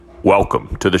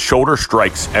Welcome to the Shoulder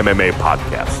Strikes MMA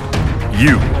podcast.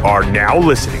 You are now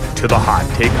listening to the Hot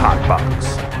Take Hot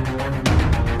Box.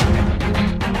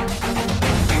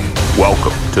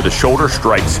 Welcome to the Shoulder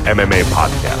Strikes MMA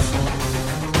podcast.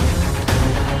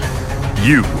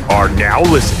 You are now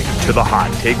listening to the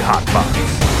Hot Take Hot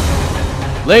Box.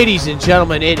 Ladies and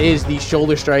gentlemen, it is the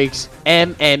Shoulder Strikes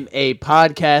MMA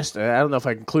podcast. I don't know if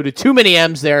I included too many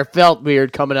M's there. Felt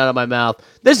weird coming out of my mouth.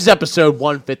 This is episode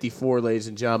 154, ladies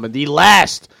and gentlemen. The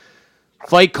last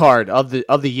fight card of the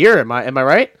year. Am I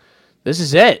right? This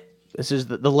is it. This is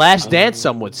the last dance,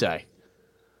 some would say.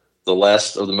 The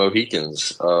last of the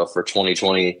Mohicans for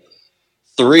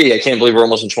 2023. I can't believe we're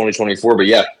almost in 2024, but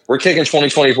yeah, we're kicking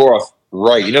 2024 off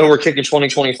right. You know who we're kicking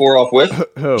 2024 off with?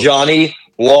 Who? Johnny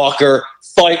Walker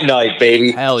Fight Night,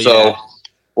 baby. Hell yeah. So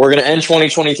we're going to end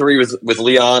 2023 with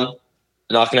Leon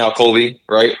knocking out Colby,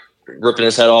 right? Ripping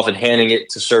his head off and handing it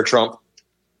to Sir Trump.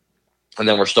 And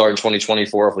then we're starting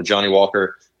 2024 off with Johnny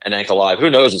Walker and Ankle Live. Who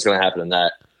knows what's going to happen in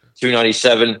that?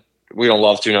 297. We don't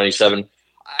love 297.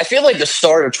 I feel like the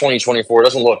start of 2024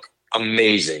 doesn't look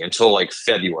amazing until like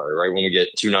February, right? When we get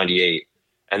 298.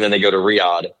 And then they go to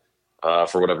Riyadh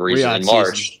for whatever reason Riyadh in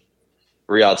March. season.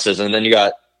 Riyadh season. And then you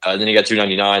got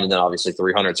 299 and then obviously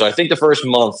 300. So I think the first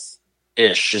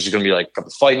month-ish is going to be like a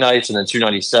couple fight nights and then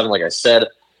 297, like I said.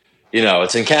 You know,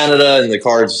 it's in Canada and the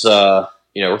cards,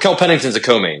 Raquel Pennington's a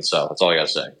co-main, so that's all I got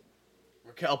to say.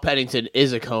 Raquel Pennington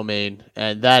is a co-main,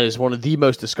 and that is one of the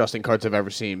most disgusting cards I've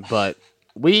ever seen. But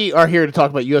we are here to talk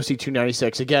about UFC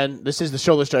 296. Again, this is the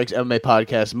Shoulder Strikes MMA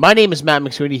podcast. My name is Matt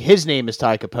McSweeney. His name is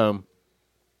Ty Capone.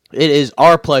 It is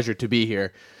our pleasure to be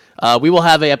here. We will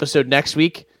have an episode next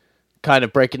week, kind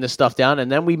of breaking this stuff down, and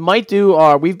then we might do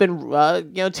we've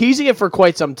been teasing it for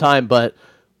quite some time, but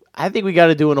I think we got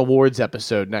to do an awards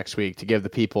episode next week to give the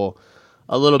people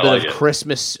a little bit of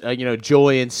Christmas,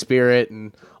 joy and spirit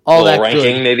and all that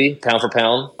ranking, good. maybe pound for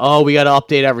pound. Oh, we got to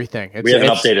update everything. We haven't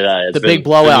updated that. It's the big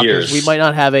blowout. We might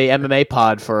not have a MMA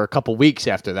pod for a couple weeks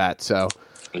after that. So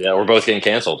yeah, we're both getting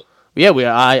canceled. Yeah,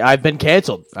 I've been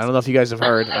canceled. I don't know if you guys have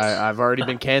heard. I've already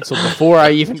been canceled before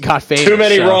I even got famous. Too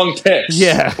many wrong picks.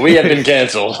 Yeah, we have been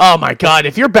canceled. Oh my god!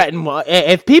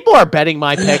 If people are betting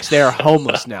my picks, they are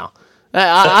homeless now.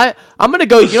 I'm gonna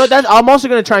go. You know what? I'm also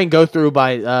gonna try and go through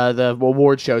by the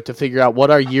award show to figure out what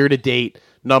our year-to-date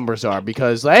numbers are,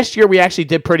 because last year we actually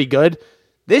did pretty good.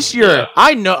 This year,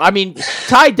 yeah.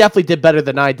 Ty definitely did better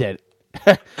than I did.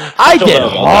 I did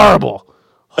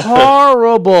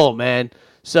horrible, man.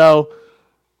 So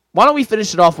why don't we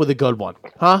finish it off with a good one,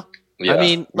 huh?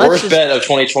 Yeah. Worst bet of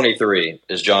 2023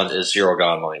 is Cyril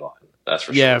Gane money line. That's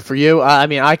for sure. Yeah, for you,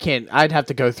 I can't. I'd have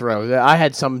to go through. I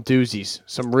had some doozies,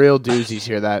 some real doozies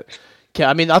here.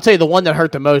 I'll tell you, the one that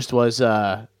hurt the most was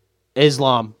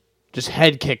Islam just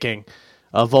head kicking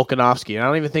Volkanovski. And I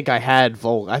don't even think I had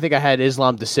I think I had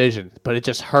Islam decision, but it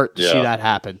just hurt to see that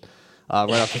happen right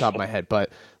off the top of my head.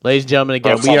 But ladies and gentlemen,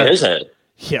 again, we are his head.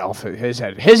 Yeah, his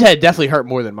head. His head definitely hurt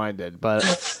more than mine did. But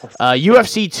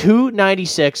UFC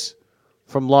 296.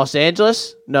 From Las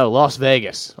Vegas.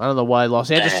 I don't know why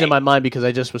Los Angeles is in my mind, because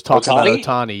I just was talking about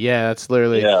Otani. Yeah, that's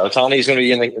literally. Yeah, Otani's going to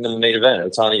be in the main event.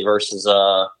 Otani versus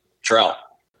Trout.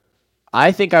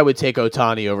 I think I would take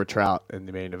Otani over Trout in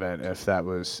the main event if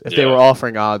they were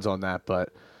offering odds on that. But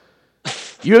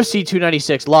UFC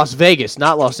 296, Las Vegas,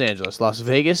 not Los Angeles, Las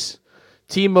Vegas,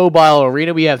 T-Mobile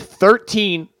Arena. We have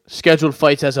 13 scheduled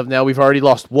fights as of now. We've already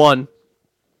lost one.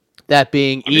 That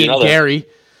being Ian Gary.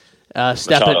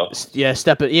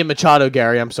 Ian Machado,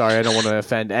 Gary. I'm sorry, I don't want to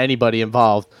offend anybody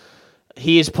involved.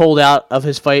 He is pulled out of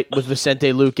his fight with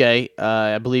Vicente Luque.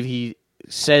 I believe he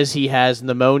says he has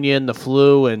pneumonia and the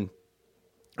flu and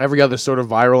every other sort of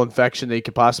viral infection that he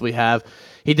could possibly have.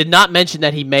 He did not mention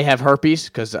that he may have herpes,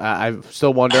 because I'm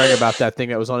still wondering about that thing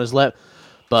that was on his lip.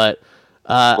 But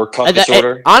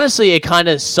honestly, it kind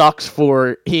of sucks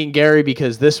for Ian Gary,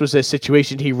 because this was a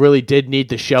situation he really did need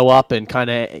to show up and kind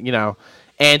of,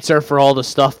 answer for all the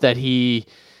stuff that he,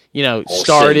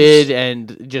 started,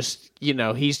 and just,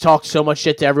 he's talked so much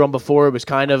shit to everyone before. It was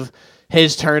kind of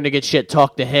his turn to get shit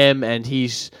talked to him, and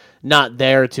he's not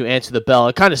there to answer the bell.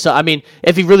 It kind of sucks.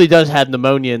 If he really does have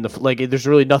pneumonia there's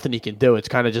really nothing he can do. It's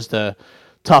kind of just a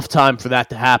tough time for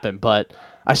that to happen, but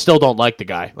I still don't like the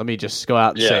guy. Let me just go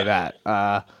out and say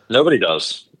that. Nobody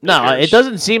does. No, it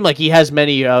doesn't seem like he has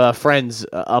many friends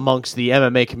amongst the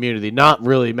MMA community. Not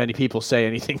really many people say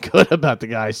anything good about the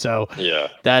guy, so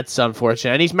that's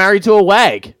unfortunate. And he's married to a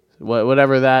wag,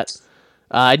 whatever that.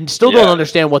 I still don't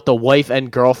understand what the wife and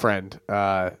girlfriend.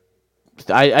 I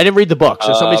didn't read the book,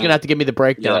 so somebody's going to have to give me the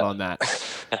breakdown on that.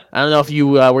 I don't know if you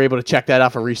were able to check that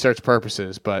out for research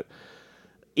purposes, but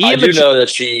I do know that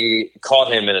she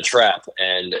caught him in a trap,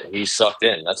 and he sucked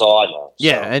in. That's all I know.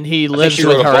 Yeah, so, and he lives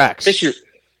with her ex.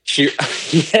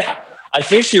 I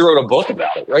think she wrote a book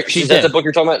about it, right? She Is that did. the book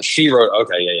you're talking about? She wrote.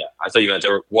 Okay, yeah. I thought you meant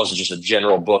there wasn't just a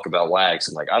general book about Wags.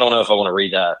 And I don't know if I want to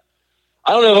read that.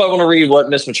 I don't know if I want to read what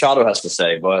Miss Machado has to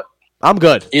say, but I'm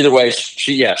good. Either way,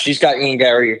 she's got Ian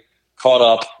Gary caught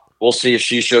up. We'll see if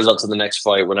she shows up to the next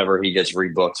fight whenever he gets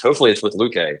rebooked. Hopefully, it's with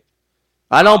Luque.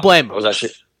 I don't blame him. I was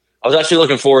actually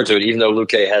looking forward to it, even though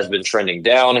Luque has been trending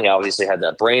down. He obviously had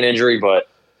that brain injury, but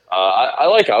I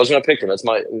like it. I was going to pick him.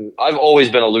 I've always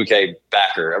been a Luque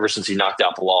backer ever since he knocked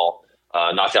out Bilal,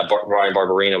 knocked out Brian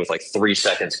Barberina with 3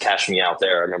 seconds, cashed me out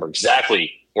there. I remember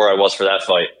exactly where I was for that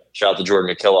fight. Shout out to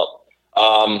Jordan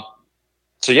McKillop.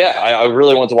 So yeah, I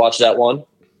really want to watch that one.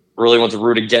 Really want to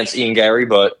root against Ian Gary,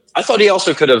 but I thought he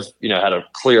also could have, had a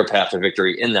clear path to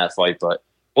victory in that fight. But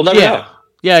we'll never know.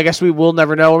 Yeah, I guess we will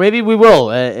never know, or maybe we will.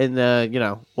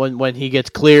 When he gets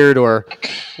cleared, or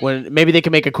when maybe they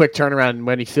can make a quick turnaround, and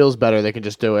when he feels better, they can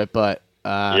just do it. But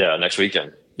next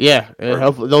weekend. Yeah,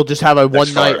 hopefully they'll just have a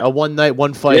one night,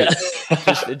 one fight,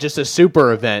 just a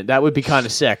super event. That would be kind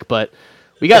of sick. But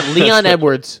we got Leon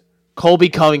Edwards, Colby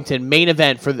Covington, main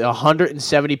event for the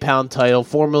 170-pound title,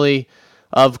 formerly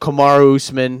of Kamaru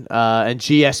Usman and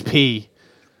GSP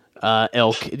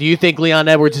ilk. Do you think Leon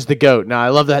Edwards is the GOAT? Now, I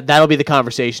love that. That'll be the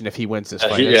conversation if he wins this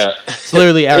fight. It's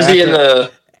literally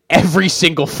every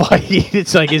single fight.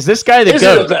 It's is this guy the GOAT? Is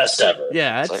he the best ever?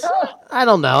 Yeah, I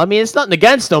don't know. I mean, it's nothing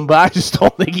against him, but I just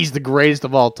don't think he's the greatest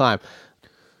of all time.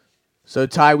 So,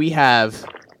 Ty, we have,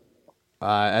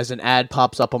 as an ad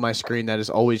pops up on my screen, that is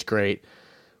always great.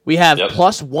 We have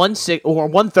plus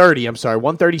 130. I'm sorry,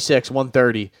 136,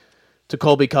 130 to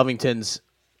Colby Covington's.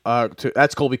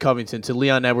 That's Colby Covington. To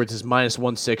Leon Edwards is minus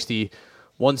 160,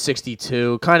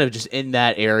 162, kind of just in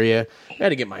that area. I got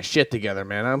to get my shit together,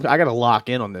 man. I got to lock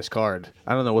in on this card.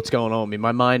 I don't know what's going on with me.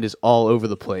 My mind is all over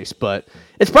the place, but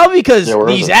it's probably because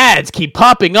these ads keep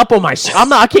popping up on my.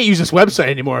 I can't use this website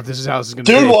anymore if this is how this is going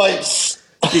to be. Dude wipes.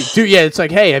 Dude, yeah, it's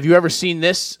hey, have you ever seen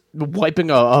this wiping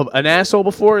an asshole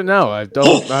before? No, I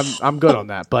don't. I'm good on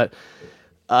that, but.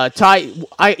 Ty,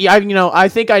 I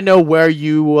think I know where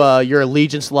your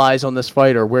allegiance lies on this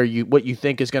fight, or what you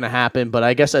think is going to happen. But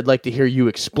I guess I'd like to hear you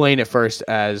explain it first,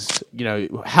 as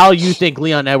how you think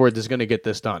Leon Edwards is going to get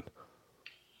this done.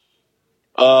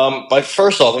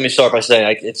 First off, let me start by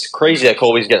saying it's crazy that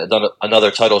Colby's getting another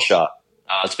title shot.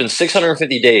 It's been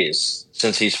 650 days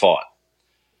since he's fought.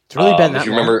 It's really been that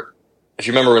long. If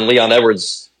you remember when Leon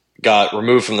Edwards got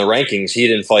removed from the rankings, he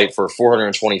didn't fight for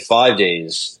 425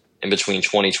 days. In between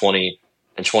 2020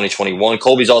 and 2021.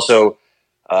 Colby's also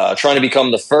trying to become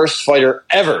the first fighter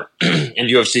ever in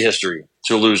UFC history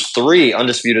to lose 3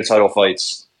 undisputed title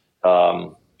fights.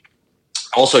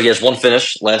 Also, he has 1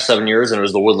 finish last 7 years, and it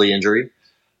was the Woodley injury.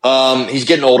 He's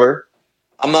getting older.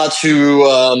 I'm not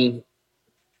too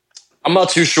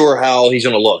sure how he's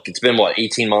going to look. It's been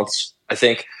 18 months, I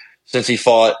think, since he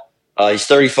fought. He's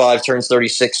 35, turns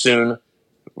 36 soon.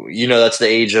 That's the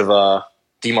age of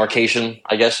demarcation,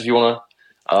 I guess, if you want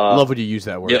to. Love when you use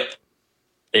that word. Yep.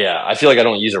 Yeah, I feel like I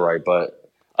don't use it right, but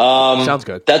sounds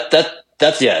good.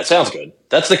 It sounds good.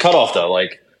 That's the cutoff, though.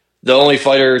 The only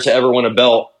fighter to ever win a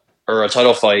belt or a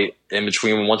title fight in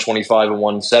between 125 and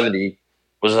 170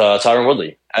 was Tyron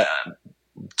Woodley.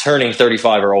 Turning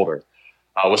 35 or older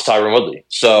was Tyron Woodley.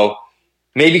 So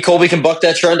maybe Colby can buck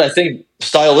that trend. I think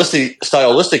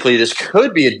stylistically, this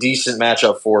could be a decent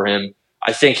matchup for him.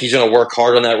 I think he's going to work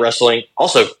hard on that wrestling.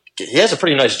 Also, he has a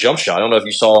pretty nice jump shot. I don't know if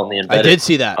you saw in the embedded. I did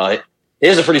see that. He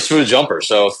has a pretty smooth jumper.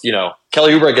 So if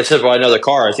Kelly Oubre gets hit by another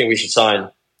car, I think we should sign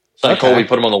Colby,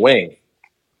 put him on the wing.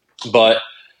 But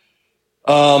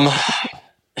I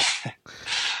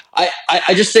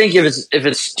just think if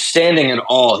it's standing at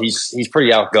all, he's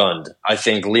pretty outgunned. I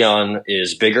think Leon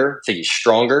is bigger. I think he's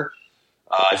stronger.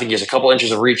 I think he has a couple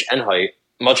inches of reach and height.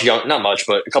 Not much,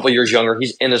 but a couple years younger.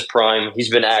 He's in his prime.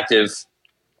 He's been active.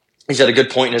 He's at a good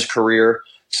point in his career.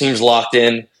 Seems locked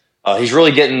in. He's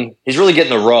really getting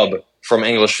the rub from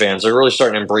English fans. They're really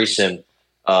starting to embrace him,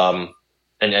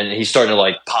 and he's starting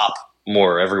to pop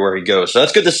more everywhere he goes. So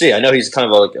that's good to see. I know he's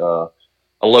kind of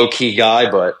a low key guy,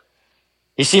 but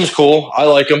he seems cool. I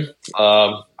like him.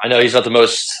 I know he's not the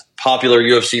most popular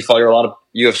UFC fighter. A lot of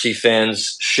UFC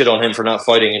fans shit on him for not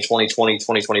fighting in 2020,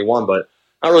 2021, but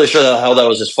not really sure how that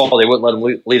was his fault. They wouldn't let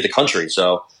him leave the country.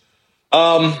 So,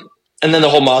 and then the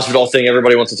whole Masvidal thing.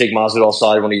 Everybody wants to take Masvidal's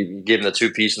side when he gave him the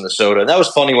 2-piece and the soda. And that was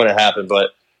funny when it happened.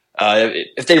 But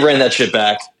if they ran that shit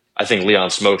back, I think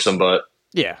Leon smokes him. But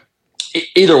yeah,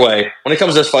 either way, when it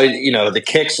comes to this fight, the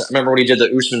kicks. I remember when he did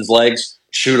the Usman's legs,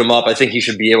 shoot him up. I think he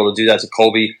should be able to do that to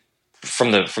Colby.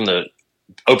 from the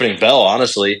opening bell,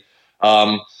 honestly.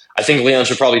 I think Leon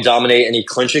should probably dominate any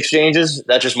clinch exchanges.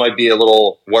 That just might be a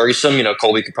little worrisome.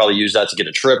 Colby could probably use that to get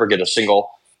a trip or get a single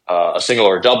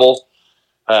or a double,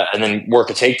 and then work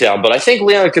a takedown. But I think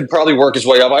Leon could probably work his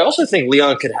way up. I also think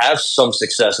Leon could have some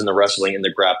success in the wrestling and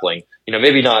the grappling.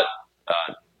 Maybe not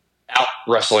out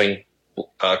wrestling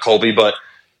Colby, but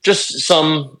just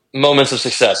some moments of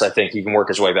success. I think he can work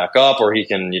his way back up, or he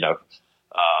can,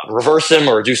 reverse him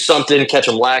or do something, catch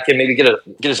him lacking, maybe get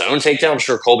his own takedown. I'm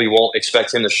sure Colby won't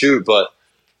expect him to shoot, but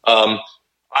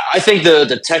I think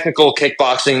the technical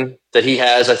kickboxing that he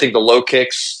has, I think the low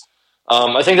kicks,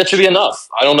 I think that should be enough.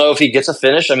 I don't know if he gets a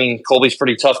finish. I mean, Colby's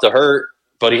pretty tough to hurt,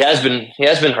 but he has been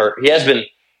hurt. He has been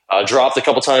dropped a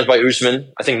couple times by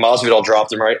Usman. I think Masvidal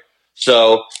dropped him, right?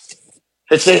 So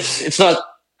it's not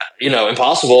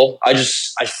impossible. I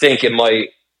think it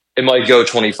might go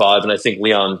 25, and I think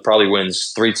Leon probably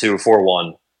wins 3-2,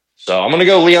 4-1. So I'm going to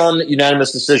go Leon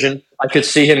unanimous decision. I could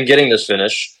see him getting this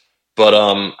finish, but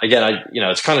again,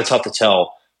 it's kind of tough to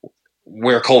tell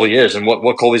where Colby is and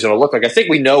what Colby's going to look like. I think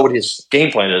we know what his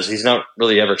game plan is. He's not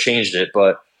really ever changed it,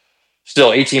 but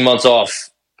still 18 months off.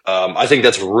 I think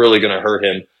that's really going to hurt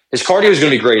him. His cardio is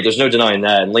going to be great. There's no denying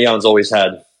that. And Leon's always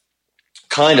had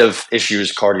kind of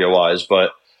issues cardio wise,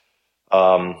 but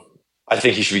I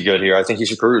think he should be good here. I think he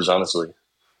should cruise, honestly.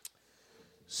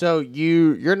 So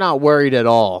you're not worried at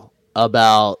all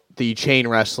about the chain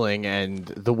wrestling and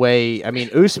the way, I mean,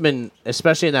 Usman,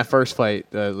 especially in that first fight,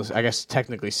 I guess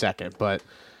technically second, but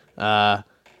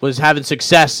was having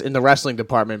success in the wrestling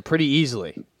department pretty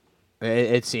easily,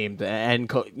 it seemed.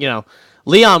 And,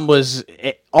 Leon was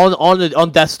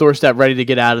on death's doorstep, ready to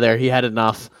get out of there. He had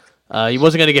enough. He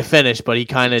wasn't going to get finished, but he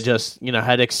kind of just,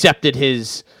 had accepted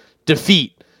his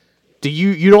defeat. Do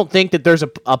you don't think that there's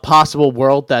a possible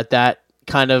world that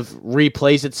kind of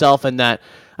replays itself, and that,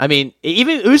 I mean,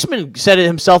 even Usman said it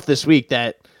himself this week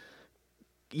that,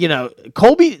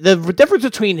 Colby, the difference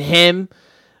between him,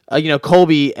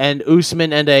 Colby and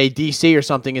Usman and a DC or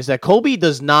something is that Colby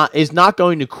is not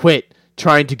going to quit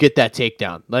trying to get that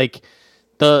takedown. Like,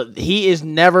 he is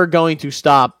never going to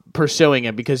stop pursuing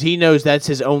it because he knows that's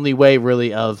his only way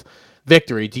really of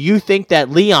victory. Do you think that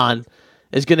Leon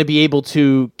is going to be able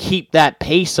to keep that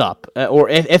pace up, or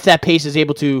if that pace is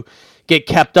able to get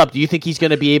kept up, do you think he's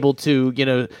going to be able to,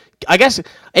 I guess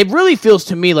it really feels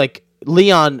to me like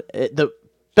Leon, the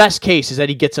best case is that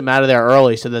he gets him out of there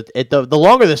early so that the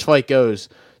longer this fight goes,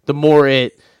 the more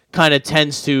it kind of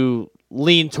tends to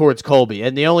lean towards Colby.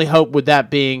 And the only hope with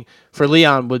that being for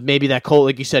Leon would maybe that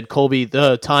like you said, Colby,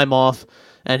 the time off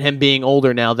and him being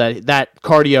older now, that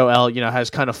cardio has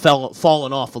kind of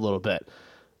fallen off a little bit.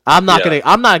 I'm not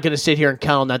gonna sit here and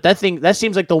count on that. That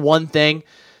seems like the one thing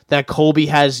that Colby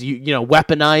has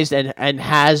weaponized and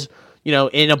has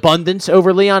in abundance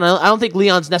over Leon. I don't think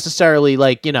Leon's necessarily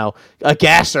like a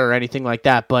gasser or anything like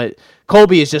that, but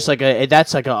Colby is just like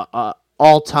that's like a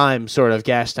all-time sort of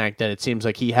gas tank that it seems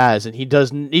like he has, and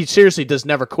he seriously does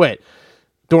never quit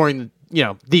during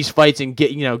these fights and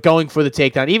going for the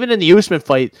takedown. Even in the Usman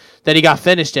fight that he got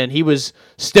finished in, he was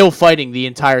still fighting the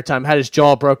entire time, had his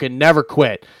jaw broken, never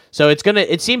quit. So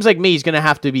it seems like he's gonna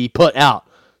have to be put out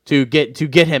to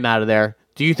get him out of there.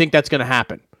 Do you think that's gonna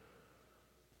happen?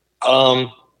 Colby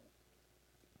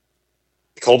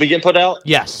get put out?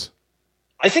 Yes.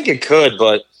 I think it could,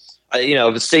 but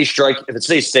if it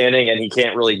stays standing and he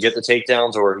can't really get the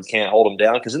takedowns or he can't hold him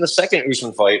down, because in the second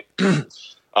Usman fight,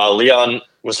 Leon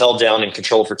was held down and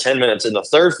controlled for 10 minutes. In the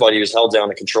third fight, he was held down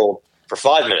and controlled for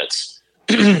 5 minutes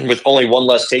with only one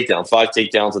less takedown, 5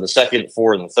 takedowns in the second,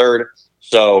 4 in the third.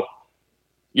 So,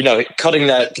 cutting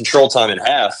that control time in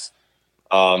half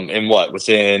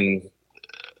within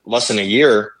less than a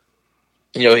year,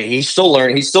 he's still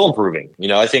learning, he's still improving.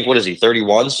 I think, what is he,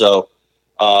 31? So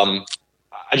I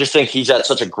just think he's at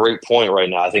such a great point right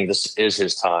now. I think this is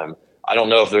his time. I don't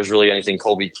know if there's really anything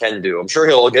Colby can do. I'm sure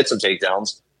he'll get some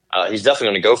takedowns. He's definitely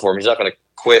going to go for him. He's not going to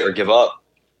quit or give up.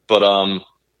 But,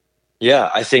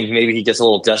 I think maybe he gets a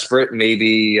little desperate.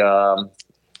 Maybe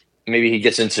he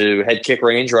gets into head kick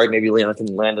range, right? Maybe Leon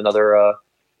can land another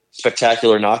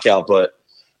spectacular knockout. But,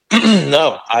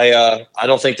 no, I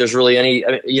don't think there's really any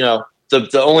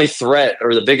the only threat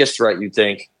or the biggest threat you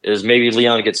think is maybe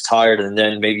Leon gets tired and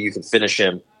then maybe you can finish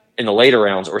him in the later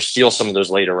rounds or steal some of those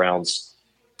later rounds.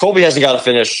 Colby hasn't got a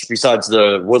finish besides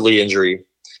the Woodley injury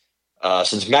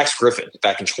since Max Griffin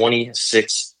back in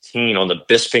 2016 on the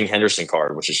Bisping-Henderson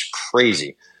card, which is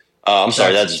crazy. I'm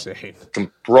sorry, that's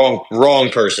wrong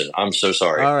person. I'm so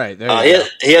sorry. All right,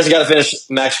 he hasn't got a finish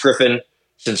Max Griffin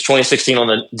since 2016 on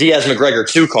the Diaz-McGregor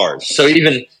 2 card. So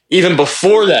even even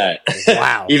before that.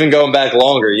 Wow. Even going back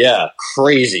longer. Yeah.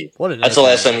 Crazy. What a night. That's the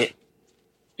last time.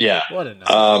 Yeah. What a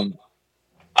night.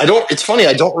 It's funny.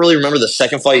 I don't really remember the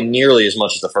second fight nearly as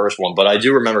much as the first one, but I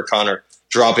do remember Conor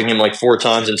dropping him like 4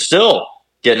 times and still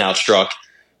getting outstruck.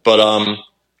 But, and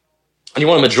he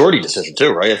won a majority decision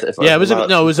too, right? It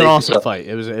was an awesome fight.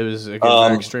 It was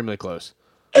extremely close.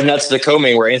 And that's the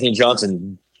co-main where Anthony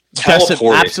Johnson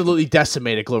teleported. Absolutely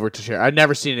decimated Glover Teixeira. I've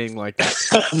never seen anything like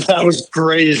that. That was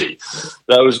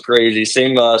crazy.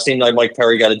 Same night Mike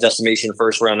Perry got a decimation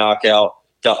first round knockout.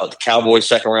 The Cowboys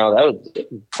second round.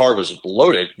 The card was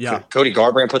loaded. Yeah. Cody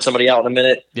Garbrandt put somebody out in a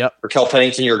minute. Yep. Raquel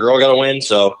Pennington, your girl, got a win.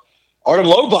 So Artem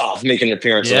Lobov making an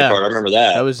appearance on the card. I remember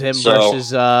that. That was him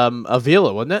versus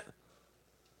Avila, wasn't it?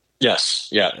 Yes.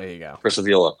 Yeah. There you go. Chris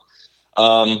Avila.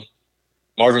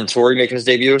 Marvin Torrey making his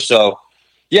debut. So,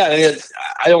 yeah,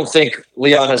 I don't think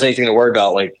Leon has anything to worry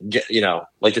about, like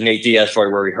the Nate Diaz fight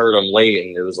where he hurt him late,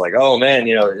 and it was like, oh, man,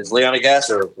 is Leon a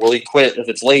gas, or will he quit if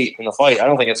it's late in the fight? I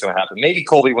don't think it's going to happen. Maybe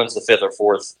Colby wins the 5th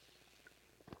or 4th.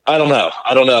 I don't know.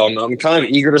 I'm kind of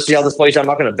eager to see how this plays out. I'm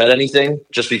not going to bet anything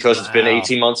just because it's been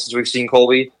 18 months since we've seen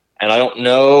Colby, and I don't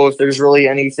know if there's really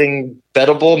anything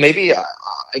bettable. Maybe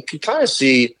I could kind of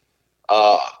see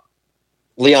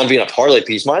Leon being a parlay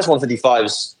piece. Minus 155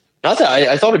 is not that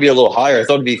I thought it'd be a little higher. I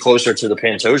thought it'd be closer to the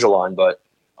Pantoja line, but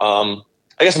I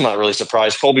guess I'm not really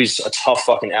surprised. Colby's a tough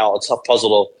fucking out, a tough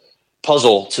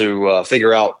puzzle to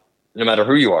figure out no matter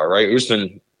who you are, right?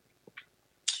 Usman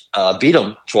beat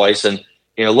him twice and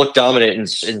looked dominant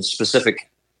in specific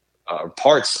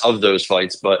parts of those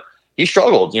fights, but he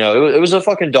struggled. It was a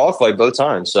fucking dogfight both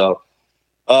times. So,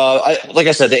 like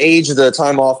I said, the age of the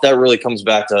time off, that really comes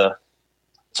back to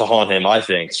haunt him, I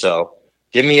think. So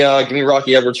give me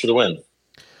Rocky Edwards for the win.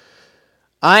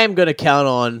 I am going to count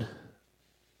on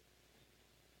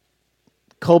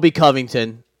Colby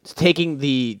Covington taking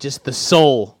the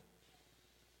soul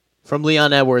from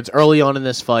Leon Edwards early on in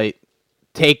this fight,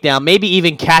 takedown, maybe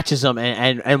even catches him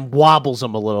and wobbles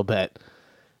him a little bit.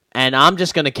 And I'm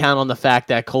just going to count on the fact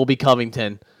that Colby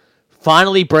Covington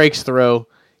finally breaks through,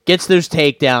 gets those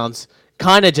takedowns,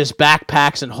 kind of just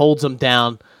backpacks and holds him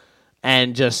down,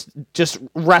 and just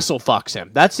wrestle fucks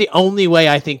him. That's the only way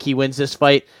I think he wins this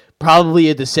fight. Probably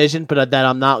a decision, but that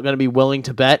I'm not going to be willing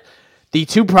to bet. The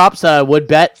 2 props that I would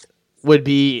bet would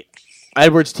be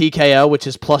Edwards TKO, which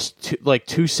is plus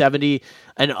 270,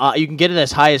 and you can get it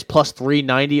as high as plus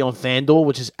 390 on FanDuel,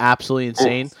 which is absolutely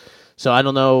insane. So I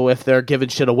don't know if they're giving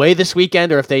shit away this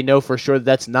weekend or if they know for sure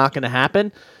that's not going to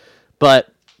happen.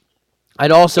 But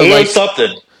I'd also like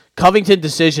something. Covington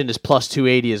decision is plus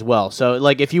 280 as well. So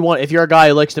like if you're a guy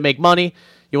who likes to make money,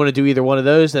 you want to do either one of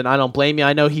those, then I don't blame you.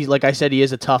 I know he's, like I said, he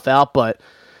is a tough out, but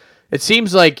it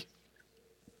seems like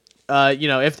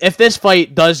if this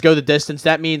fight does go the distance,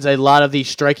 that means a lot of these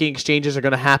striking exchanges are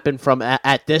going to happen from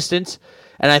at distance,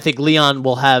 and I think Leon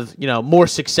will have more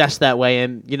success that way.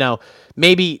 And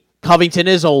maybe Covington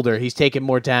is older, he's taking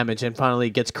more damage, and finally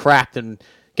gets cracked and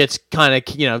gets kind of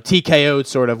TKO'd,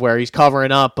 sort of, where he's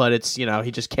covering up, but it's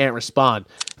he just can't respond.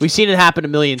 We've seen it happen a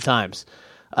million times.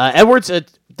 Edwards'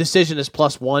 decision is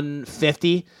plus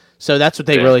 150. So that's what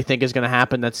they really think is going to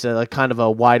happen. That's kind of a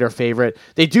wider favorite.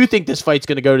 They do think this fight's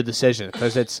going to go to decision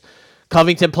because it's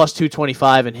Covington plus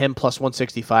 225 and him plus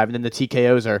 165, and then the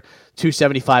TKOs are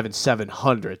 275 and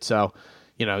 700. So,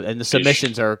 and the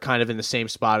submissions are kind of in the same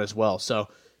spot as well. So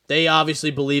they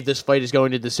obviously believe this fight is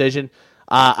going to decision.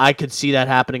 I could see that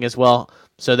happening as well.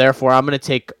 So therefore, I'm going to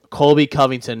take Colby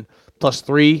Covington plus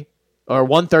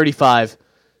 135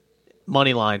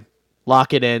 money line.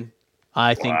 Lock it in.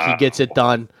 I think he gets it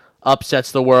done.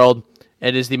 Upsets the world.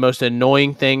 It is the most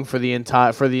annoying thing for the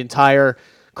entire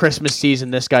Christmas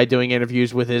season. This guy doing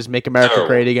interviews with his "Make America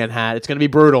Great Again" hat. It's going to be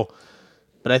brutal,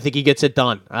 but I think he gets it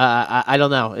done. I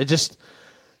don't know. It just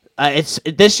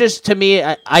to me.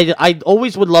 I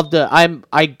always would love to.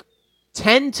 I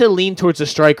tend to lean towards the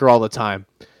striker all the time,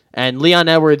 and Leon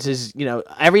Edwards is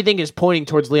everything is pointing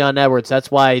towards Leon Edwards.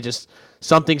 That's why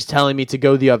something's telling me to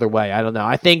go the other way. I don't know.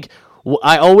 I think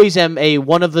I always am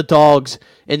one of the dogs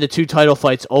in the 2 title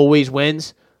fights always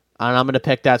wins, and I'm going to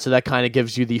pick that, so that kind of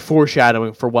gives you the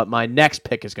foreshadowing for what my next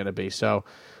pick is going to be. So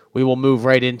we will move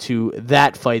right into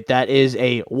that fight. That is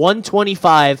a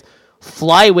 125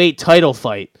 flyweight title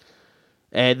fight.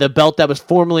 The belt that was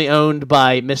formerly owned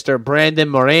by Mr. Brandon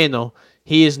Moreno.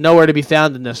 He is nowhere to be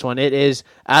found in this one. It is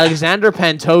Alexander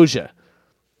Pantoja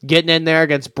getting in there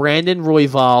against Brandon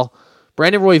Royval.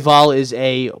 Brandon Royval is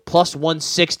a plus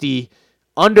 160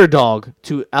 underdog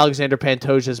to Alexander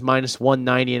Pantoja's minus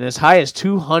 190 and as high as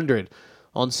 200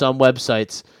 on some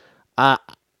websites. I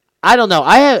don't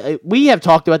know. We have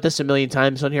talked about this a million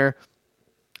times on here.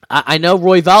 I know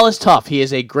Royval is tough. He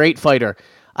is a great fighter.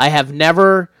 I have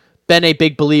never been a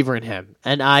big believer in him,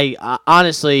 and I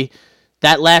honestly,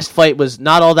 that last fight was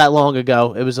not all that long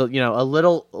ago. It was a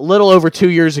little over 2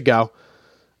 years ago,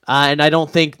 and I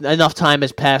don't think enough time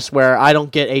has passed where I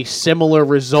don't get a similar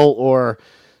result or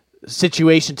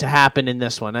situation to happen in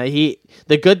this one. The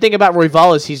good thing about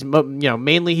Royval is he's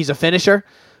mainly he's a finisher,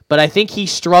 but I think he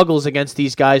struggles against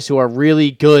these guys who are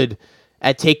really good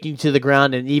at taking you to the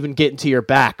ground and even getting to your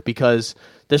back, because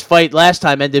this fight last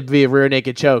time ended via rear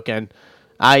naked choke, and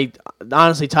I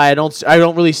honestly, Ty, I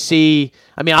don't really see.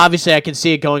 I mean, obviously, I can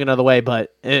see it going another way,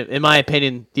 but in my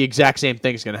opinion, the exact same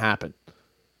thing is going to happen.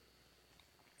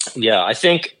 Yeah, I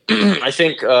think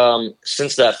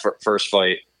since that first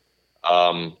fight,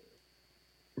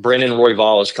 Brandon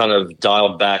Royval has kind of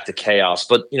dialed back to chaos,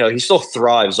 but he still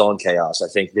thrives on chaos. I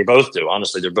think they both do.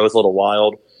 Honestly, they're both a little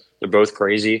wild. They're both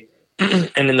crazy.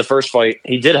 And in the first fight,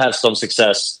 he did have some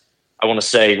success. I want to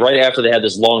say right after they had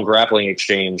this long grappling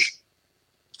exchange,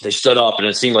 they stood up, and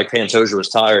it seemed like Pantoja was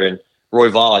tired, and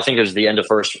Royval, I think it was the end of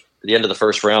the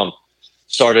first round,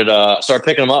 started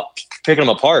picking him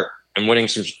apart and winning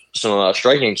some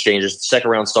striking exchanges. The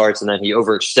second round starts, and then he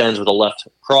overextends with a left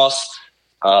cross.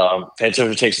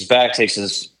 Pantoja took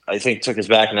his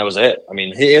back, and that was it. I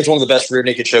mean, he has one of the best rear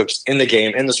naked chokes in the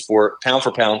game, in the sport, pound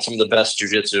for pound, some of the best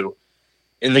jiu-jitsu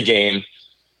in the game.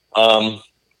 So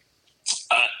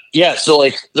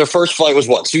like their first fight was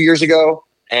 2 years ago,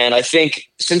 and I think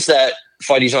since that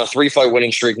fight he's on a 3-fight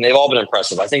winning streak, and they've all been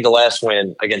impressive. I think the last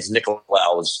win against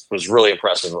Nicolau was really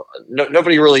impressive.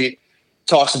 Nobody really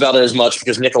talks about it as much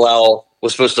because Nicolau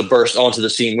was supposed to burst onto the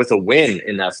scene with a win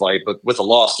in that fight, but with a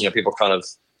loss, people kind of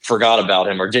forgot about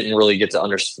him or didn't really get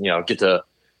to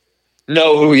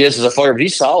know who he is as a fighter. But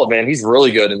he's solid, man. He's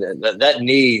really good, and that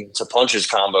knee to punches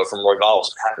combo from Royval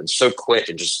happened so quick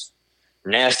and just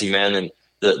nasty, man. And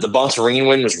the Bontarine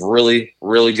win was really,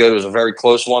 really good. It was a very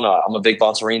close one. I'm a big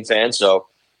Bontarine fan, so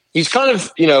he's kind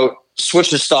of switched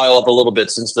his style up a little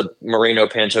bit since the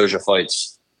Moreno-Pantoja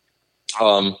fights.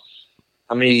 How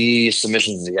many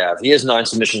submissions does he have? He has 9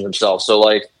 submissions himself. So,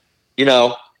 I don't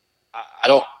know. I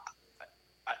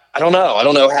don't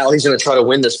know how he's going to try to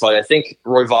win this fight. I think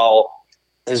Royval,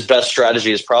 his best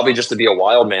strategy is probably just to be a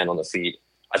wild man on the feet.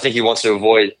 I think he wants to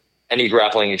avoid any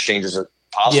grappling exchanges as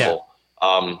possible.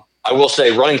 Yeah. I will say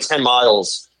running 10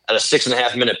 miles at a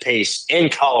 6.5-minute pace in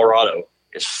Colorado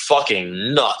is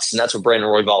fucking nuts. And that's what Brandon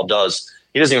Royval does.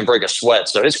 He doesn't even break a sweat.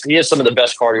 So he has some of the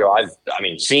best cardio I've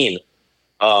seen.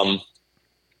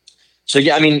 So,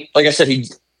 yeah, I mean, like I said,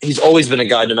 he's always been a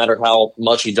guy, no matter how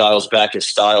much he dials back his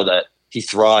style, that he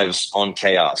thrives on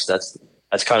chaos. That's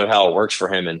kind of how it works for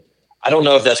him. And I don't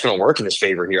know if that's going to work in his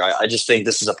favor here. I just think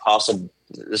this is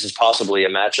possibly a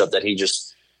matchup that he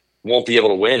just won't be able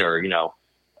to win, or,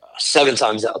 7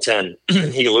 times out of 10,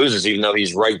 he loses, even though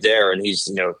he's right there and he's,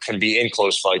 can be in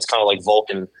close fights, kind of like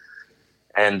Volkan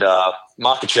and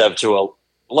Makhachev to a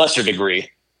lesser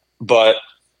degree. But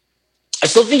I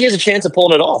still think he has a chance of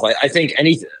pulling it off. I think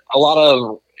a lot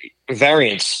of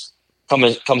variance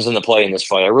comes into play in this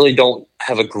fight. I really don't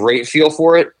have a great feel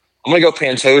for it. I'm going to go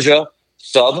Pantoja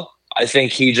sub. I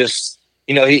think he just,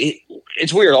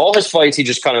 it's weird. All his fights, he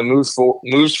just kind of moves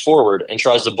forward and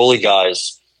tries to bully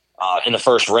guys in the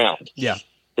first round. Yeah.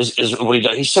 Is what he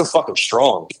does. He's so fucking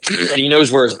strong. And he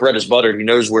knows where his bread is buttered. He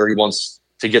knows where he wants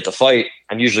to get the fight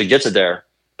and usually gets it there.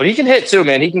 But he can hit too,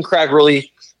 man. He can crack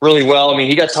really, really well. I mean,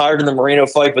 he got tired in the Moreno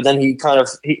fight, but then he kind of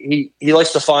he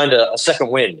likes to find a second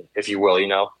win, if you will,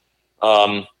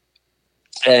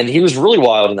 and he was really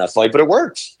wild in that fight, but it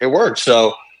worked. It worked.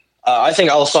 So I think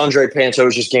Alessandro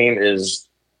Pantoja's game is,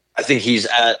 I think he's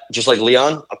at, just like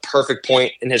Leon, a perfect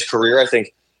point in his career. I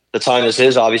think the time is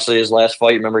his. Obviously, his last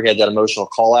fight, remember, he had that emotional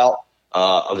call out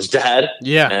of his dad.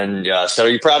 Yeah. And said, "Are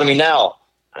you proud of me now?"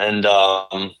 And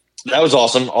that was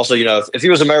awesome. Also, if he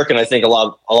was American, I think a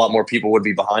lot more people would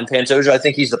be behind Pantoja. I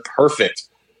think he's the perfect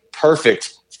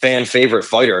fan favorite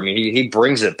fighter. I mean, he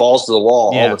brings it balls to the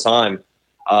wall all the time.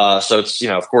 So it's,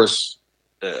 of course,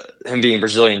 him being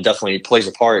Brazilian definitely plays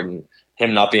a part in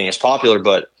him not being as popular,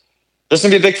 but this is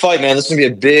going to be a big fight, man. This is going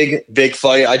to be a big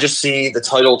fight. I just see the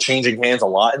title changing hands a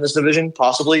lot in this division,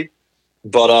 possibly.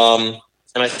 But,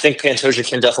 and I think Pantoja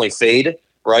can definitely fade,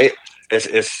 right?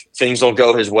 If things don't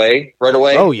go his way right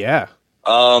away. Oh, yeah.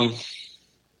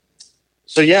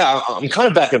 So, yeah, I'm kind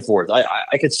of back and forth.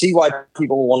 I could see why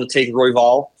people want to take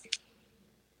Royval.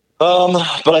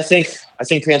 But I think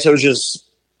Pantoja's,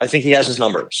 I think he has his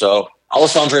number. So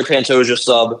Alessandro Pantoja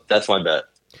sub, that's my bet.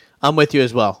 I'm with you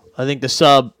as well. I think the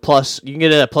sub plus, you can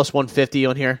get it at plus 150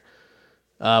 on here.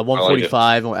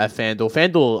 145 at FanDuel.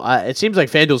 FanDuel, it seems like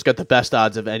FanDuel's got the best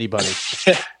odds of anybody.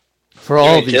 for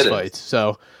all of these fights.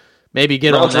 So maybe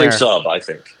get round on there. Round 3 sub, I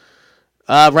think.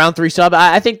 Round 3 sub.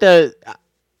 I think I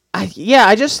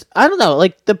don't know.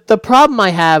 Like the problem I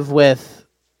have with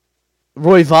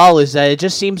Royval is that it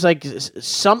just seems like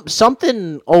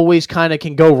something always kind of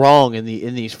can go wrong in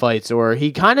these fights, or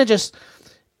he kind of just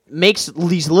makes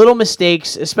these little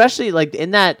mistakes, especially like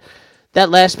in that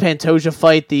last Pantoja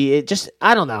fight.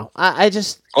 I don't know. I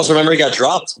just also remember he got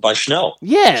dropped by Schnell.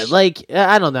 Yeah, like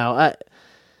I don't know.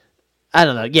 I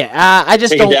don't know. Yeah, I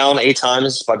just taken don't. Down 8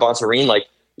 times by Bontarine. Like,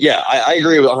 yeah, I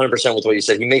agree with 100% with what you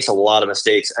said. He makes a lot of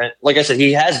mistakes, and like I said,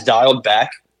 he has dialed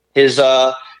back his.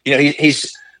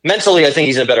 He's mentally. I think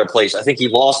he's in a better place. I think he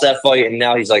lost that fight, and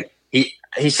now he's like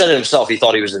he said it himself. He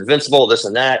thought he was invincible. This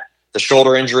and that. The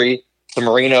shoulder injury to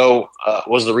Marino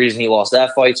was the reason he lost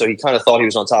that fight. So he kind of thought he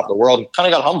was on top of the world. And kind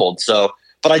of got humbled. So,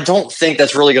 but I don't think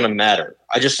that's really going to matter.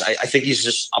 I think he's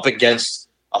just up against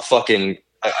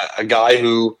a guy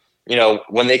who,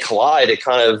 when they collide, it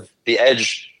kind of the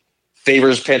edge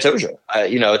favors Pantoja.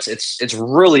 It's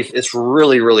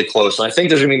really, really close. And I think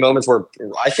there's going to be moments where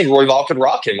I think Royval could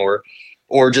rock him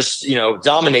or just,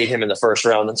 dominate him in the first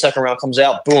round. Then second round comes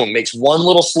out, boom, makes one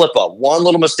little slip up, one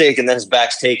little mistake, and then his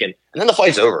back's taken. And then the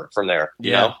fight's over from there.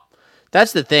 You know?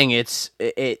 That's the thing. It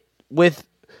with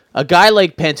a guy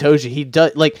like Pantoja, he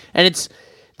does and it's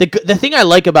the thing I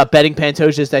like about betting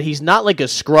Pantoja is that he's not like a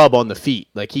scrub on the feet.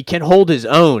 Like he can hold his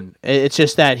own. It's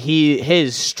just that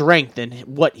his strength and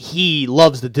what he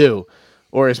loves to do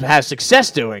or has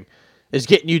success doing is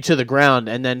getting you to the ground,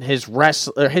 and then his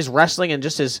wrestling and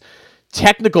just his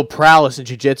technical prowess in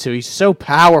jiu-jitsu. He's so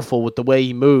powerful with the way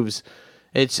he moves.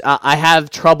 I have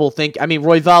trouble thinking. I mean,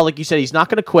 Royval, like you said, he's not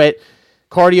going to quit.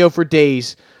 Cardio for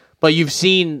days, but you've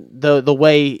seen the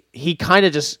way he kind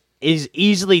of just is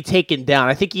easily taken down.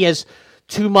 I think he has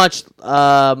too much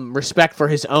respect for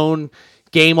his own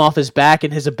game off his back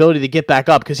and his ability to get back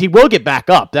up, because he will get back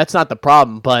up. That's not the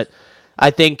problem, but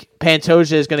I think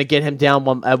Pantoja is going to get him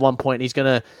down at one point. He's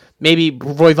going to maybe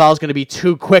Royval is going to be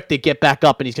too quick to get back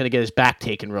up, and he's going to get his back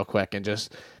taken real quick and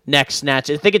just neck snatch.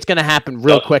 I think it's going to happen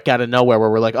real quick out of nowhere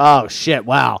where we're like, oh shit,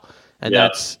 wow, and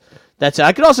that's it.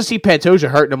 I could also see Pantoja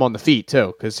hurting him on the feet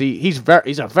too, because he's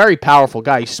a very powerful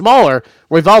guy. He's smaller.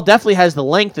 Royval definitely has the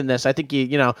length in this. I think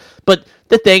but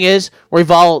the thing is,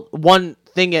 Royval, one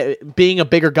thing being a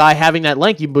bigger guy, having that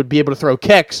length, you would be able to throw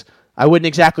kicks. I wouldn't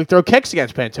exactly throw kicks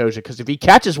against Pantoja, because if he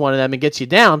catches one of them and gets you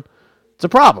down, it's a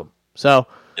problem. So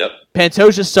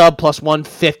Pantoja sub plus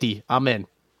 150. I'm in.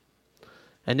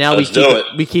 And now we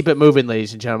keep it moving,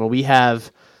 ladies and gentlemen. We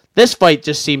have this fight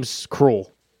just seems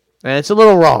cruel, and it's a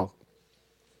little wrong.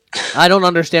 I don't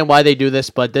understand why they do this,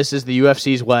 but this is the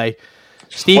UFC's way.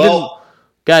 Steven, go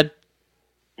ahead.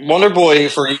 Wonder Boy,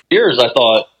 for years, I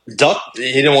thought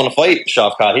he didn't want to fight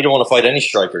Shavkat. He didn't want to fight any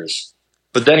strikers.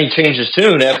 But then he changed his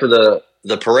tune after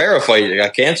the Pereira fight that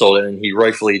got canceled, and he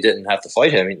rightfully didn't have to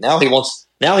fight him. Now he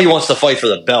wants to fight for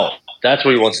the belt. That's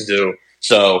what he wants to do.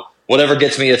 So whatever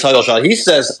gets me a title shot. He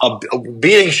says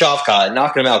beating Shavkat,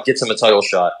 knocking him out, gets him a title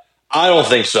shot. I don't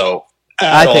think so.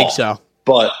 I think so.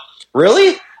 But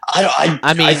really?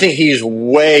 I think he's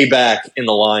way back in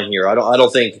the line here. I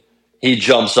don't think he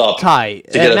jumps up. Ty,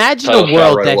 imagine a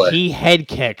world that he head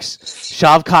kicks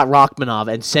Shavkat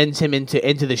Rachmanov and sends him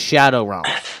into the shadow realm.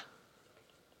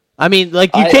 I mean,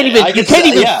 like you can't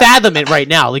even fathom it right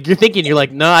now. Like you're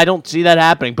like, no, I don't see that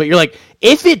happening. But you're like,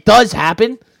 if it does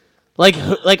happen, like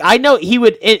I know he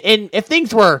would. And if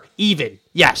things were even,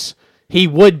 yes, he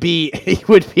would be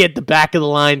at the back of the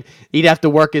line. He'd have to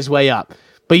work his way up.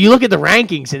 But you look at the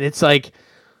rankings, and it's like,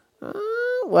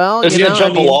 well, is he gonna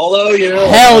jump a wall though?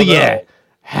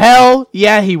 Hell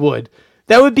yeah, he would.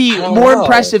 That would be more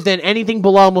impressive than anything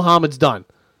Bilal Muhammad's done.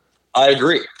 I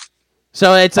agree.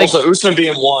 So it's like also Usman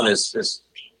being one is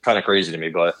kind of crazy to me,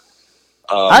 but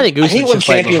I think Usman should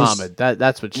fight Muhammad.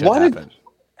 That's what should happen.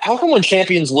 How come when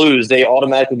champions lose, they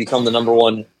automatically become the number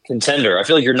one contender? I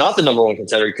feel like you're not the number one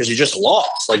contender because you just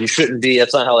lost. Like you shouldn't be.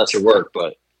 That's not how that should work.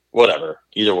 But whatever.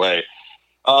 Either way.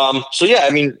 So yeah, I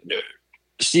mean,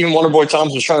 Stephen Wonderboy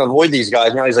Thompson was trying to avoid these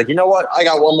guys. Now he's like, you know what? I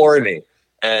got one more in me,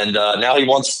 and now he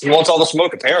wants all the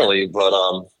smoke apparently.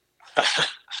 But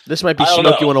this might be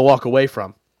smoke you want to walk away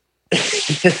from.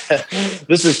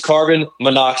 This is carbon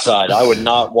monoxide. I would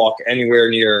not walk anywhere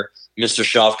near Mr.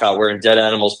 Shavkat wearing dead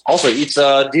animals. Also eats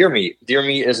deer meat. Deer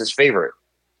meat is his favorite.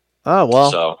 Oh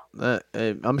well. So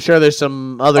I'm sure there's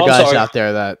some other guys out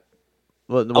there that.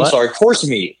 What? I'm sorry. Horse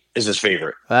meat is his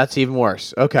favorite. That's even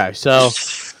worse. Okay, so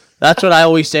that's what I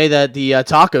always say that the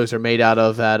tacos are made out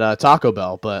of at Taco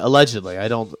Bell, but allegedly, I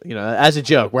don't, as a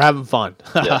joke, we're having fun.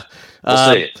 Yeah,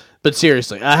 we'll see. But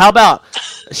seriously, how about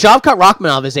Shavkat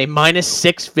Rakhmonov is a minus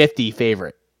 650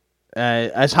 favorite,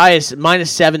 as high as minus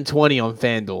 720 on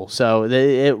FanDuel. So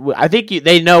I think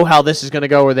they know how this is going to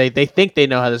go, or they think they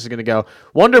know how this is going to go.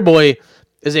 Wonderboy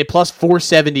is a plus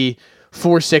 470,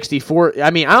 464. I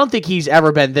mean, I don't think he's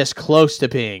ever been this close to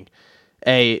being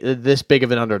this big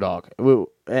of an underdog.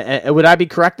 Would I be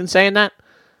correct in saying that?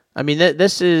 I mean,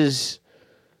 this is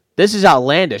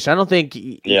outlandish. I don't think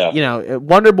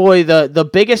Wonderboy, the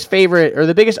biggest favorite or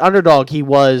the biggest underdog he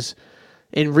was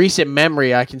in recent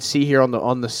memory. I can see here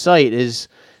on the site is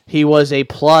he was a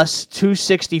plus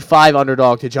 265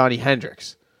 underdog to Johnny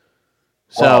Hendricks.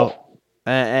 So, wow.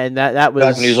 And that was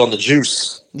back when he was on the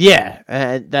juice. Yeah,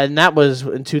 and then that was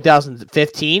in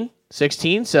 2015,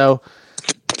 16. So,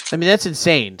 I mean, that's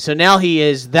insane. So now he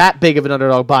is that big of an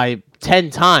underdog by 10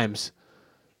 times.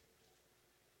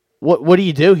 What do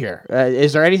you do here?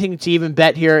 Is there anything to even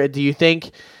bet here? Do you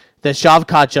think that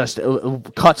Shavkat just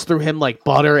cuts through him like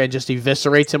butter and just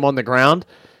eviscerates him on the ground?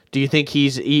 Do you think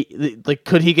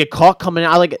could he get caught coming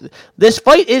out? Like, this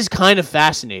fight is kind of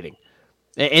fascinating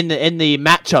in the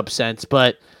matchup sense,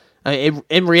 but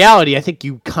in reality, I think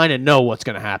you kind of know what's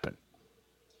going to happen.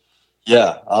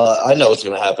 Yeah, I know what's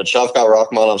going to happen. Shavkat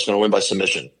Rakhmonov's going to win by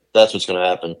submission. That's what's going to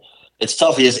happen. It's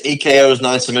tough. He has 8 KOs,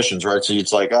 9 submissions, right? So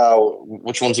it's like,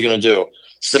 which one's he going to do?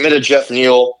 Submitted Jeff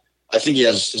Neal. I think he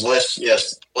has his last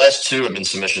 2 have been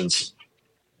submissions.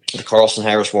 The Carlson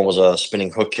Harris one was a spinning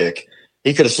hook kick.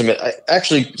 He could have submitted.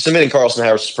 Actually, submitting Carlson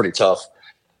Harris is pretty tough.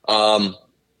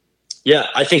 Yeah,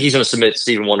 I think he's going to submit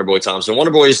Stephen Wonderboy Thompson.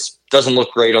 Wonderboy doesn't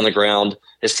look great on the ground.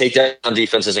 His takedown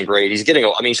defense isn't great. He's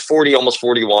he's 40, almost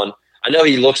 41. I know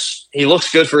he looks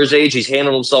good for his age. He's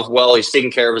handled himself well. He's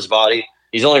taking care of his body.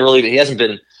 He hasn't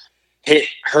been hit,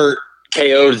 hurt,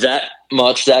 KO'd that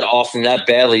much, that often, that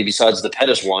badly besides the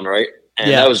Pettis one, right? And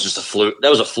that was just a fluke. That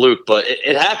was a fluke, but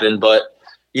it happened. But,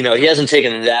 he hasn't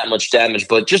taken that much damage.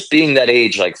 But just being that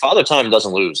age, like, Father Time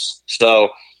doesn't lose.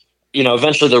 So,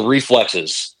 eventually the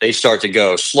reflexes, they start to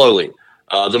go slowly.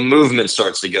 The movement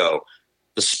starts to go.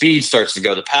 The speed starts to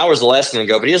go. The power is the last thing to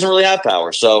go, but he doesn't really have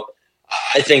power. So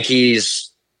I think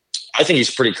he's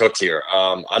pretty cooked here.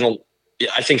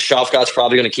 I think Shavkat's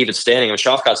probably going to keep it standing. I mean,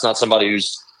 Shavkat's not somebody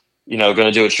who's, going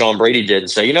to do what Sean Brady did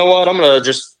and say, you know what, I'm going to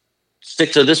just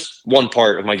stick to this one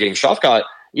part of my game. Shavkat,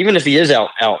 even if he is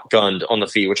outgunned on the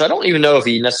feet, which I don't even know if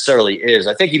he necessarily is,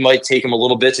 I think he might take him a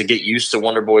little bit to get used to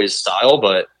Wonderboy's style,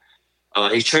 but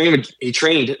he trained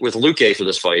with Luque for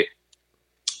this fight.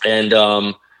 And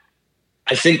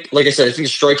I think, like I said, I think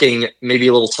striking may be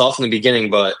a little tough in the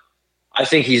beginning, but I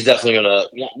think he's definitely going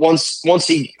to once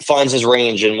he finds his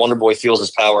range and Wonderboy feels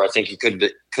his power. I think he could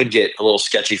get a little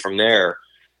sketchy from there.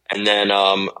 And then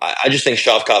I just think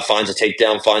Shavkat finds a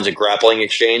takedown, finds a grappling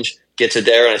exchange, gets it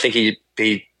there, and I think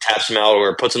he taps him out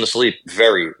or puts him to sleep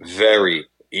very, very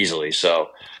easily. So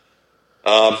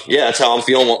that's how I'm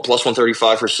feeling. Plus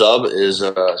 135 for sub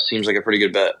seems like a pretty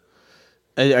good bet.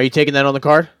 Are you taking that on the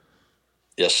card?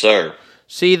 Yes, sir.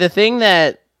 See, the thing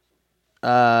that.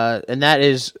 And that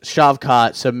is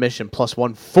Shavkat submission plus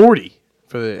 140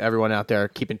 for everyone out there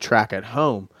keeping track at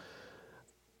home.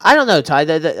 I don't know, Ty.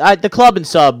 The club and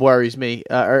sub worries me,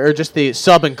 or just the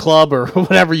sub and club, or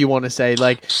whatever you want to say.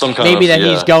 Like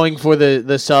he's going for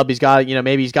the sub. He's got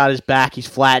maybe he's got his back. He's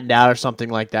flattened out or something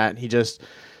like that, and he just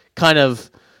kind of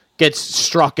gets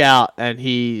struck out, and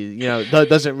he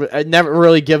never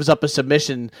really gives up a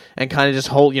submission, and kind of just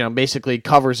basically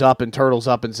covers up and turtles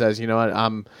up and says, you know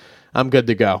what, I'm good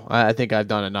to go. I think I've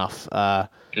done enough.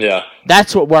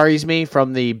 That's what worries me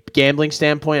from the gambling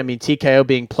standpoint. I mean, TKO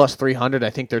being plus 300, I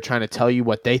think they're trying to tell you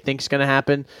what they think is going to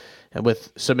happen. And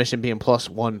with submission being plus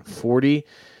 140,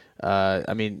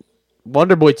 I mean,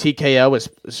 Wonderboy TKO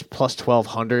is plus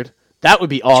 1,200. That would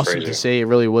be awesome to see. It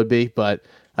really would be, but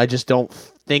I just don't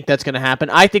think that's going to happen.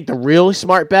 I think the really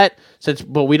smart bet,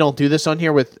 but we don't do this on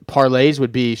here with parlays,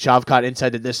 would be Shavkat inside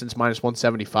the distance minus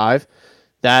 175.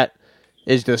 That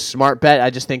is the smart bet.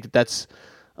 I just think that's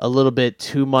a little bit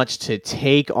too much to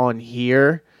take on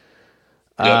here,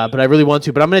 but I really want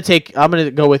to. But I'm going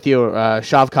to go with you,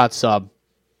 Shavkat sub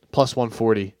plus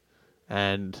 140,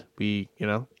 and we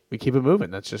keep it moving.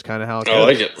 That's just kind of how it goes. I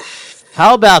like it.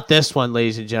 How about this one,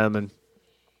 ladies and gentlemen?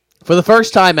 For the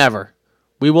first time ever,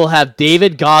 we will have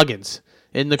David Goggins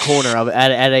in the corner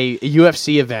at a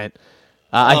UFC event.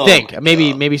 I think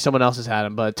maybe someone else has had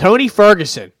him, but Tony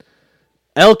Ferguson.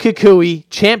 El Kukui,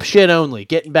 champ shit only,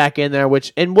 getting back in there,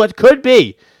 what could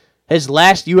be his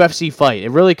last UFC fight. It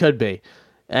really could be.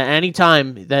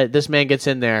 Anytime that this man gets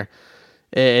in there,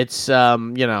 it's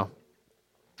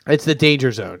it's the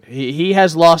danger zone. He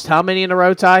has lost how many in a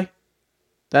row, Ty?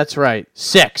 That's right,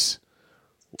 6.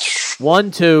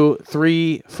 1, 2,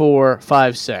 3, 4,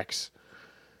 5, 6.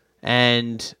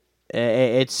 And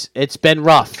it's been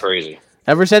rough. Crazy.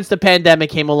 Ever since the pandemic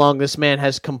came along, this man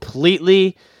has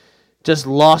completely just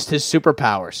lost his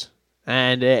superpowers.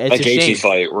 And it's that a shame.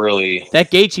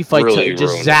 That Gaethje fight really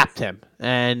just zapped him.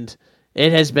 And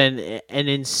it has been an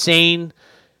insane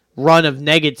run of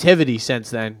negativity since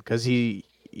then because he,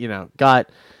 got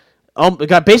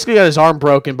basically got his arm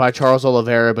broken by Charles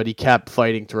Oliveira, but he kept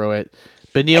fighting through it.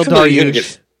 Beneil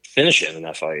Dariush finish him in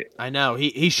that fight. I know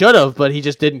he should have, but he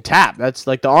just didn't tap. That's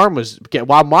like the arm was.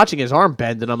 While I'm watching his arm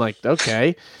bend, and I'm like,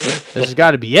 okay, this has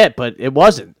got to be it, but it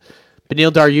wasn't.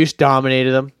 Beneil Dariush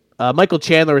dominated him. Michael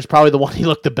Chandler was probably the one he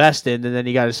looked the best in, and then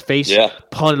he got his face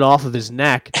punted off of his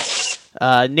neck.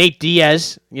 Nate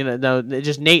Diaz,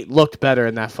 Nate looked better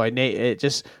in that fight.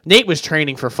 Nate was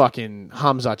training for fucking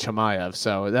Hamza Chimaev,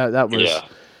 so that was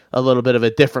a little bit of a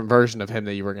different version of him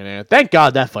that you were gonna. Thank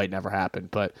God that fight never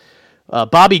happened, but.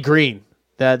 Bobby Green,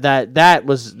 that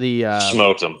was the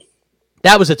smoked him.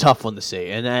 That was a tough one to see,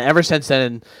 and ever since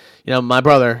then, my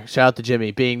brother, shout out to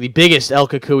Jimmy, being the biggest El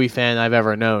Kukui fan I've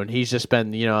ever known. He's just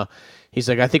been, he's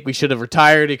like, I think we should have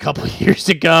retired a couple of years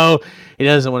ago. He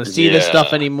doesn't want to see this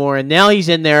stuff anymore, and now he's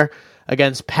in there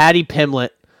against Paddy Pimblett,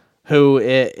 who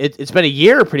it's been a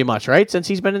year pretty much, right, since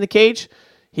he's been in the cage.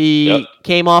 He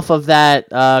came off of that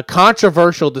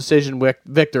controversial decision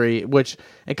victory, but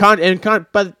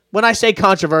when I say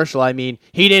controversial, I mean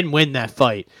he didn't win that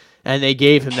fight, and they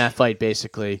gave him that fight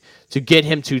basically to get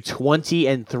him to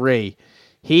 20-3.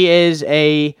 He is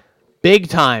a big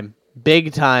time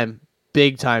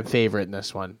favorite in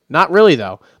this one. Not really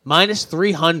though.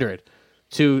 -300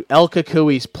 to El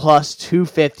Kukui's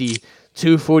 +250,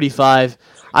 245.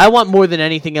 I want more than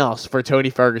anything else for Tony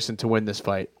Ferguson to win this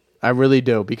fight. I really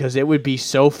do, because it would be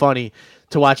so funny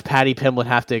to watch Paddy Pimblett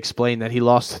have to explain that he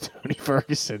lost to Tony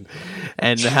Ferguson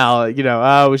and how, it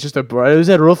was just it was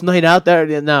a rough night out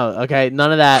there. No, okay,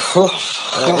 none of that. It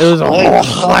was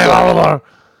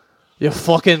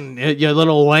you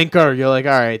little wanker. You're like,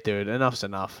 all right, dude, enough's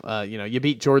enough. You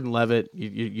beat Jordan Levitt.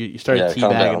 You started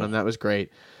teabagging him. That was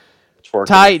great.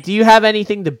 Ty, do you have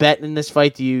anything to bet in this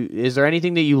fight? Is there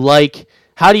anything that you like?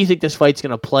 How do you think this fight's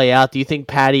going to play out? Do you think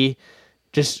Paddy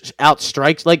just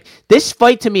outstrikes? Like, this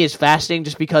fight to me is fascinating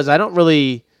just because I don't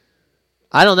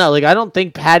know. Like, I don't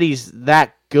think Paddy's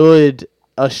that good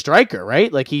a striker,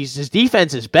 right? Like, his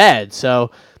defense is bad,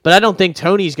 but I don't think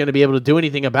Tony's going to be able to do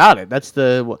anything about it.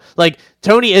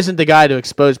 Tony isn't the guy to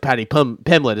expose Paddy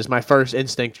Pimblett is my first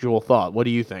instinctual thought. What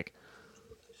do you think?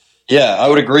 Yeah, I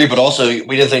would agree, but also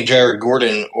we didn't think Jared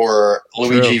Gordon or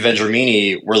Luigi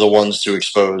Vendramini were the ones to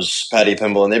expose Paddy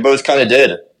Pimblett, and they both kind of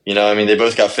did. They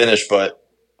both got finished, but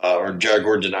or Jared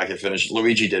Gordon did not get finished.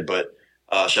 Luigi did, but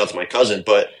shout out to my cousin.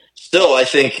 But still, I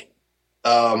think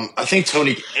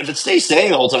Tony, if it stays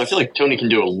staying the whole time, I feel like Tony can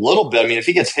do a little bit. I mean, if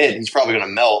he gets hit, he's probably going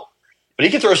to melt, but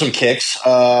he can throw some kicks.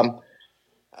 I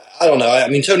don't know. I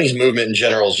mean, Tony's movement in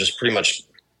general is just pretty much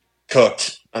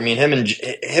cooked. I mean,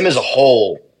 him as a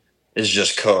whole is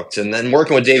just cooked. And then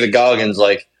working with David Goggins,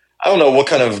 I don't know what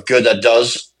kind of good that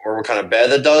does or what kind of bad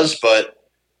that does, but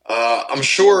I'm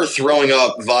sure throwing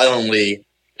up violently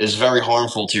is very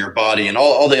harmful to your body, and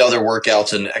all the other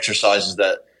workouts and exercises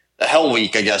that the Hell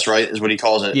Week, I guess, right, is what he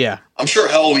calls it. Yeah. I'm sure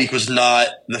Hell Week was not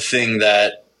the thing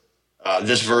that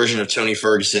this version of Tony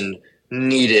Ferguson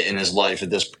needed in his life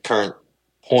at this current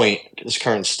point, this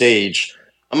current stage.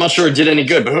 I'm not sure it did any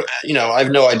good, but I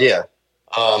have no idea.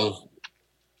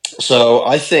 So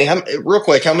I think, real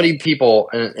quick, how many people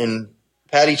in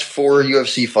Paddy's 4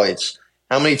 UFC fights,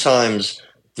 how many times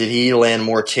did he land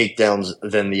more takedowns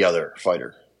than the other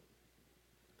fighter?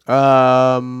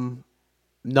 None.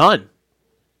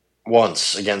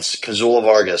 Once against Kazula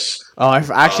Vargas. Oh, I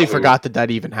actually forgot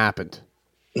that even happened.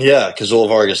 Yeah, Kazula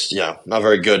Vargas. Yeah, not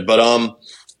very good, but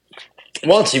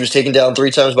once he was taken down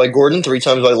 3 times by Gordon, 3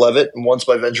 times by Levitt, and once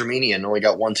by Vendramini, and only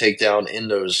got 1 takedown in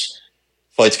those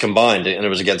fights combined, and it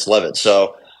was against Levitt.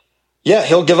 So, yeah,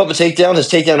 he'll give up a takedown. His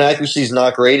takedown accuracy is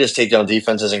not great. His takedown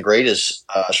defense isn't great. His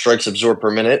strikes absorbed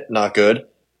per minute, not good.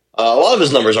 A lot of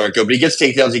his numbers aren't good, but he gets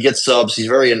takedowns, he gets subs. He's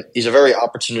a very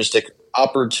opportunistic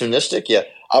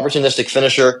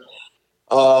finisher.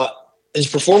 His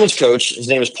performance coach, his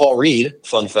name is Paul Reed.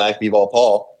 Fun fact, B-Ball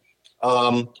Paul.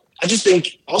 I just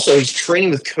think also he's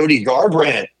training with Cody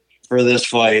Garbrandt for this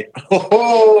fight.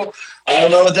 I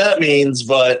don't know what that means,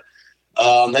 but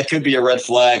that could be a red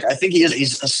flag. I think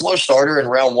he's a slow starter in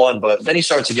round 1, but then he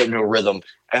starts to get into a rhythm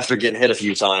after getting hit a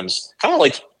few times. Kind of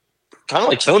like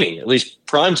Tony, at least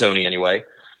prime Tony anyway.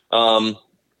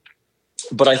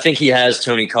 But I think he has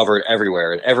Tony covered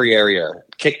everywhere, in every area: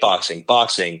 kickboxing,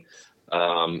 boxing,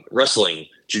 wrestling,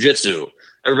 jiu-jitsu.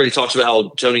 Everybody talks about how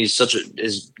Tony's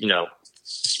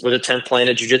with a 10th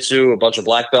planet jiu-jitsu, a bunch of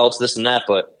black belts, this and that.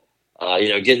 But,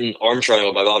 getting arm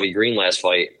triangle by Bobby Green last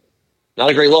fight, not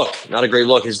a great look. Not a great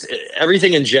look.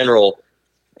 Everything in general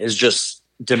is just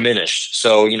diminished.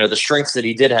 So, the strengths that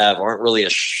he did have aren't really a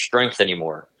strength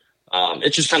anymore.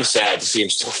 It's just kind of sad to see him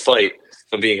still fight,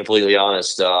 if I'm being completely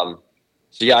honest. So,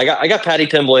 yeah, I got Paddy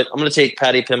Pimblett. I'm going to take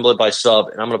Paddy Pimblett by sub,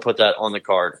 and I'm going to put that on the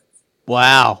card.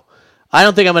 Wow. I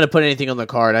don't think I'm going to put anything on the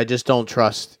card. I just don't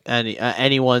trust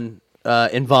anyone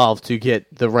involved to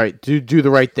get the right do the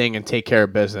right thing and take care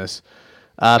of business.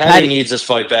 Paddy needs this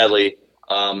fight badly.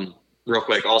 Real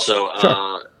quick, also,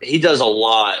 sure. He does a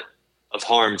lot of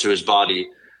harm to his body,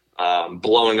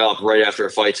 blowing up right after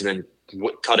fights and then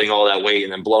cutting all that weight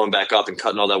and then blowing back up and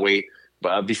cutting all that weight.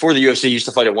 But before the UFC, he used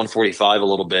to fight at 145 a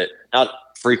little bit, not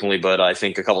frequently, but I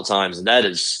think a couple times, and that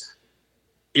is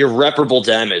irreparable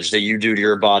damage that you do to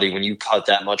your body when you cut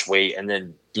that much weight and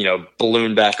then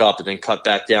balloon back up and then cut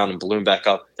back down and balloon back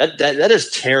up. That is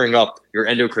tearing up your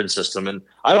endocrine system, and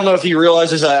I don't know if he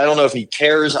realizes. I don't know if he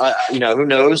cares. Who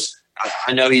knows?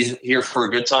 I know he's here for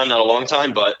a good time, not a long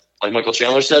time, but like Michael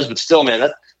Chandler says, but still, man,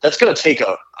 that's going to take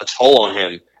a toll on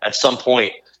him at some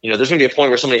point. There's going to be a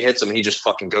point where somebody hits him and he just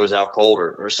fucking goes out cold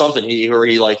or something.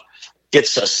 He like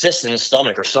gets a cyst in his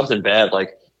stomach or something bad.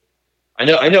 Like, I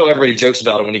know everybody jokes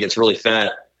about him when he gets really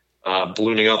fat,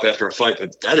 ballooning up after a fight,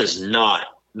 but that is not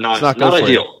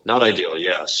ideal. Not ideal,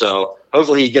 yeah. So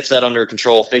hopefully he gets that under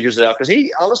control, figures it out, because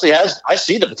he honestly has. I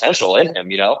see the potential in him,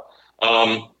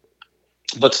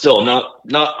 but still,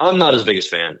 I'm not his biggest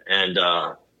fan. And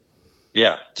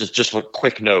just a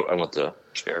quick note I want to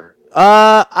share.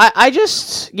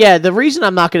 The reason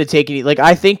I'm not going to take any,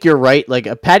 I think you're right.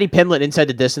 A Paddy Pimblett inside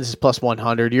the distance is plus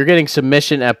 100. You're getting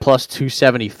submission at plus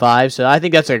 275. So I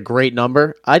think that's a great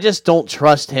number. I just don't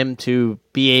trust him to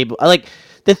be able,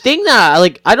 the thing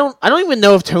that I don't even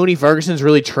know if Tony Ferguson's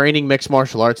really training mixed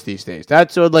martial arts these days.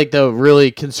 That's what the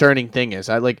really concerning thing is.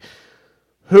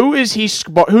 Who's he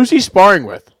sparring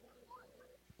with?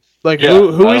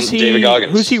 Who's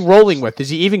he rolling with? Is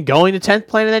he even going to 10th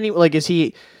Planet is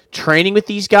he training with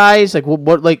these guys? I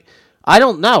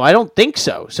don't know. I don't think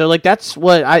so. So that's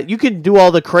what you can do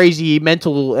all the crazy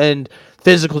mental and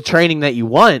physical training that you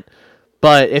want,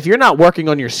 but if you're not working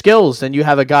on your skills, then you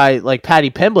have a guy like Paddy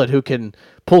Pimblett who can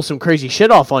pull some crazy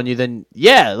shit off on you. Then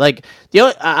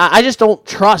I just don't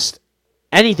trust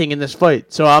anything in this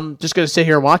fight. So I'm just gonna sit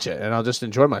here and watch it, and I'll just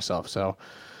enjoy myself. So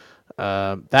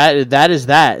that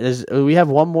is. We have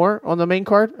one more on the main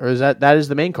card, or is that is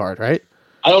the main card, right?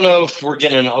 I don't know if we're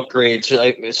getting an upgrade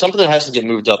to something that has to get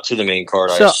moved up to the main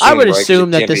card. So I would assume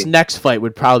that this next fight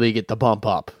would probably get the bump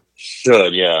up.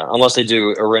 Should, yeah. Unless they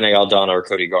do a Rene Aldana or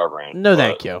Cody Garbrandt. No,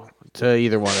 thank you to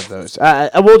either one of those.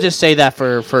 I will just say that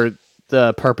for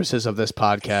the purposes of this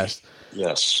podcast.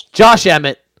 Yes. Josh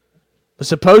Emmett was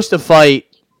supposed to fight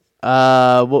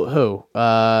who?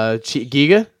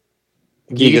 Giga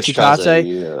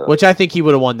Chikadze, yeah. Which I think he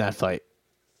would have won that fight.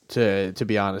 To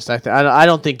be honest, I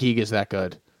don't think Giga's that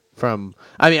good.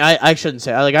 I shouldn't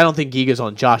say I don't think Giga's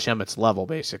on Josh Emmett's level,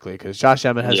 basically, because Josh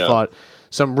Emmett has fought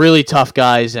some really tough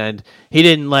guys, and he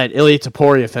didn't let Ilia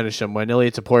Topuria finish him when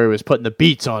Ilia Topuria was putting the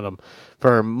beats on him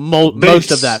for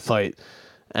most of that fight.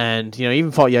 And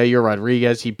even fought Yair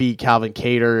Rodriguez. He beat Calvin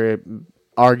Kattar,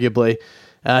 arguably.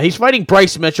 He's fighting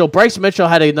Bryce Mitchell. Bryce Mitchell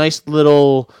had a nice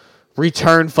little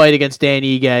return fight against Dan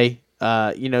Ige.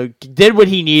 Did what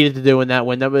he needed to do in that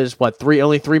win. That was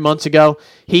only 3 months ago.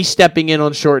 He's stepping in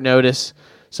on short notice,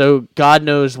 so God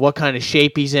knows what kind of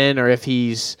shape he's in, or if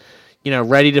he's,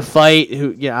 ready to fight.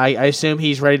 I assume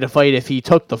he's ready to fight if he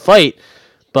took the fight,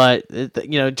 but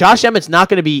Josh Emmett's not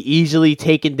going to be easily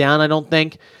taken down, I don't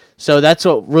think. So that's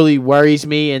what really worries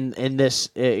me in this,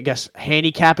 I guess,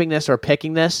 handicapping this or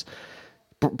picking this.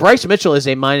 Bryce Mitchell is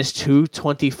a minus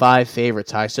 225 favorite,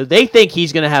 Ty. So they think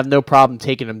he's going to have no problem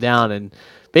taking him down and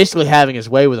basically having his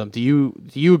way with him. Do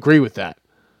you agree with that?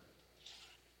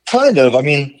 Kind of. I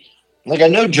mean, I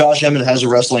know Josh Emmett has a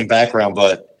wrestling background,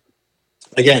 but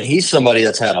again, he's somebody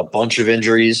that's had a bunch of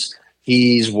injuries.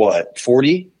 He's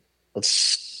 40?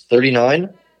 That's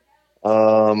 39.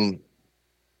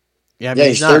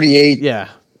 He's 38. Yeah,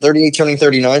 38, turning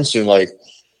 39 soon.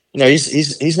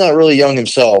 He's not really young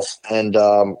himself, and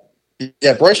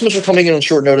Bryce Mitchell coming in on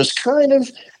short notice kind of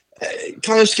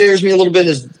scares me a little bit.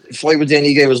 His fight with Dan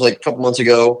Ige was a couple months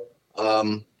ago.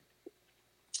 I'm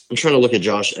trying to look at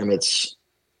Josh Emmett's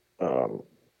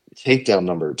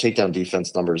takedown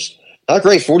defense numbers. Not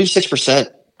great,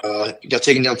 46%. Got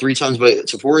taken down 3 times by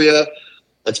Topuria.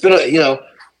 It's been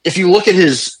if you look at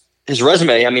his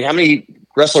resume, I mean, how many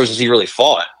wrestlers has he really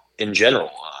fought in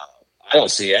general? I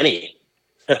don't see any.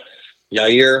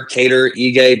 Yair, Cater,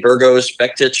 Ige, Burgos,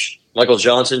 Bektic, Michael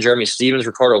Johnson, Jeremy Stevens,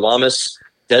 Ricardo Lamas,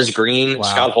 Des Green,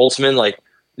 Scott Holtzman. Like,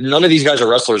 none of these guys are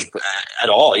wrestlers at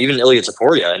all. Even Ilya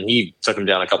Taporia, and he took him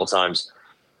down a couple times.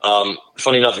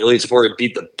 Funny enough, Ilya Taporia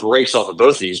beat the brakes off of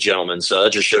both of these gentlemen, so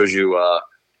that just shows you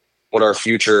what our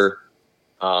future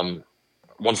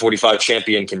 145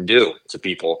 champion can do to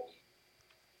people.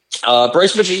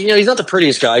 Bryce Mitchell, he's not the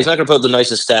prettiest guy. He's not going to put up the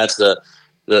nicest stats.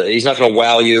 He's not going to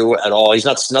wow you at all. He's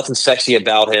nothing sexy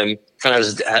about him. Kind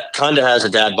of has a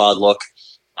dad bod look.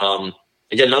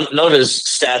 Again, none of his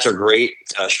stats are great.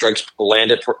 Strikes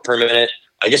landed per minute.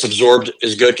 I guess absorbed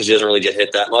is good because he doesn't really get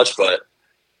hit that much. But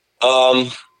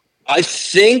I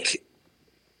think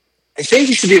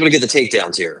he should be able to get the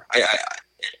takedowns here.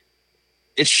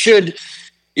 It should,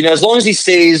 as long as he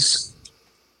stays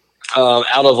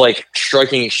out of like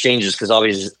striking exchanges, because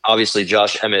obviously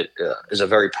Josh Emmett is a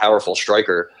very powerful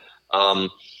striker.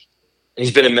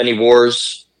 He's been in many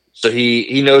wars, so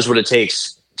he knows what it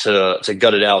takes to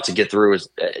gut it out, to get through,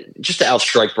 just to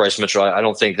outstrike Bryce Mitchell. I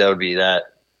don't think that would be that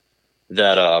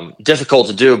difficult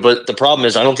to do. But the problem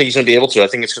is, I don't think he's going to be able to. I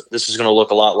think this is going to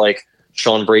look a lot like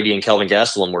Sean Brady and Kelvin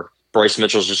Gastelum, where Bryce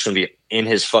Mitchell's just going to be in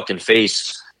his fucking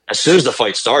face as soon as the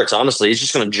fight starts. Honestly, he's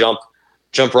just going to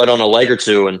jump right on a leg or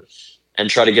two and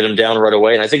try to get him down right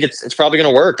away. And I think it's probably going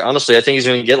to work. Honestly, I think he's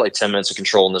going to get like 10 minutes of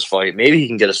control in this fight. Maybe he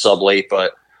can get a sub late,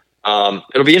 but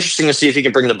it'll be interesting to see if he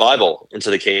can bring the Bible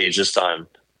into the cage this time.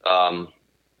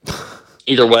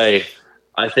 Either way,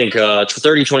 I think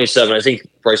 30-27. I think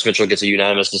Bryce Mitchell gets a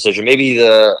unanimous decision.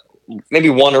 Maybe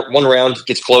one round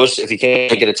gets close if he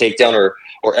can't get a takedown,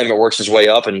 or Emmett works his way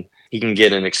up and he can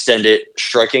get an extended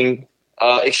striking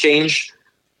exchange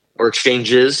or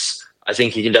exchanges. I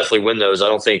think he can definitely win those. I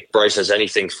don't think Bryce has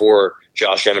anything for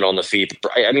Josh Emmett on the feet.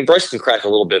 I mean, Bryce can crack a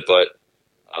little bit, but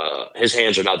his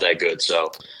hands are not that good.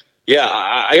 So, yeah,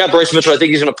 I got Bryce Mitchell. I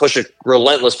think he's going to push a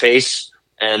relentless pace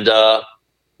and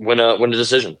win a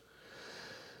decision.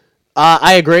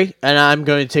 I agree, and I'm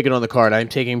going to take it on the card. I'm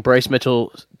taking Bryce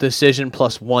Mitchell decision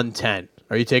plus 110.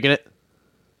 Are you taking it?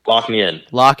 Lock me in.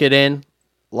 Lock it in.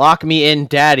 Lock me in,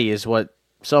 daddy, is what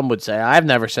some would say. I've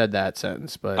never said that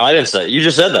sentence, but I didn't say it. You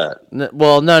just said that.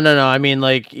 Well, no. I mean,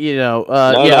 like, all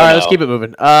right, let's keep it moving.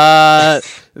 In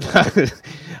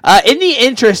the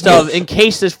interest of, in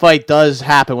case this fight does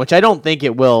happen, which I don't think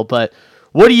it will, but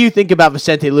what do you think about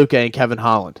Vicente Luque and Kevin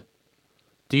Holland?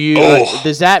 Do you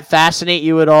does that fascinate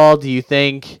you at all? Do you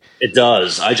think it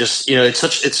does? I just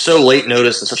it's so late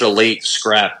notice and such a late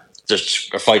scrap,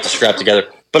 just a fight to scrap together.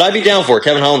 But I'd be down for it.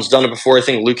 Kevin Holland's done it before. I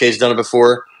think Luque's done it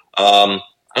before. I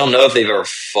don't know if they've ever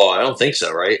fought. I don't think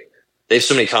so, right? They have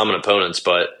so many common opponents,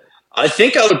 but I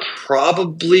think I would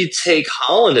probably take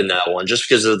Holland in that one just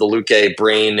because of the Luque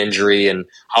brain injury, and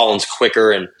Holland's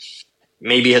quicker and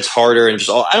maybe hits harder and just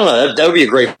all. I don't know. That would be a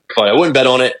great fight. I wouldn't bet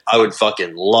on it. I would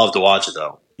fucking love to watch it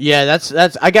though. Yeah, that's.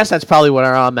 I guess that's probably what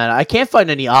I'm at. I can't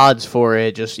find any odds for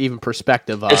it, just even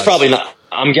perspective odds. It's probably not.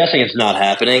 I'm guessing it's not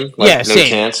happening. Like, yeah, no same.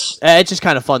 chance. It's just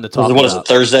kind of fun to talk about. What is it,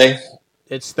 Thursday?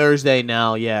 It's Thursday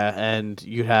now, yeah, and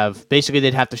you have basically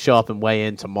they'd have to show up and weigh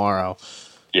in tomorrow.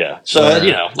 Yeah, so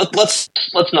let's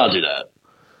not do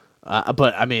that.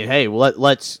 But I mean, hey,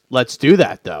 let's do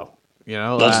that though.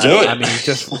 Let's do it. I mean,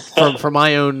 just for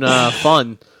my own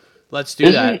fun, let's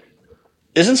do that.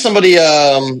 Isn't somebody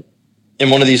in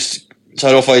one of these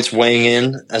title fights weighing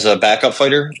in as a backup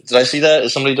fighter? Did I see that?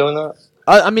 Is somebody doing that?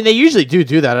 I mean, they usually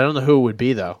do that. I don't know who it would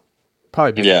be though.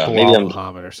 Probably be Bilal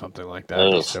Muhammad or something like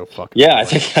that. So fucking I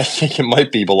think it might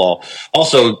be Bilal.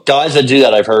 Also, guys that do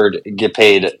that, I've heard, get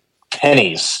paid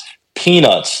pennies,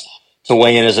 peanuts to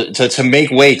weigh in to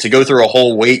make weight, to go through a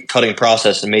whole weight cutting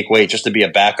process and make weight just to be a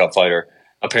backup fighter.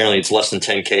 Apparently, it's less than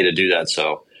 $10K to do that.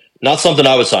 So, not something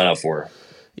I would sign up for.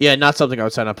 Yeah, not something I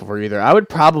would sign up for either. I would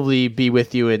probably be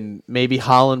with you, and maybe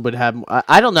Holland would have.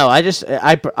 I don't know.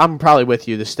 I'm probably with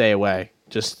you to stay away,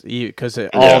 just because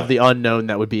all of the unknown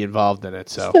that would be involved in it.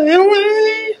 So, stay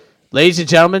away. Ladies and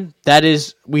gentlemen, that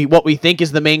is what we think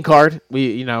is the main card.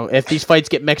 If these fights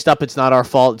get mixed up, it's not our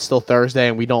fault. It's still Thursday,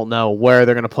 and we don't know where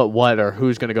they're going to put what or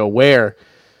who's going to go where.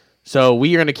 So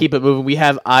we are going to keep it moving. We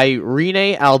have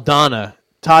Irene Aldana,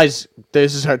 this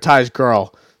is Ty's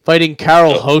girl, fighting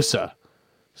Carol Hossa.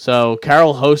 So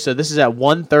Carol Hossa, this is at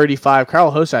 135.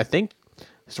 Carol Hossa, I think,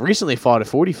 has recently fought at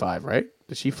 45, right?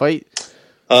 Did she fight?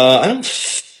 I don't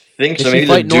think so. Did she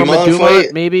fight Norma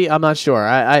Dumont? Maybe? I'm not sure.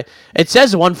 It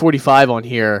says 145 on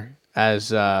here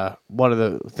as one of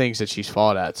the things that she's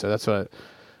fought at. So that's what.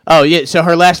 Oh yeah. So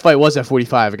her last fight was at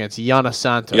 45 against Yana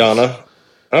Santos. Yana.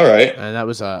 All right. And that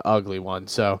was an ugly one.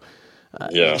 So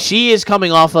Yeah. She is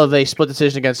coming off of a split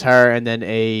decision against her and then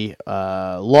a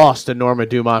loss to Norma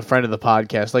Dumont, friend of the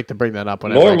podcast. I like to bring that up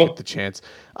whenever I get the chance.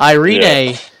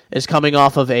 Irene is coming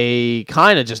off of a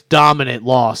kind of just dominant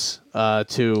loss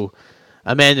to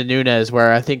Amanda Nunes,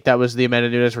 where I think that was the Amanda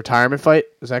Nunes retirement fight.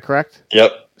 Is that correct?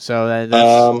 Yep. So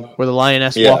that's where the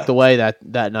Lioness walked away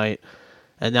that night.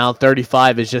 And now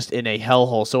 35 is just in a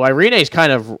hellhole. So Irene is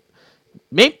kind of...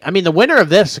 the winner of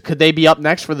this, could they be up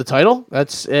next for the title?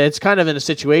 It's kind of in a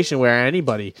situation where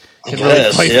anybody can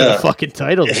really fight for the fucking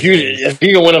title. If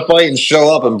you can win a fight and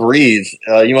show up and breathe,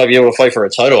 you might be able to fight for a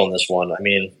title in this one. I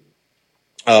mean,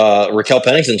 Raquel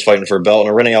Pennington's fighting for a belt,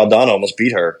 and Irene Aldana almost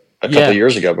beat her a couple of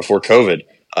years ago before COVID.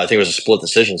 I think it was a split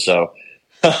decision. So,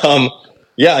 I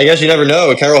guess you never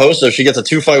know. Carol Hossa, if she gets a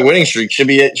 2-fight winning streak,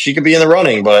 she could be in the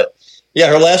running. But yeah,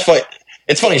 her last fight.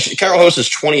 It's funny. Carol Hossa is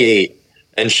 28.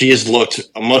 And she has looked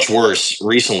much worse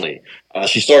recently.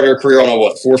 She started her career on a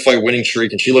 4-fight winning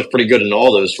streak, and she looked pretty good in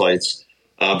all those fights.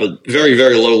 But very,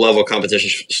 very low level competition.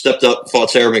 She stepped up, fought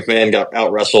Sarah McMahon, got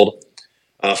out wrestled.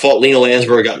 Fought Lena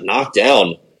Landsberg, got knocked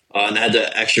down, and had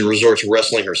to actually resort to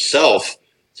wrestling herself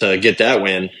to get that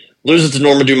win. Loses to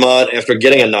Norma Dumont after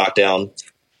getting a knockdown,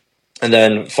 and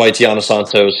then fight Tiana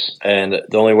Santos. And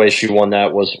the only way she won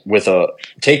that was with a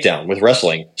takedown, with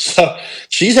wrestling. So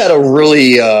she's had a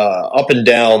really up and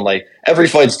down, like every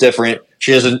fight's different.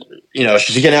 She hasn't,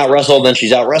 she's getting out wrestled, then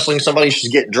she's out wrestling somebody.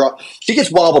 She's getting dropped. She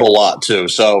gets wobbled a lot too.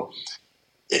 So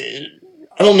I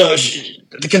don't know.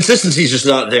 The consistency is just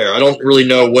not there. I don't really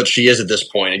know what she is at this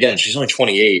point. Again, she's only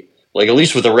 28. Like, at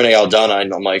least with the Irene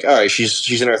Aldana, I'm like, all right,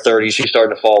 she's in her 30s. She's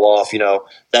starting to fall off.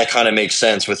 That kind of makes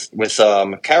sense. With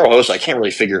Carol Hossa, I can't really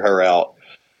figure her out.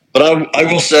 But I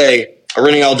will say,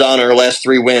 Irene Aldana, her last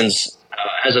 3 wins,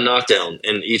 has a knockdown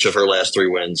in each of her last 3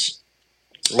 wins.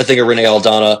 I think Irene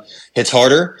Aldana hits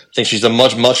harder. I think she's a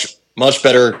much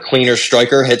better, cleaner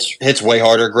striker. Hits way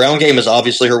harder. Ground game is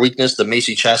obviously her weakness. The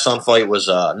Macy Chasson fight was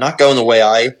not going the way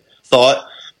I thought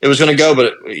it was going to go,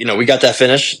 but we got that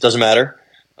finish. Doesn't matter.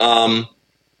 Hossa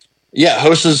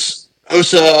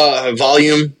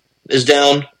volume is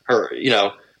down. I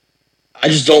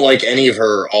just don't like any of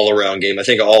her all-around game. I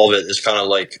think all of it is kind of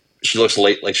like she looks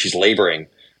like she's laboring.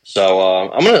 So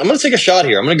I'm gonna take a shot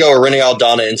here. I'm gonna go Irene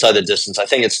Aldana inside the distance. I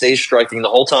think it stays striking the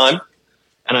whole time,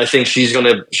 and I think she's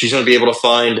gonna be able to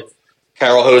find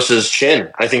Carol Hossa's chin.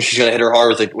 I think she's gonna hit her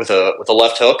hard with a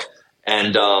left hook,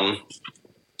 and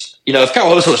if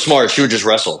Carol Hossa was smart, she would just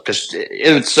wrestle, because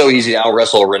it's so easy to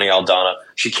out-wrestle Irene Aldana.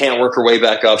 She can't work her way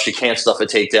back up. She can't stuff a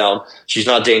takedown. She's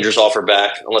not dangerous off her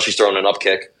back unless she's throwing an up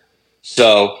kick.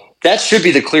 So that should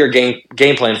be the clear game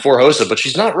plan for Hossa, but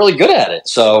she's not really good at it.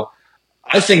 So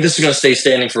I think this is going to stay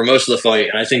standing for most of the fight,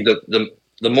 and I think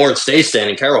the more it stays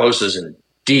standing, Carol Hossa is in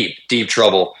deep, deep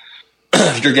trouble.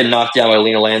 If you're getting knocked down by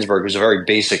Lena Landsberg, who's a very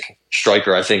basic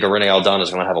striker, I think Irene Aldana is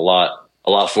going to have a lot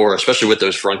for her, especially with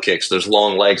those front kicks, those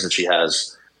long legs that she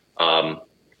has. I'm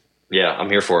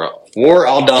here for it. For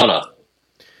Aldana.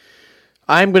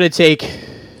 I'm going to take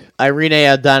Irene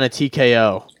Aldana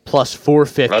TKO plus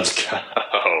 450. Let's go.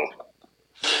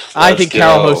 I think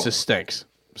Carol Hossa stinks.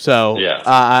 So,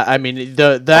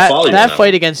 that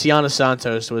fight against Tiana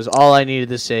Santos was all I needed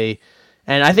to say.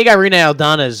 And I think Irene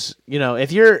Aldana's,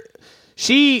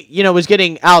 she was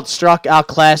getting outstruck,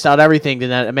 outclassed, out everything in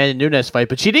that Amanda Nunes fight,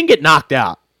 but she didn't get knocked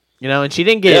out, and she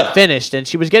didn't get finished, and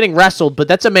she was getting wrestled, but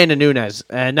that's Amanda Nunes,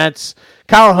 and that's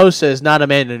Carol Hossa is not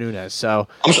Amanda Nunes. So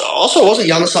also, wasn't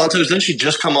Tiana Santos, didn't she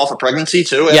just come off a pregnancy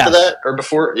too after that or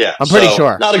before? Yeah, I'm pretty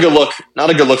sure. Not a good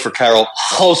look for Carol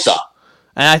Hossa.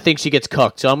 And I think she gets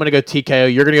cooked, so I'm going to go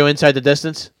TKO. You're going to go inside the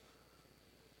distance?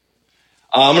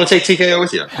 I'm going to take TKO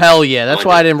with you. Hell yeah, that's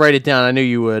why I didn't write it down. I knew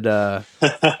you would. I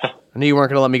knew you weren't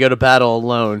going to let me go to battle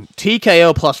alone.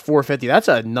 TKO plus 450. That's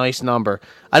a nice number.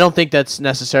 I don't think that's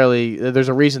necessarily. There's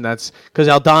a reason that's because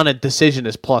Aldana decision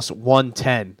is plus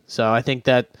 110. So I think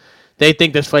that they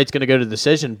think this fight's going to go to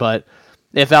decision. But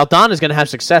if Aldana is going to have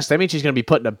success, that means she's going to be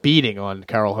putting a beating on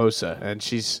Carol Hossa, and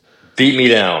she's beat me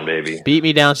down, baby. Beat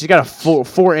me down. She's got a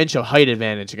 4-inch of height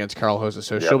advantage against Carol Hossa,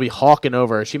 so she'll be hawking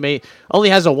over her. She only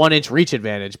has a 1-inch reach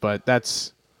advantage, but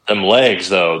that's. Them legs,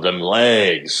 though. Them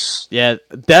legs. Yeah,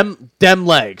 them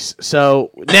legs.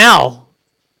 So now,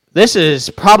 this is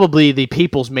probably the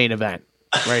people's main event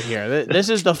right here. This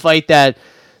is the fight that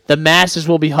the masses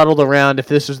will be huddled around. If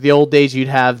this was the old days, you'd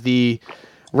have the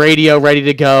radio ready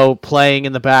to go, playing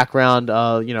in the background,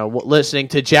 listening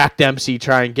to Jack Dempsey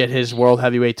try and get his world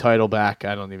heavyweight title back.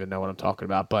 I don't even know what I'm talking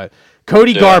about, but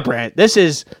Cody Garbrandt. This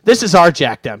is our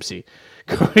Jack Dempsey.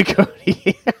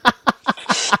 Cody.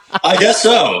 I guess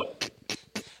so.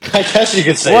 I guess you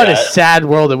could say What that. a sad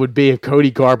world it would be if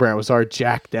Cody Garbrandt was our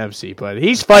Jack Dempsey. But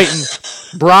he's fighting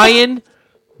Brian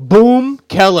Boom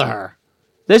Kelleher.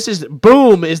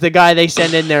 Boom is the guy they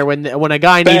send in there when a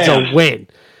guy needs a win.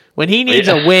 When he needs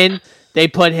a win, they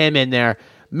put him in there.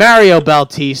 Mario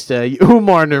Bautista,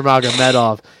 Umar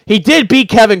Nurmagomedov. He did beat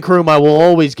Kevin Kroom. I will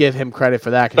always give him credit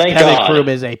for that because Kevin Kroom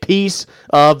is a piece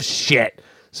of shit.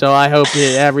 So I hope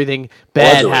that everything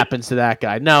bad happens to that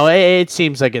guy. No, it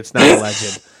seems like it's not a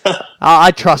legend.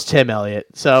 I trust him, Elliot.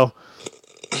 So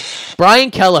Brian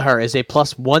Kelleher is a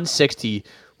plus 160,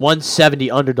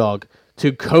 170 underdog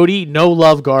to Cody No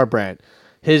Love Garbrandt.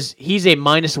 He's a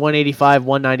minus 185,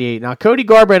 198. Now, Cody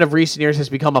Garbrandt of recent years has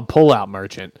become a pullout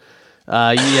merchant.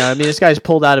 This guy's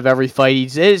pulled out of every fight.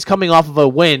 He's coming off of a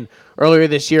win earlier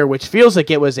this year, which feels like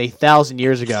it was 1,000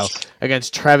 years ago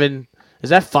against Trevin. Is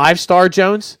that 5-Star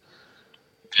Jones?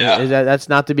 Yeah. That's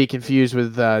not to be confused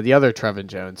with the other Trevin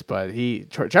Jones, but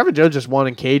Trevin Jones just won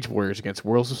in Cage Warriors against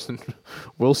Wilson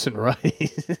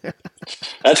Wright.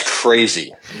 That's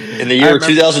crazy. In the year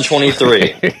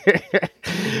 2023.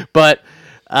 But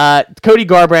Cody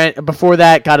Garbrandt, before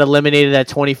that, got eliminated at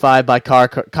 25 by Kai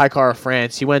Kara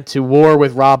France. He went to war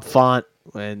with Rob Font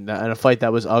in a fight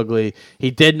that was ugly.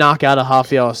 He did knock out a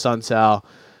Rafael Sunsao.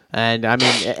 And, I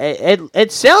mean,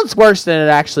 it sounds worse than it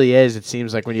actually is, it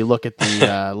seems like, when you look at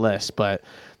the list. But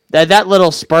that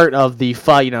little spurt of the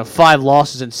 5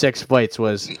 losses in 6 fights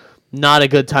was not a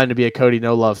good time to be a Cody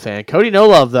No Love fan. Cody No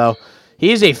Love, though,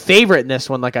 he is a favorite in this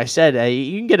one, like I said.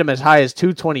 You can get him as high as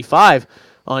 225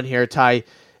 on here, Ty.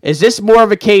 Is this more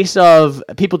of a case of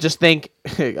people just think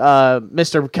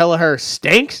Mr. Kelleher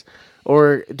stinks?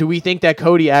 Or do we think that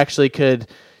Cody actually could,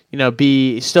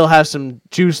 still have some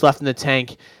juice left in the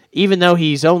tank, even though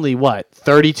he's only,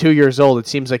 32 years old? It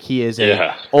seems like he is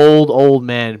a old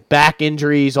man. Back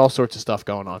injuries, all sorts of stuff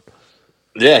going on.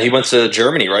 Yeah, he went to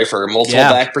Germany, right, for multiple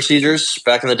back procedures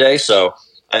back in the day. So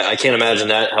I can't imagine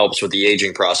that helps with the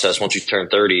aging process once you turn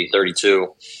 30,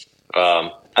 32.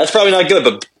 That's probably not good,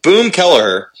 but Boom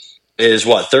Kelleher is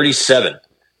 37,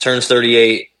 turns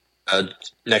 38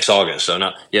 next August. So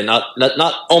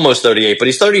not almost 38, but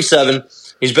he's 37.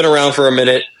 He's been around for a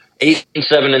minute, 8-7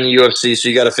 in the UFC. So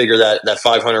you got to figure that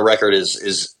 500 record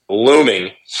is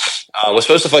looming. Was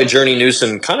supposed to fight Journey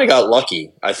Newsom, kind of got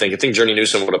lucky. I think Journey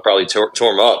Newsom would have probably tore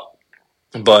him up,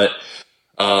 but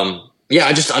I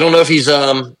don't know if he's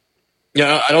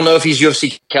I don't know if he's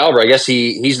UFC caliber. I guess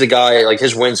he's the guy, like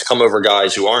his wins come over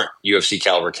guys who aren't UFC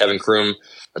caliber. Kevin Kroom,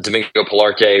 Domingo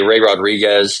Pilarte, Ray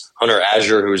Rodriguez, Hunter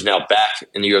Azure, who is now back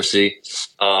in the UFC.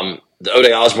 The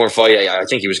Ode Osborne fight, I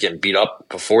think he was getting beat up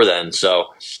before then. So,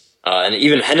 and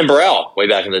even Henan Burrell way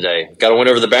back in the day got a win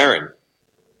over the Baron.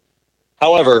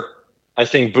 However, I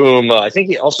think Boom. I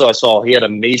saw he had a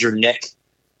major neck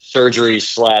surgery /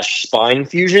 spine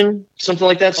fusion, something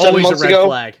like that. 7 months ago.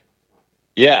 Flag.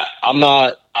 Yeah,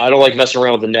 I don't like messing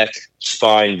around with the neck,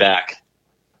 spine, back,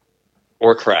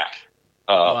 or crack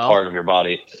part of your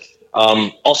body.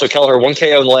 Also, Kelleher 1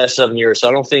 KO in the last 7 years, so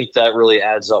I don't think that really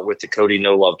adds up with the Cody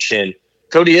No Love chin.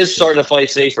 Cody is starting to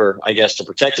fight safer, I guess, to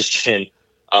protect his chin.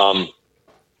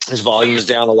 His volume is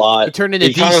down a lot. He turned into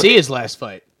DC his last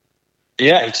fight.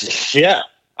 Yeah,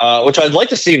 which I'd like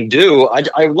to see him do.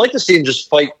 I would like to see him just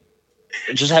fight.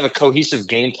 Just have a cohesive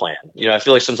game plan. I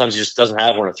feel like sometimes he just doesn't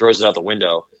have one or throws it out the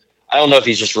window. I don't know if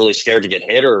he's just really scared to get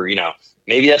hit or,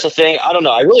 maybe that's a thing. I don't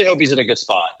know. I really hope he's in a good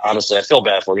spot. Honestly, I feel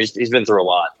bad for him. He's been through a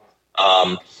lot.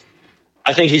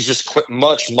 I think he's just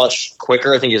much, much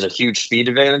quicker. I think he has a huge speed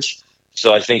advantage.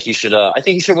 So I think he should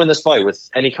win this fight with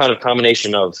any kind of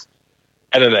combination of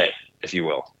MMA, if you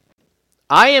will.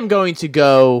 I am going to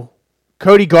go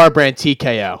Cody Garbrandt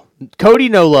TKO. Cody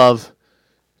No Love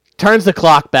turns the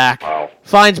clock back,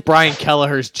 finds Brian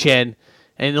Kelleher's chin,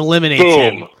 and eliminates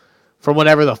him from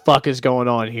whatever the fuck is going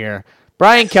on here.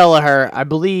 Brian Kelleher, I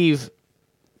believe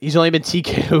he's only been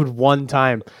TKO'd 1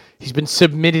 time. He's been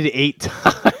submitted 8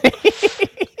 times.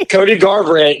 Cody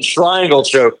Garbrandt, triangle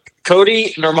choke.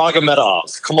 Cody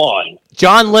Nurmagomedov, come on.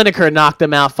 John Lineker knocked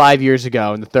him out 5 years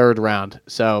ago in the 3rd round.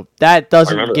 So that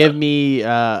doesn't give me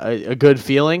a good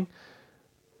feeling.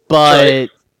 But... Right.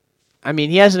 I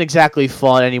mean, he hasn't exactly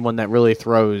fought anyone that really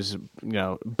throws,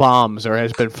 bombs or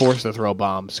has been forced to throw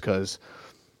bombs because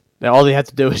all they have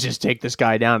to do is just take this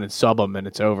guy down and sub him, and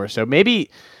it's over. So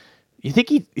maybe you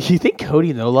think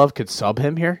Cody No Love could sub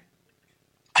him here?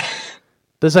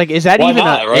 Is that is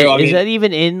that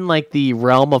even in like the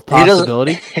realm of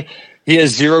possibility? He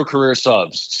has 0 career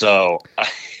subs, so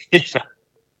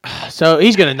so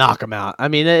he's gonna knock him out. I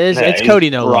mean, it's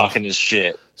Cody No Love rocking his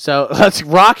shit. So let's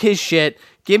rock his shit.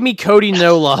 Give me Cody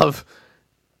No Love,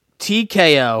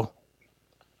 TKO,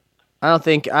 I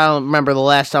don't remember the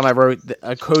last time I wrote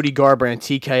a Cody Garbrandt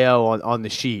TKO on the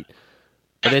sheet.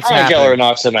 But it's Brian happening. Keller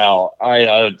knocks him out.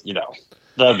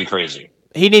 That'd be crazy.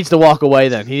 He needs to walk away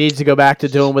then. He needs to go back to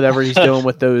doing whatever he's doing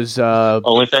with those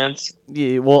OnlyFans?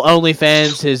 Yeah, well,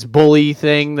 OnlyFans, his bully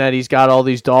thing that he's got all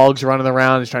these dogs running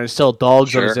around. He's trying to sell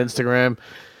dogs on his Instagram.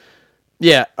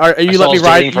 Yeah, are you let me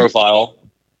ride? Profile.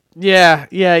 Yeah.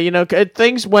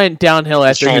 Things went downhill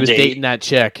after he was dating that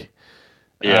chick.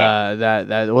 Yeah,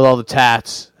 that with all the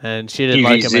tats, and she didn't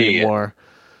like him anymore.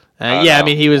 And I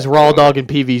mean, he was raw dog in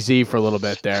PVZ for a little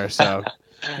bit there. So,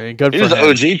 I mean, good for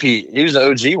him. He was the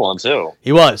OG one too.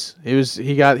 He was.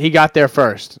 He got there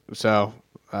first. So,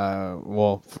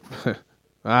 who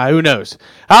knows?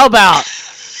 How about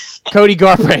Cody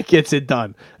Garbrandt gets it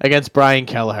done against Brian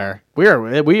Kelleher? We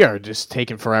are just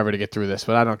taking forever to get through this,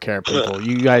 but I don't care, people.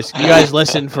 You guys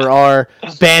listen for our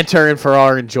banter and for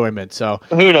our enjoyment. So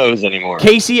who knows anymore?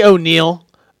 Casey O'Neill,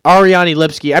 Ariane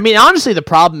Lipski. I mean, honestly, the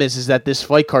problem is that this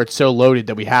fight card's so loaded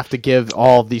that we have to give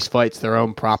all of these fights their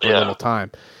own proper little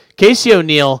time. Casey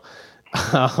O'Neill.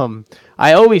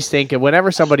 I always think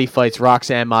whenever somebody fights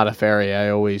Roxanne Modafferi, I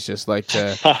always just like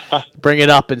to bring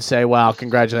it up and say, wow,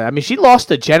 congratulations. I mean, she lost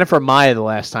to Jennifer Maia the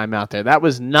last time out there. That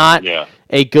was not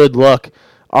a good look.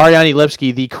 Ariane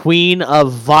Lipski, the queen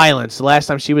of violence. The last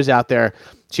time she was out there,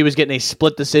 she was getting a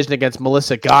split decision against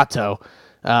Melissa Gatto,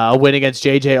 a win against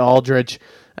J.J. Aldridge,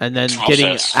 and then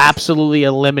getting absolutely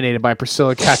eliminated by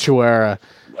Priscilla Cachoeira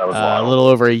a little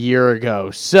over a year ago.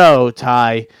 So,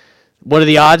 Ty, what do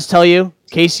the odds tell you?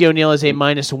 Casey O'Neill is a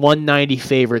minus 190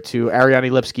 favorite to Ariane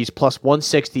Lipski's plus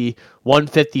 160,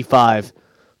 155.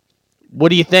 What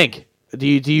do you think? Do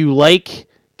you like?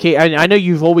 I know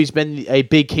you've always been a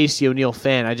big Casey O'Neill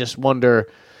fan. I just wonder,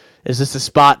 is this a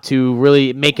spot to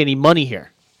really make any money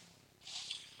here?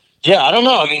 Yeah, I don't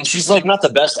know. I mean, she's like not the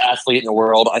best athlete in the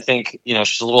world. I think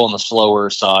she's a little on the slower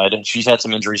side, and she's had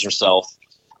some injuries herself.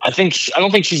 I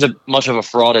don't think she's much of a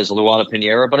fraud as Luana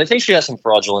Pinheiro, but I think she has some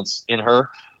fraudulence in her.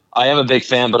 I am a big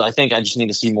fan, but I think I just need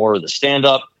to see more of the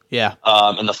stand-up. Yeah.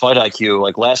 And the fight IQ.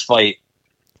 Like last fight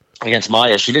against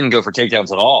Maia, she didn't go for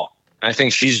takedowns at all. And I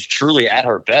think she's truly at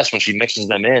her best when she mixes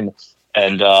them in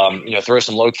and throws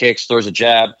some low kicks, throws a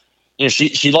jab.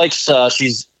 She likes.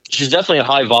 She's definitely a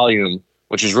high volume,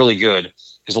 which is really good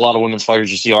because a lot of women's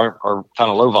fighters you see are kind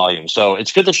of low volume. So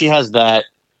it's good that she has that.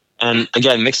 And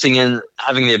again,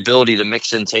 having the ability to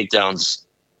mix in takedowns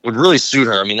would really suit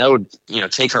her. I mean, that would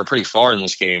take her pretty far in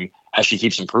this game as she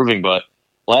keeps improving. But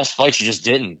last fight she just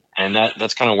didn't, and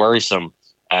that's kind of worrisome.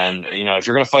 And if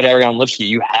you're going to fight Ariane Lipski,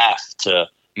 you have to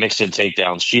mix in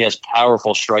takedowns. She has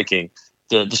powerful striking.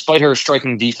 Despite her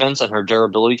striking defense and her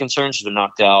durability concerns, she's been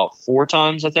knocked out 4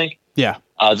 times, I think. Yeah.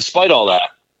 Despite all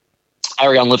that,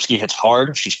 Ariane Lipski hits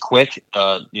hard. She's quick.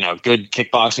 Good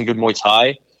kickboxing, good Muay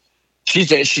Thai.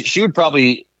 She would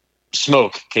probably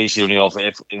smoke Casey O'Neill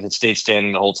if it stayed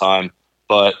standing the whole time.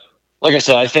 But like I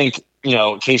said, I think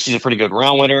Casey's a pretty good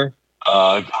round winner,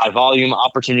 high volume,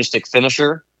 opportunistic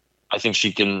finisher. I think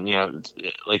she can,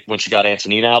 like when she got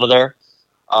Antonina out of there.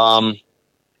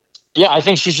 I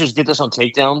think she should just get this on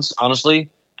takedowns, honestly,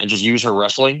 and just use her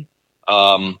wrestling.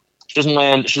 She doesn't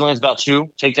land. She lands about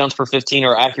 2 takedowns per 15.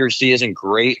 Her accuracy isn't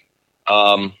great.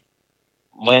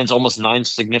 Lands almost 9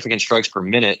 significant strikes per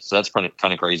minute, so that's kind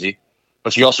of crazy.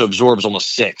 But she also absorbs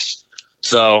almost 6.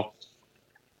 So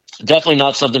definitely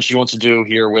not something she wants to do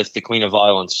here with the Queen of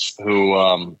Violence,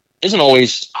 who isn't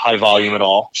always high volume at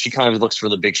all. She kind of looks for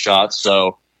the big shots.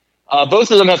 So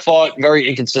both of them have fought very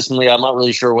inconsistently. I'm not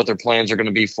really sure what their plans are going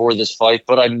to be for this fight,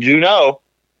 but I do know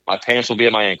my pants will be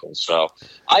at my ankles. So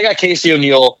I got Casey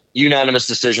O'Neill, unanimous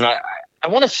decision. I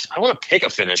want to pick a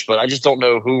finish, but I just don't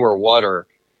know who or what or.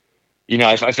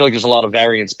 I feel like there's a lot of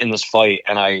variance in this fight,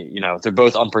 and they're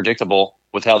both unpredictable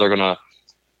with how they're gonna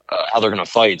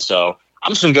fight. So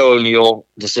I'm just gonna go O'Neill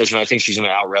decision. I think she's gonna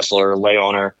out wrestle her, lay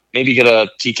on her, maybe get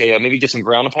a TKO, maybe get some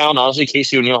ground and pound. Honestly,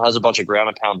 Casey O'Neill has a bunch of ground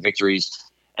and pound victories,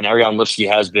 and Ariane Lipski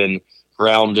has been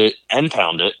grounded and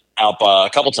pounded out by a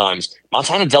couple times.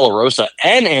 Montana De La Rosa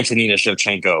and Antonina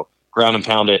Shevchenko ground and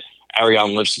pounded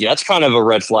Ariane Lipski. That's kind of a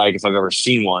red flag if I've ever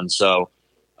seen one. So.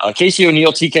 Casey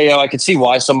O'Neill, TKO, I could see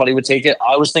why somebody would take it.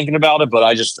 I was thinking about it, but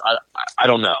I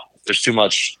don't know. There's too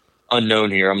much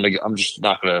unknown here. I'm just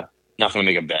not gonna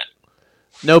make a bet.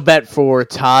 No bet for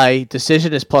Ty.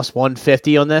 Decision is plus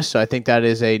 150 on this, so I think that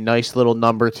is a nice little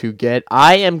number to get.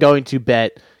 I am going to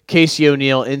bet Casey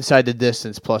O'Neill inside the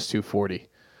distance plus 240.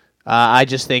 I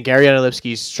just think Ariane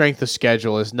Lipski's strength of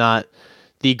schedule is not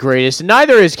the greatest, and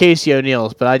neither is Casey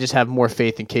O'Neill's, but I just have more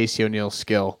faith in Casey O'Neill's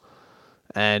skill.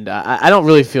 And I don't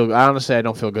really feel – honestly, I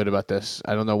don't feel good about this.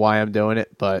 I don't know why I'm doing it,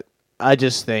 but I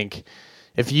just think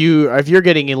if you're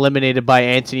getting eliminated by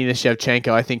Antonina Shevchenko,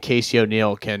 I think Casey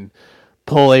O'Neill can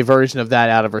pull a version of that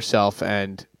out of herself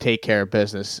and take care of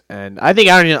business. And I think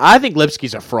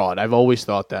Lipski's a fraud. I've always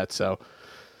thought that. So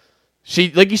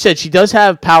she, like you said, she does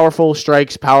have powerful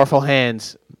strikes, powerful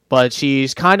hands, but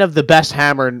she's kind of the best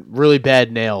hammer and really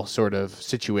bad nail sort of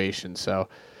situation. So,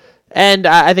 and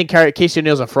I think Casey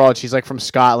O'Neill's a fraud. She's like from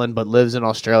Scotland but lives in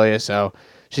Australia, so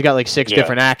she's got like 6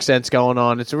 different accents going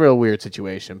on. It's a real weird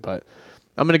situation, but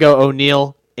I'm gonna go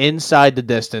O'Neill inside the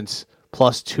distance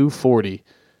plus 240.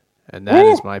 And that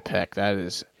is my pick. That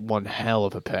is one hell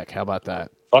of a pick. How about that?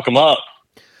 Fuck him up.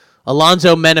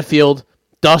 Alonzo Menafield,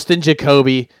 Dustin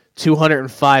Jacoby,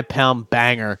 205-pound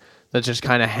banger that's just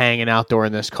kind of hanging out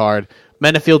during this card.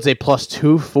 Menafield's a plus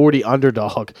 240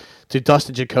 underdog to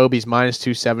Dustin Jacoby's minus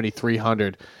 270,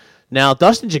 300. Now,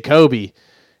 Dustin Jacoby,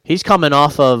 he's coming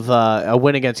off of a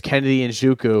win against Kennedy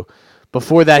Nzechukwu.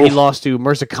 Before that, he lost to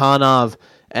Mirzakhanov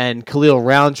and Khalil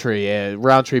Roundtree,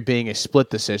 Roundtree being a split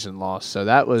decision loss. So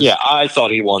that was... Yeah, I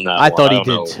thought he won that I one. thought he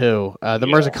did too. The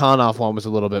Mirzakhanov one was a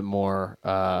little bit more...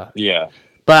 yeah.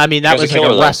 But, I mean, that was like a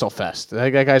though. wrestle fest.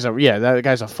 That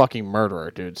guy's a fucking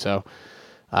murderer, dude. So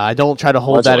I don't try to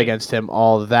hold that against him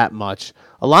all that much.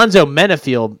 Alonzo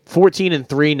Menafield,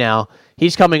 14-3 now.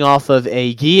 He's coming off of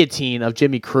a guillotine of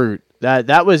Jimmy Crute.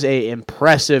 That was a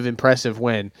impressive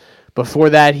win. Before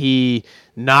that, he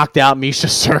knocked out Misha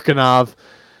Serkinov.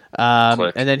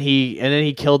 And then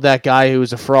he killed that guy who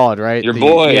was a fraud, right? Your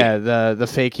boy. Yeah, the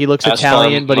fake. He looks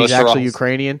Italian, but he's actually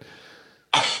Ukrainian.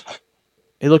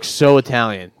 He looks so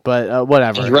Italian, but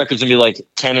whatever. His record's going to be like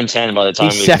 10-10 by the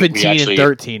time he's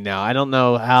 17-13 now. I don't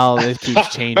know how this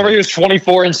keeps changing. Remember he was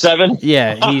 24-7?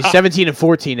 Yeah, he's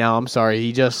 17-14 now. I'm sorry.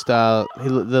 He just the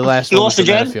last one was the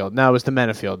Menafield. No, it was the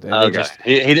Menafield.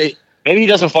 Okay. Maybe he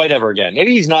doesn't fight ever again.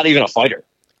 Maybe he's not even a fighter.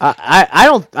 I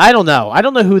don't know. I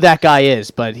don't know who that guy is,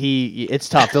 but it's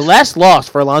tough. The last loss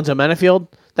for Alonzo Menafield,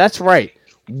 that's right,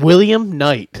 William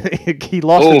Knight. He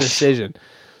lost the decision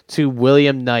to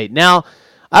William Knight. Now,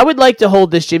 I would like to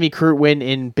hold this Jimmy Crute win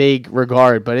in big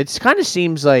regard, but it kind of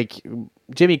seems like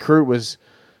Jimmy Crute was.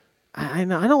 I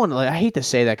don't want to. I hate to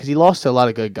say that because he lost to a lot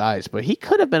of good guys, but he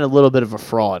could have been a little bit of a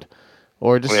fraud,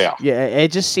 or just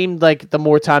it just seemed like the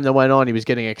more time that went on, he was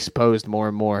getting exposed more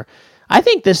and more. I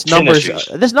think this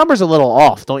number's a little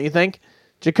off, don't you think?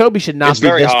 Jacoby should not be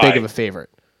this big of a favorite.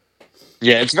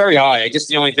 Yeah, it's very high. I guess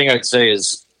the only thing I'd say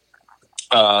is,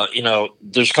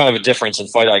 there's kind of a difference in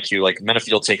fight IQ. Like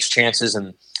Menafield takes chances,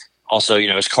 and also,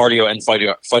 his cardio and fight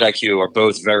IQ are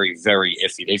both very, very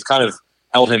iffy. They've kind of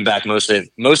held him back most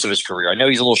of his career. I know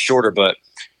he's a little shorter, but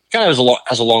kind of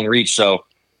has a long reach, so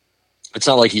it's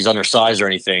not like he's undersized or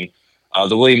anything.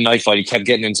 The William Knight fight, he kept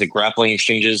getting into grappling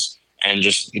exchanges and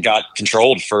just got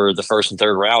controlled for the first and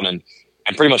third round and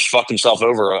pretty much fucked himself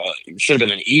over. It should have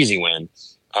been an easy win.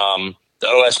 The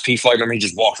OSP fight, remember, he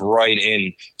just walked right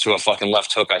in to a fucking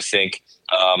left hook, I think.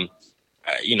 Don't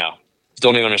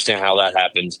even understand how that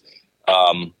happened.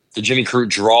 The Jimmy Crute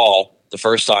draw the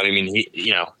first time, I mean,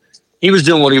 he was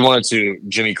doing what he wanted to,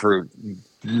 Jimmy Crute,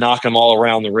 knock him all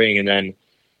around the ring and then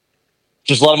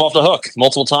just let him off the hook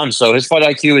multiple times. So his fight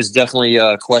IQ is definitely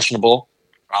questionable.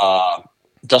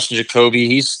 Dustin Jacoby,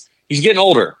 he's getting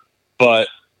older, but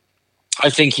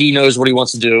I think he knows what he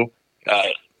wants to do.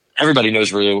 Everybody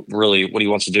knows really what he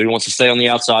wants to do. He wants to stay on the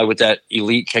outside with that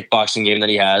elite kickboxing game that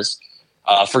he has.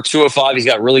 For 205, he's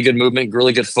got really good movement,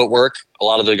 really good footwork. A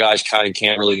lot of the guys kind of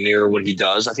can't really mirror what he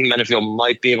does. I think Menafield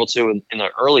might be able to in the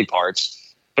early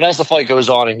parts, but as the fight goes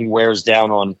on and he wears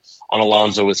down on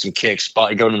Alonzo with some kicks,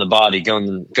 going in the body,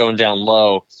 going down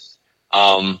low,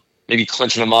 maybe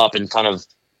clinching him up and kind of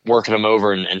working him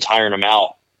over and tiring him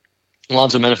out.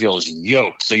 Alonzo Menafield is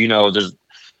yoked, so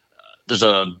there's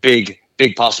a big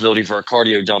possibility for a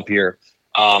cardio dump here.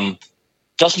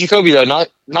 Dustin Jacoby, though,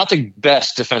 not the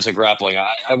best defensive grappling.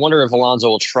 I wonder if Alonzo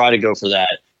will try to go for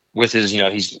that with his,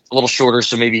 he's a little shorter,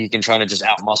 so maybe he can try to just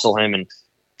outmuscle him and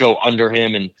go under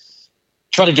him and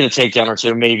try to get a takedown or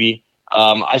two, maybe.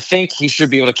 I think he should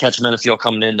be able to catch Menafield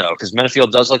coming in, though, because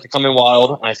Menafield does like to come in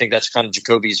wild, and I think that's kind of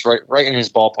Jacoby's right in his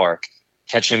ballpark.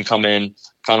 Catch him come in,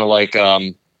 kind of like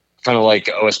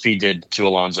OSP did to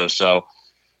Alonzo. So,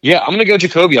 yeah, I'm going to go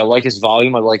Jacoby. I like his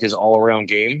volume. I like his all-around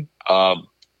game.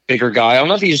 Bigger guy. I don't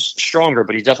know if he's stronger,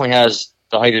 but he definitely has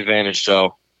the height advantage.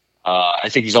 So I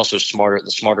think he's also the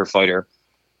smarter fighter,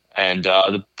 and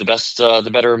the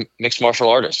better mixed martial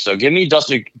artist. So give me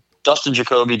Dustin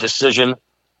Jacoby decision.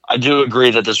 I do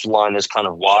agree that this line is kind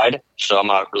of wide, so I'm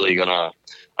not really I don't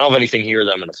have anything here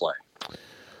that I'm going to play.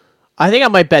 I think I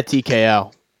might bet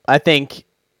TKO. I think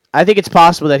it's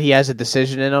possible that he has a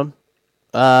decision in him.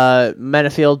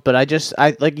 Menafield, but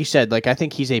I like you said, like I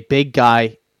think he's a big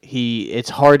guy. It's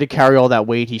hard to carry all that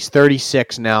weight. He's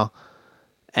 36 now,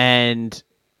 and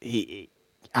I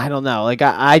don't know. Like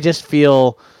I just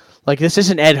feel like this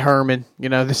isn't Ed Herman.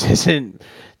 This isn't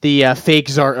the fake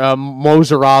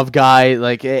Mozarov guy.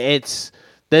 Like it's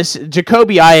this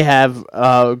Jacoby. I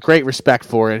have great respect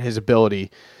for and his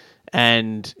ability,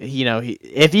 and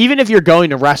even if you're going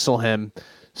to wrestle him,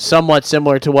 somewhat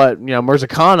similar to what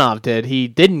Mirzakhanov did, he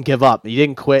didn't give up. He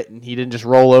didn't quit, and he didn't just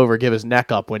roll over, give his neck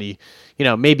up when he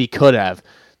maybe could have.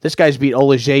 This guy's beat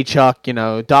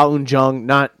Olajaychuk, Da Un Jung,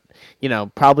 not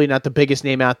probably not the biggest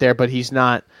name out there, but he's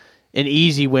not an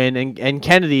easy win. And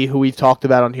Kennedy, who we've talked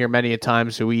about on here many a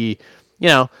times, who you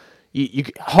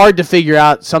hard to figure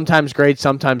out, sometimes great,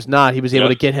 sometimes not. He was able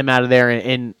to get him out of there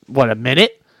in what, a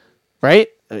minute, right?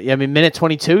 I mean, minute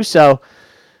 22. So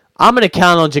I'm going to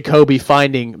count on Jacoby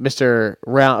finding Mr.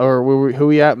 Round, or who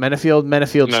we at?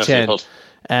 Menafield's chin.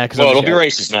 It'll be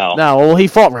racist now. No, well, he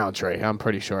fought Roundtree. I'm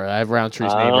pretty sure. I have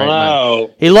Roundtree's name right now.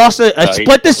 He lost a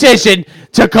split decision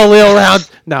to Khalil Round.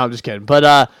 No, I'm just kidding.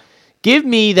 But give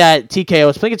me that TKO.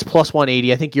 I think it's plus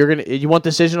 180. I think you want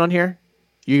decision on here?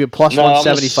 You get plus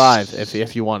 175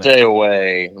 if you want it. Stay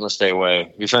away. I'm going to stay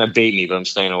away. You're trying to bait me, but I'm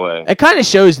staying away. It kind of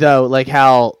shows, though, like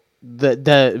how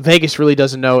the Vegas really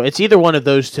doesn't know. It's either one of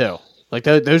those two. Like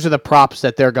those are the props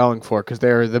that they're going for because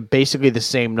they're basically the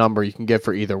same number you can get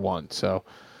for either one. So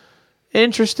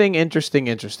interesting.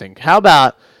 How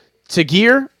about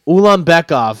Tagir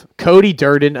Ulanbekov, Cody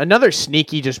Durden, another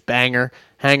sneaky just banger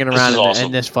hanging around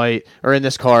in this fight or in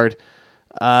this card.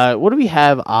 What do we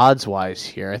have odds wise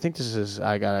here? I think this is.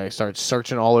 I gotta start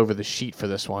searching all over the sheet for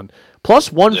this one.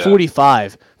 Plus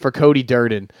 145 for Cody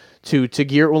Durden to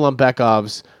Tagir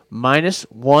Ulanbekov's minus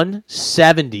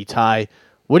 170. Ty,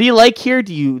 what do you like here?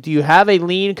 Do you have a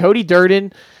lean? Cody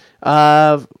Durden,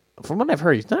 from what I've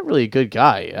heard, he's not really a good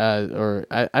guy. Or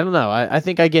I don't know. I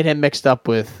think I get him mixed up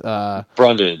with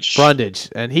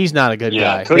Brundage, and he's not a good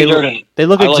guy. Cody Durden. They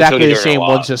look exactly the same.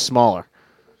 One's just smaller.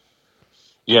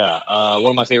 Yeah,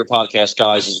 one of my favorite podcast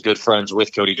guys is good friends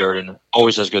with Cody Durden.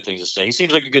 Always has good things to say. He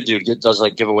seems like a good dude. Does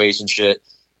like giveaways and shit.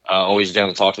 Always down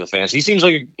to talk to the fans. He seems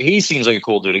like a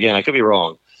cool dude. Again, I could be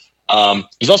wrong.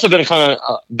 He's also been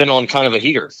on kind of a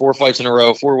heater. 4 fights in a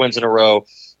row, 4 wins in a row.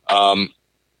 Only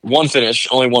one finish,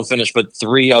 but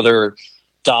 3 other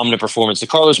dominant performances. The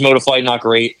Carlos Mota fight, not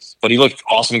great, but he looked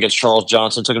awesome against Charles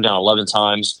Johnson. Took him down 11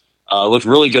 times. Looked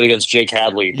really good against Jake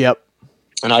Hadley. Yep.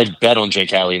 And I bet on Jake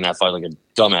Hadley in that fight like a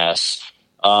dumbass.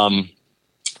 How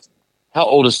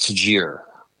old is Tagir?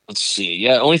 Let's see.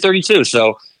 Yeah, only 32.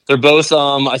 So they're both.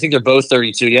 I think they're both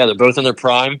 32. Yeah, they're both in their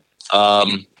prime.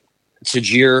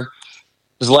 Tagir,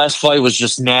 his last fight was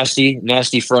just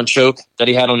nasty front choke that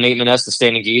he had on Nate Maness, the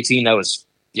standing guillotine. That was,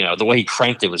 the way he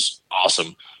cranked it was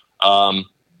awesome. And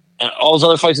all his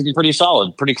other fights have been pretty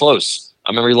solid, pretty close. I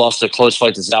remember he lost a close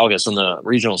fight to Zalgas on the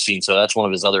regional scene, so that's one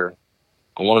of his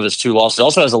 2 losses. He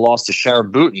also has a loss to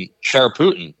Sharaputin.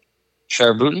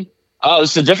 Oh,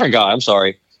 it's a different guy. I'm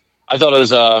sorry. I thought it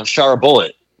was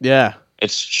Sharabullet. Yeah.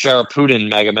 It's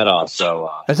Sharaputin Magomedov.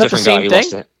 So is that the same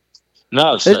thing?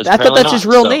 No, I thought that's his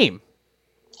real name.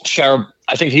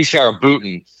 I think he's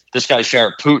Sharaputin. This guy's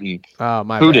Sharaputin. Oh,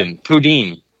 my Putin. bad.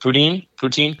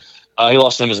 Putin. He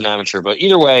lost to him as an amateur. But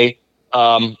either way,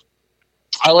 I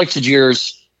like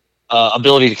Tagir's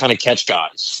ability to kind of catch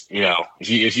guys.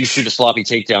 If you shoot a sloppy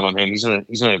takedown on him, he's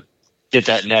gonna get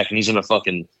that neck and he's gonna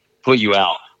fucking put you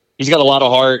out. He's got a lot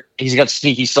of heart. He's got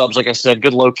sneaky subs, like I said,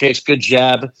 good low kicks, good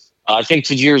jab. I think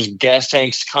Tagir's gas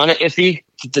tank's kind of iffy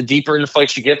the deeper in the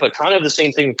fights you get, but kind of the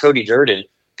same thing with Cody Durden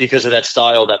because of that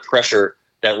style, that pressure,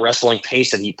 that wrestling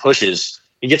pace that he pushes.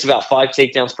 He gets about 5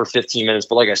 takedowns per 15 minutes,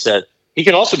 but like I said, he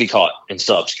can also be caught in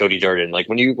subs, Cody Durden. Like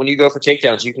when you go for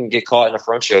takedowns, you can get caught in a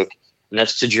front choke. And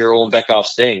that's Tagir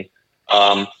Ulanbekov's thing.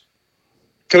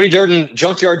 Cody Durden,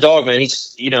 junkyard dog, man.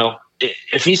 He's,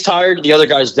 if he's tired, the other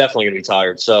guy's definitely going to be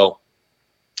tired. So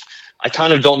I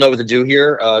kind of don't know what to do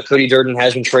here. Cody Durden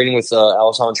has been training with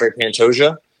Alessandro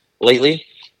Pantoja lately.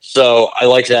 So I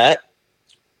like that.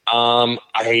 I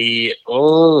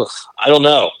don't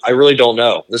know. I really don't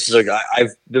know. This is a guy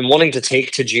I've been wanting to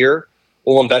take Tagir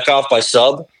Ulanbekov by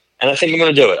sub, and I think I'm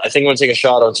going to do it. I think I'm going to take a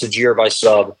shot on Tagir by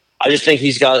sub. I just think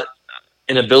he's got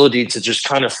an ability to just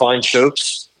kind of find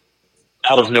chokes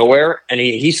out of nowhere, and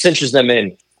he cinches them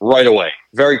in right away,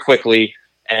 very quickly.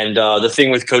 And the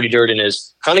thing with Cody Durden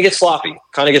is kind of get sloppy.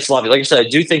 Like I said, I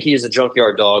do think he is a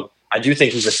junkyard dog. I do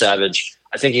think he's a savage.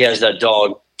 I think he has that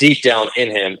dog deep down in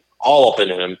him, all up in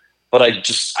him. But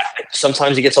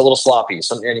sometimes he gets a little sloppy.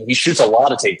 And he shoots a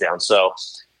lot of takedowns. So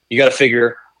you got to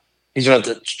figure he's going to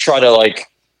have to try to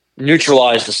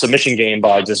neutralize the submission game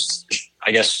by just,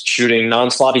 I guess, shooting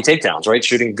non-sloppy takedowns, right?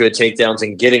 Shooting good takedowns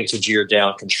and getting Tajir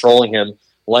down, controlling him,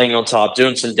 laying on top,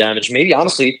 doing some damage. Maybe,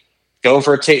 honestly, going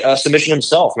for a submission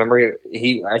himself. Remember,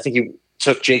 I think he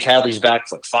took Jake Hadley's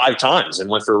back like 5 times and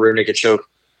went for a rear naked choke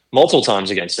multiple times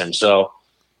against him. So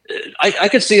I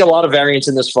could see a lot of variance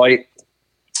in this fight.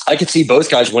 I could see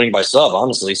both guys winning by sub,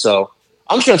 honestly. So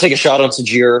I'm just going to take a shot on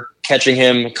Tajir, catching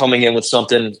him, coming in with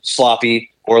something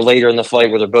sloppy, or later in the fight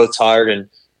where they're both tired and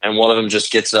one of them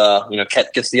just gets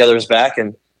the other's back,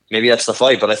 and maybe that's the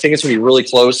fight. But I think it's going to be really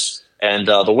close, and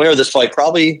the winner of this fight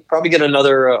probably get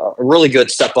another a really good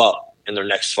step up in their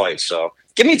next fight. So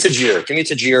give me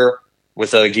Tajir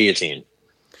with a guillotine.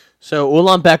 So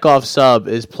Ulanbekov sub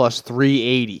is plus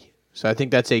 380. So I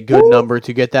think that's a good number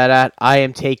to get that at. I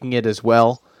am taking it as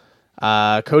well.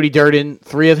 Cody Durden,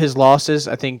 3 of his losses.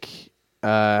 I think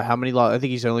how many? I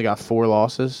think he's only got 4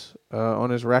 losses on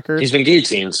his record. He's been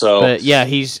guillotined, so but yeah,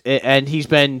 he's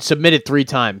been submitted 3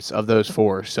 times of those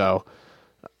 4. So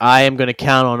I am going to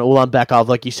count on Ulanbekov,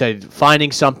 like you said,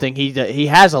 finding something. He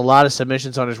has a lot of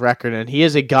submissions on his record, and he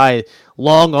is a guy,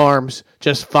 long arms,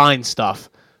 just finds stuff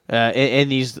in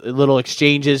these little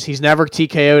exchanges. He's never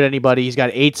TKO'd anybody. He's got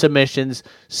 8 submissions,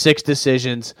 6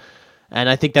 decisions, and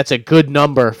I think that's a good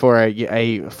number for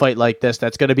a fight like this.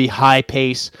 That's going to be high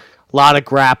pace, a lot of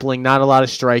grappling, not a lot of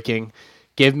striking.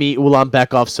 Give me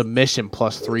Ulanbekov submission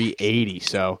plus 380.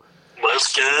 So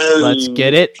let's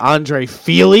get it. Andre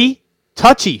Feely,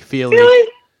 Touchy Feely,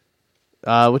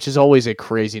 which is always a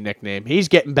crazy nickname. He's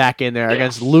getting back in there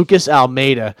against Lucas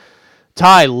Almeida.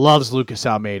 Ty loves Lucas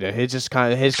Almeida. He's just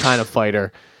his kind of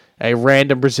fighter, a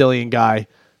random Brazilian guy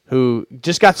who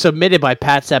just got submitted by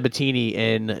Pat Sabatini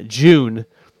in June.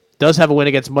 Does have a win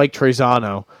against Mike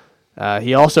Trezano.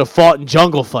 He also fought in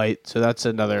Jungle Fight, so that's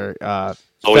another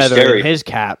feather in his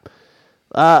cap.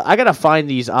 I gotta find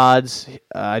these odds.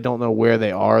 I don't know where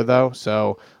they are though.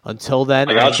 So until then,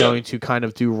 I'm going to kind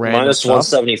of do random minus stuff.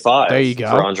 175. There you go.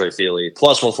 For Andre Feely,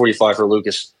 plus 145 for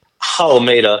Lucas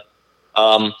Almeida.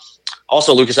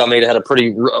 Also, Lucas Almeida had a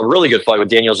really good fight with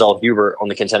Daniel Zellhuber on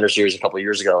the Contender Series a couple of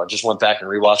years ago. I just went back and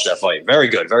rewatched that fight. Very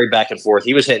good, very back and forth.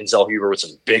 He was hitting Zellhuber with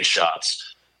some big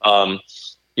shots.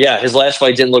 His last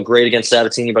fight didn't look great against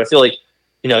Sabatini, but I feel like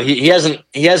he hasn't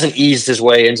eased his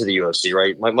way into the UFC,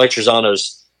 right? Mike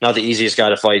Trezano's not the easiest guy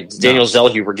to fight. Daniel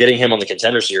Zellhuber, getting him on the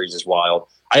Contender Series is wild.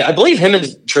 I believe him and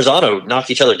Trezano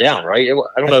knocked each other down, right?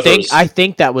 I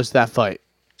think that was that fight.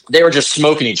 They were just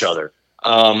smoking each other.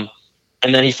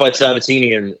 And then he fights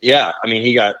Sabatini, and he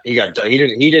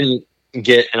didn't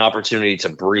get an opportunity to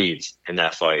breathe in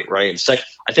that fight, right?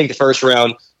 I think the first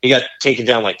round he got taken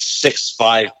down like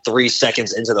 3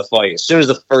 seconds into the fight. As soon as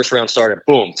the first round started,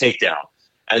 boom, takedown.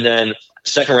 And then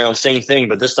second round, same thing,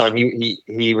 but this time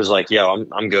he was like, "Yo,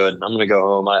 I'm good. I'm gonna go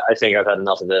home. I think I've had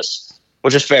enough of this,"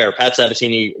 which is fair. Pat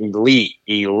Sabatini,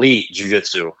 elite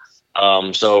jiu-jitsu.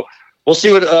 So we'll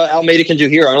see what Almeida can do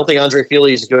here. I don't think Andre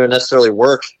Feely is going to necessarily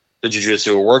work the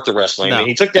jiu-jitsu or work the wrestling. No. I mean,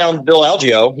 he took down Bill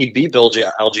Algeo. He beat Bill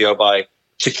Algeo by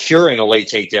securing a late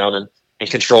takedown and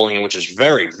controlling him, which is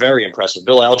very, very impressive.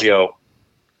 Bill Algeo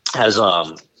has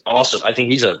awesome. I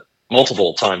think he's a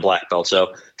multiple-time black belt.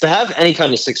 So to have any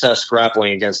kind of success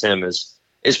grappling against him is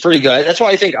pretty good. That's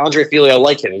why I think Andre Feely, I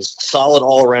like him. He's solid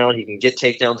all around. He can get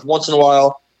takedowns once in a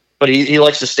while, but he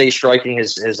likes to stay striking.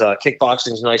 His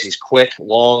kickboxing is nice. He's quick,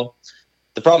 long.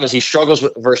 The problem is he struggles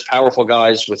versus powerful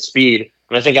guys with speed,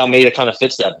 and I think Almeida kind of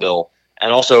fits that bill.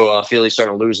 And also, Feely's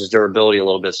starting to lose his durability a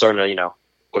little bit. Starting to,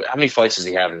 how many fights does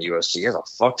he have in the UFC? He has a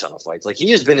fuck ton of fights. Like,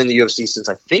 he has been in the UFC since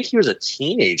I think he was a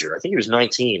teenager. I think he was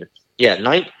 19. Yeah,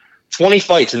 20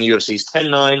 fights in the UFC. He's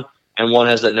 10-9, and one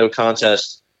has that no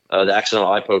contest, the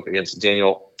accidental eye poke against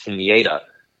Daniel Pineda.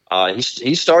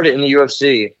 He started in the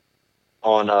UFC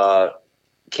on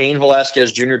Cain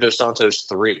Velasquez Jr. Dos Santos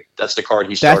 3. That's the card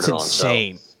he started on. That's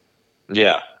insane. So,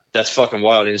 yeah, that's fucking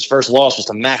wild. And his first loss was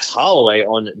to Max Holloway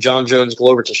on John Jones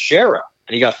Glover Teixeira,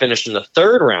 and he got finished in the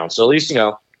 3rd round. So at least,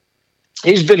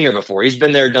 he's been here before. He's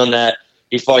been there, done that.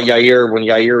 He fought Yair when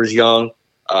Yair was young,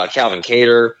 Calvin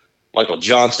Kattar, Michael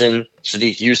Johnson,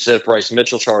 Sadiq Youssef, Bryce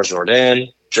Mitchell, Charles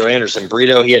Jourdain, Joe Anderson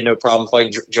Brito. He had no problem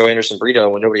fighting Joe Anderson Brito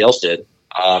when nobody else did.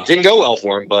 Didn't go well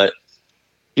for him, but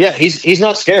yeah, he's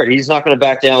not scared. He's not going to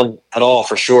back down at all,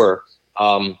 for sure.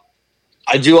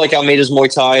 I do like Almeida's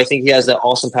Muay Thai. I think he has that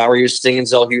awesome power. He was stinging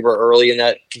Zellhuber early in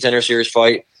that Contender Series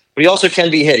fight, but he also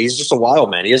can be hit. He's just a wild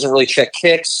man. He doesn't really check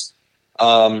kicks.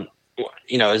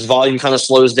 His volume kind of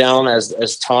slows down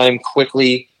as time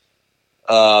quickly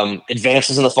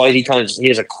advances in the fight. He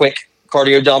has a quick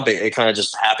cardio dump. It kind of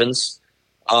just happens.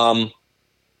 So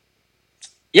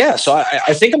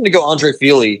I think I'm going to go Andre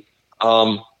Feely.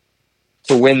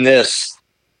 to win this.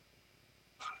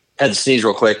 Had to sneeze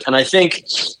real quick, and I think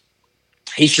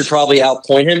he should probably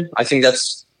outpoint him. I think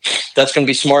that's going to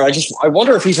be smart. I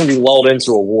wonder if he's going to be lulled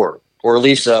into a war, or at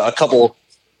least a couple,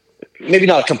 maybe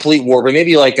not a complete war, but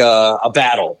maybe like a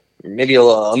battle, maybe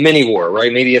a mini war,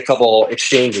 right? Maybe a couple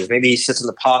exchanges. Maybe he sits in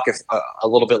the pocket a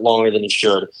little bit longer than he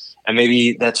should, and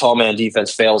maybe that tall man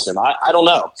defense fails him. I don't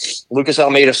know. Lucas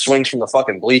Almeida swings from the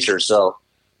fucking bleachers, so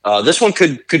this one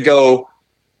could go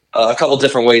a couple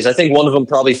different ways. I think one of them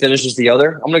probably finishes the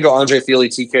other. I'm going to go Andre Fili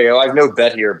TKO. I have no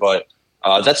bet here, but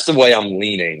that's the way I'm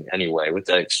leaning anyway, with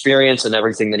the experience and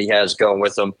everything that he has going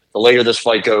with him. The later this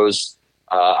fight goes,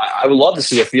 I would love to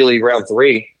see a Fili round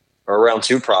 3 or round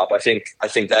 2 prop. I think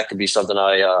that could be something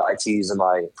I tease in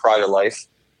my private life.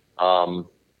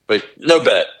 But no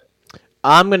bet.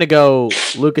 I'm going to go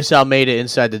Lucas Almeida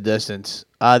inside the distance.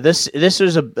 This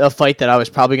was a fight that I was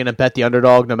probably going to bet the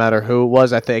underdog no matter who it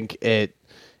was. I think it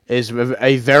is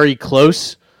a very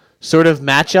close sort of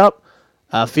matchup.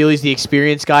 Fili's the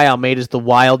experienced guy. Almeida's the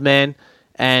wild man.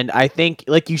 And I think,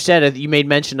 like you said, you made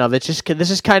mention of it,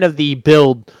 this is kind of the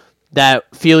build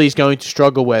that Fili's going to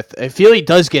struggle with. Fili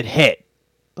does get hit.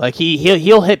 Like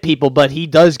he'll hit people, but he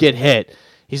does get hit.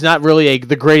 He's not really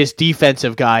the greatest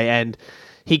defensive guy, and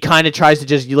he kind of tries to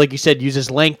just, like you said, use his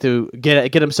length to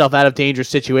get himself out of dangerous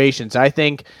situations. I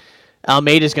think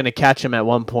Almeida's going to catch him at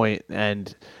one point,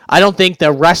 and I don't think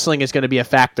the wrestling is going to be a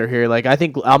factor here. Like, I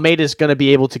think Almeida's going to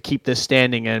be able to keep this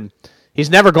standing, and he's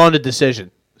never gone to decision.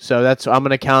 So I'm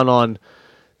going to count on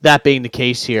that being the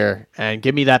case here, and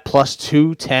give me that plus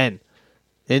 210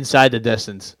 inside the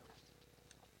distance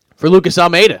for Lucas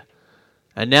Almeida.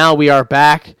 And now we are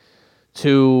back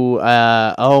to,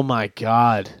 oh my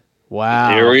God.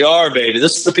 Wow. Here we are, baby.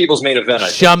 This is the people's main event.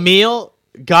 Shamil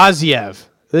Gaziev.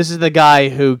 This is the guy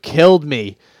who killed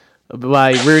me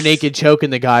by rear naked choking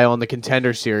the guy on the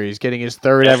Contender Series, getting his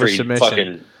third ever submission.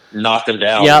 Fucking knocked him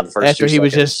down. Yep. In the first After 2 he seconds.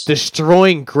 was just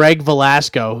destroying Greg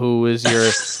Velasco, who is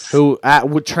who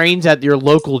trains at your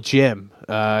local gym.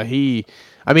 He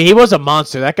was a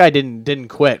monster. That guy didn't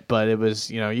quit, but it was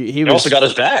he also got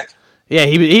his back. Yeah,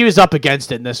 he was up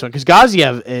against it in this one because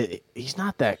Gaziev, he's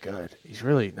not that good. He's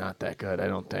really not that good. I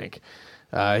don't think.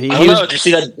 I don't know. Did you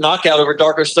see that knockout over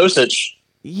Darko Stosic?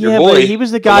 Yeah, but he was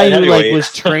the guy who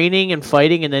was training and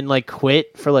fighting and then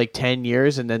quit for 10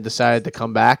 years and then decided to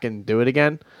come back and do it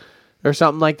again or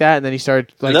something like that. And then he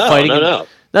started fighting. No,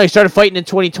 he started fighting in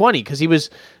 2020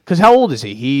 because how old is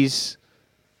he? He's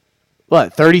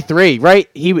 33, right?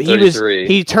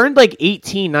 He turned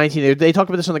 18, 19. They talked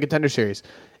about this on the Contender Series.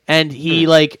 And he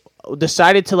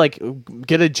decided to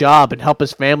get a job and help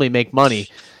his family make money.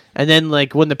 And then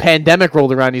when the pandemic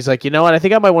rolled around, he's like, you know what? I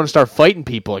think I might want to start fighting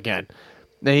people again.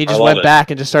 Then he just went back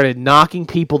and just started knocking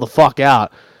people the fuck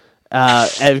out.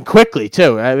 And quickly,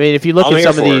 too. I mean, if you look at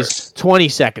some of these, 20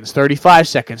 seconds, 35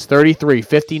 seconds, 33,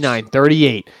 59,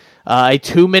 38, a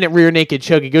 2-minute rear naked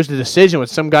choke. He goes to decision with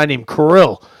some guy named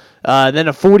Kirill. Then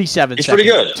a 47 He's seconds. pretty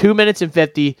good. 2 minutes and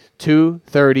 50,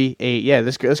 2:38. Yeah,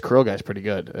 this Kirill guy's pretty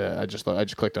good. I just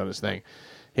clicked on his thing.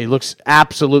 He looks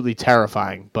absolutely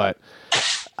terrifying. But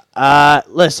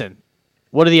listen,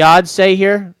 what do the odds say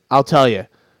here? I'll tell you.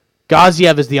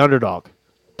 Gaziev is the underdog.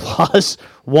 Plus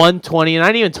 120. And I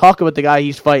didn't even talk about the guy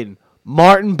he's fighting.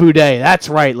 Martin Boudet. That's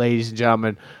right, ladies and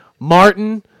gentlemen.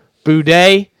 Martin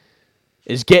Boudet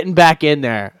is getting back in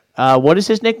there. What is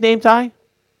his nickname, Ty?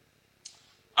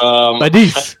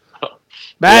 Badis.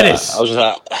 Baddest.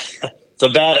 Yeah, the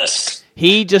baddest.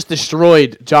 He just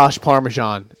destroyed Josh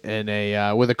Parmesan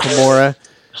with a Kimura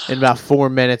in about 4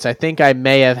 minutes. I think I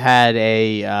may have had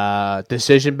a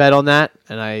decision bet on that,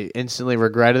 and I instantly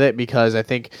regretted it because I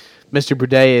think Mr.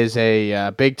 Boudet is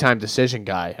a big-time decision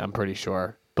guy, I'm pretty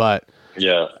sure. But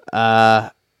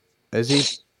is he?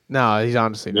 No, he's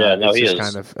honestly not. Yeah, no, he is.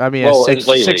 Kind of. I mean,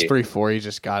 6'3", he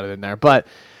just got it in there. But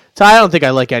so I don't think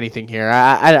I like anything here.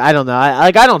 I don't know.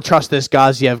 I don't trust this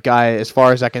Gaziev guy as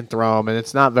far as I can throw him, and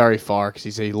it's not very far because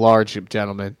he's a large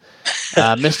gentleman.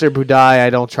 Mr. Boudet, I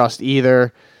don't trust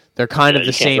either. They're kind of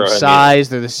the same size.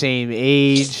 They're the same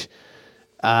age.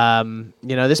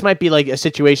 This might be a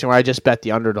situation where I just bet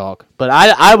the underdog. But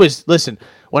I was listen.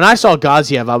 When I saw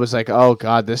Gaziev, I was like, oh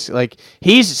god, this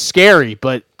he's scary,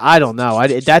 but I don't know.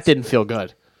 That didn't feel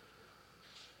good.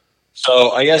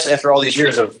 So I guess after all these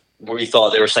years of where we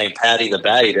thought they were saying Patty the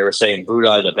baddie, they were saying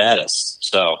Boudet the baddest.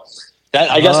 So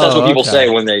I guess that's what people say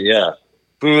when they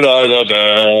Boudet the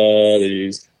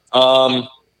baddies. I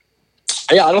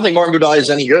don't think Martin Boudet is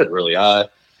any good really. I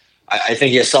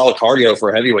think he has solid cardio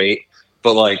for a heavyweight,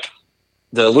 but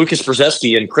the Lucas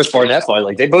Brzezinski and Chris Barnett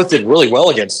fight, they both did really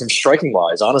well against him striking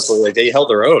wise. Honestly, they held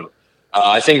their own.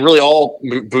 I think really all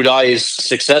Budai's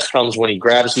success comes when he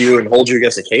grabs you and holds you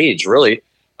against the cage, really.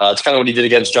 It's kind of what he did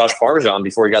against Josh Parmesan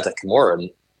before he got to Kimura, and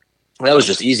that was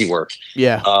just easy work.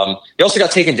 Yeah. He also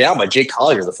got taken down by Jake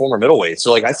Collier, the former middleweight.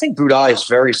 So, like, I think Budai is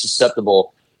very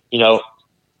susceptible. You know,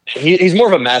 he's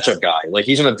more of a matchup guy. Like,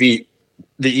 he's going to beat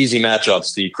the easy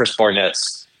matchups, the Chris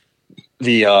Barnett's,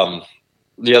 the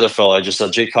other fella I just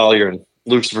said, Jake Collier and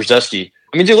Luke Brzezinski.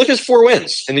 I mean, dude, look at his 4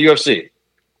 wins in the UFC.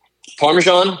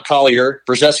 Parmesan, Collier,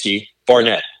 Brzezinski,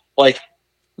 Barnett. Like,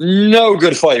 no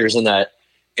good fighters in that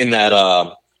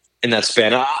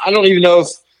span. I don't even know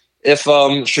if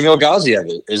Shamil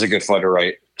Gaziev is a good fighter,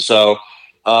 right? So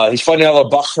he's fighting out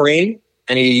of Bahrain,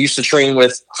 and he used to train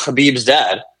with Khabib's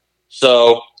dad.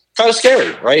 So kind of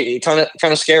scary, right? Kind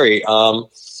of scary.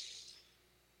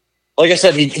 Like I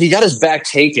said, he got his back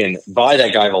taken by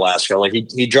that guy Velasco. Like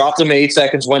he dropped him 8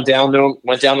 seconds, went down to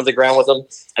the ground with him,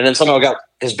 and then somehow got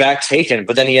his back taken.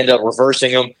 But then he ended up reversing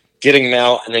him, getting him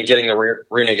out, and then getting the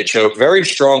rear naked choke. Very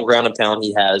strong ground and pound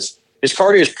he has. His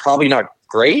cardio is probably not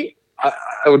great.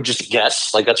 I would just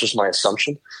guess. Like, that's just my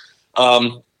assumption.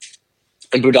 And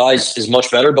Budai is much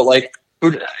better, but like,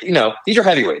 you know, these are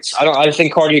heavyweights. I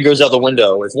think cardio goes out the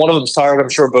window. If one of them's tired, I'm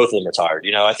sure both of them are tired.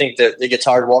 You know, I think that they get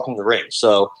tired walking the ring.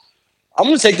 So I'm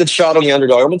going to take the shot on the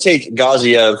underdog. I'm going to take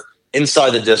Gaziev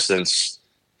inside the distance.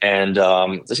 And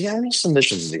does he have any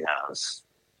submissions? Does he have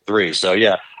 3? So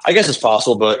yeah, I guess it's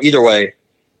possible. But either way,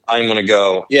 I'm going to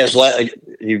go. Yeah,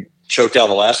 he choked out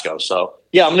Velasco. So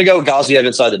yeah, I'm going to go Gaziev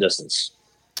inside the distance.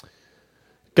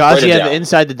 Gaziev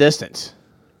inside the distance.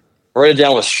 Write it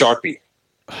down with Sharpie.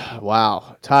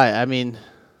 Wow, Ty. I mean,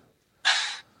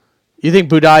 you think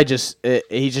Budai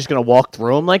he's just going to walk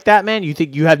through him like that, man? You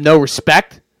think you have no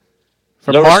respect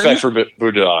for Martin? Respect for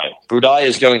Budai. Budai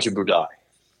is going to Budai.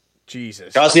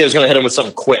 Jesus. Gaziev is going to hit him with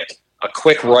something quick. A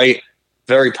quick right,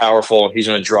 very powerful. He's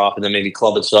going to drop and then maybe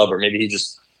club and sub, or maybe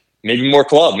more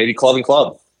club, maybe club and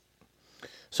club.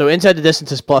 So inside the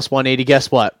distance is plus 180. Guess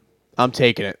what? I'm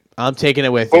taking it. I'm taking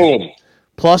it with Boom. you.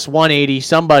 Plus 180.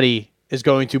 Somebody is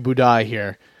going to Budai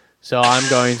here. So I'm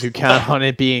going to count on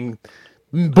it being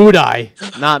Budai,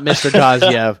 not Mr.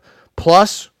 Gaziev.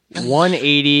 Plus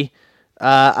 180.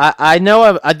 I know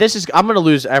I'm going to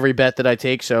lose every bet that I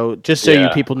take. So just so you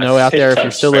people know out there, if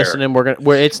you're still listening,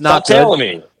 it's not good. Telling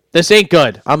me. This ain't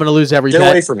good. I'm going to lose every bet.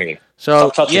 Get away from me.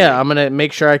 So, yeah, I'm going to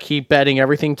make sure I keep betting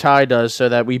everything Ty does so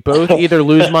that we both either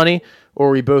lose money or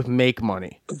we both make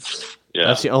money. Yeah.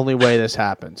 That's the only way this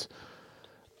happens.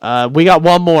 We got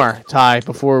one more, Ty,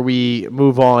 before we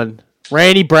move on.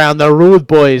 Randy Brown, the Rude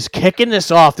Boys, kicking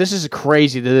this off. This is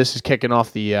crazy that this is kicking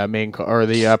off the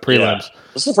prelims. Yeah.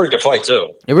 This is a pretty good fight,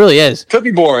 too. It really is. Could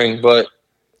be boring, but...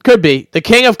 Could be. The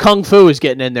king of Kung Fu is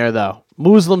getting in there, though.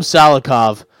 Muslim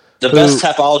Salikov. The best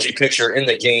topology picture in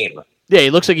the game. Yeah, he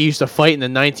looks like he used to fight in the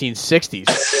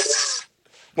 1960s.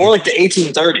 More like the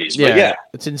 1830s, but yeah.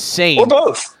 It's insane.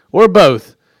 Or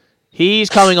both. He's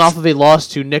coming off of a loss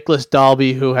to Nicholas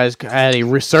Dalby, who has had a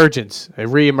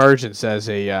reemergence as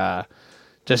a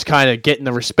just kind of getting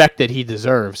the respect that he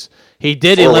deserves. He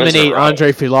did eliminate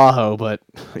Andre Filaho, but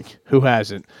who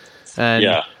hasn't? And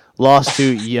lost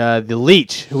to the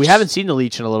Leech, who we haven't seen the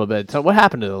Leech in a little bit. So what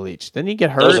happened to the Leech? Didn't he get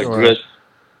hurt?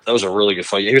 That was a really good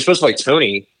fight. He was supposed to fight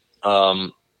Tony.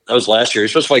 That was last year. He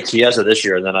was supposed to fight Chiesa this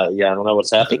year, and then I don't know what's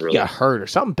happened. He got hurt or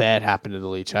something bad happened to the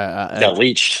Leech. Got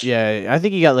leeched. Yeah, I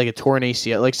think he got like a torn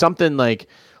ACL, like something like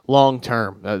long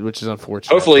term, which is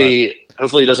unfortunate. Hopefully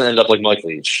he doesn't end up like Mike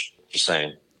Leach. Just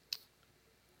saying.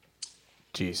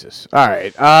 Jesus. All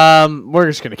right. We're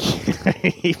just gonna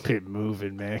keep it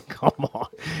moving, man. Come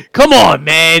on,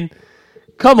 man.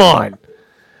 Come on.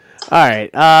 All right.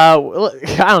 I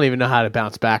don't even know how to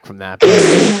bounce back from that. But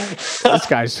this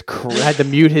guy's had to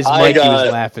mute his mic. He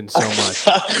was laughing so much.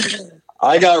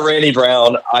 I got Randy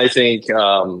Brown. I think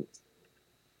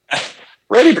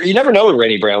Randy. You never know with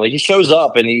Randy Brown. Like, he shows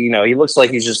up and he looks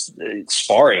like he's just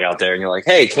sparring out there, and you're like,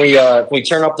 hey, can we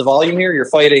turn up the volume here? You're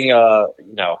fighting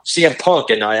CM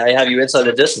Punk, and I have you inside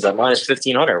the distance at minus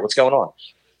 1,500. What's going on?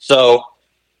 So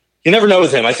you never know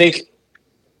with him. I think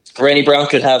Randy Brown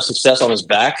could have success on his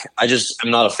back. I'm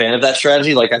not a fan of that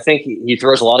strategy. Like, I think he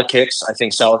throws a lot of kicks. I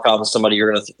think Salikov is somebody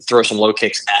you're going to throw some low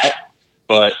kicks at,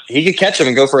 but he could catch him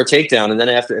and go for a takedown. And then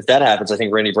if that happens, I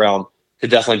think Randy Brown could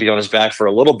definitely be on his back for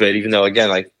a little bit, even though, again,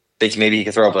 like, think maybe he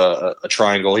could throw up a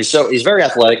triangle. He's very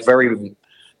athletic, very,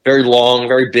 very long,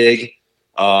 very big.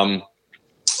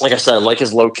 Like I said, I like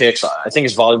his low kicks. I think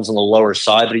his volume's on the lower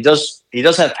side, but he does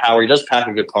have power. He does pack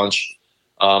a good punch.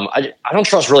 I don't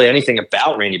trust really anything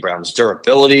about Randy Brown's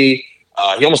durability.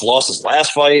 He almost lost his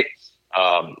last fight.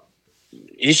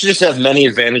 he should just have many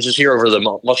advantages here over the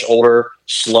much older,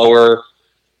 slower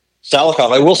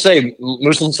Salikov. I will say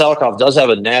Muslim Salikov does have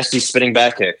a nasty spinning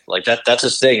back kick. Like that's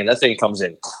his thing, and that thing comes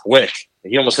in quick.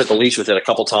 He almost hit the leash with it a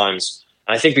couple times.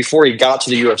 And I think before he got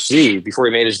to the UFC, before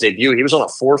he made his debut, he was on a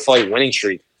 4-fight winning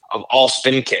streak of all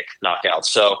spin kick knockouts.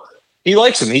 So he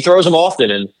likes him. He throws him often,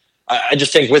 and I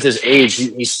just think with his age,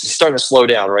 he's starting to slow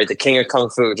down, right? The king of Kung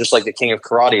Fu, just like the king of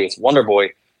karate, it's Wonder Boy,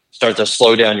 start to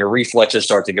slow down. Your reflexes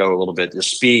start to go a little bit. The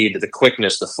speed, the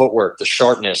quickness, the footwork, the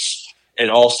sharpness, it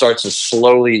all starts to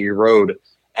slowly erode.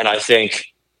 And I think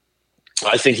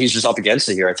he's just up against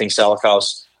it here. I think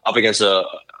Salikov's up against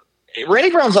Randy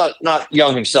Brown's not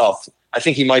young himself. I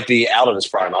think he might be out of his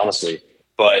prime, honestly.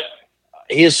 But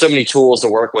he has so many tools to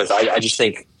work with. I just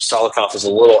think Salikov is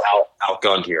a little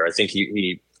outgunned here. I think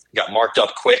he got marked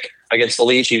up quick against the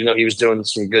leash, even though he was doing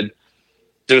some good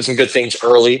things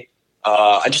early.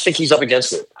 I just think he's up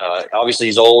against it. Obviously,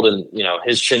 he's old, and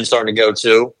his chin's starting to go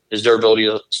too. His durability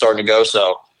is starting to go.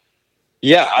 So,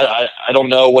 yeah, I don't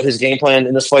know what his game plan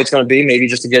in this fight's going to be. Maybe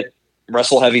just to get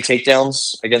wrestle heavy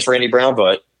takedowns against Randy Brown,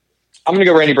 but I'm going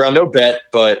to go Randy Brown. No bet,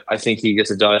 but I think he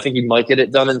gets it done. I think he might get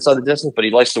it done inside the distance, but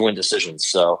he likes to win decisions.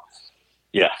 So,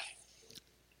 yeah.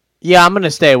 Yeah, I'm going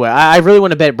to stay away. I really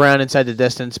want to bet Brown inside the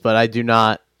distance, but I do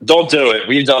not. Don't do it.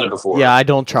 We've done it before. Yeah, I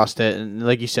don't trust it. And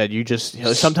like you said,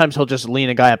 sometimes he'll just lean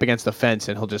a guy up against the fence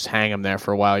and he'll just hang him there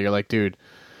for a while. You're like, dude,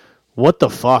 what the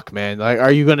fuck, man? Like,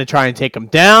 are you going to try and take him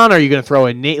down? Are you going to throw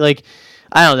a knee? Like,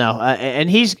 I don't know. And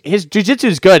his jiu-jitsu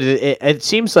is good. It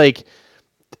seems like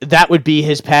that would be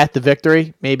his path to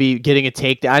victory. Maybe getting a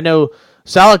takedown. I know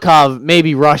Salikov may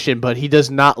be Russian, but he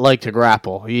does not like to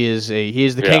grapple. He is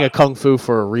the king of Kung Fu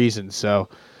for a reason. So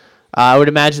I would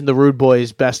imagine the Rude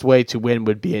Boy's best way to win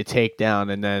would be a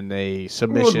takedown and then a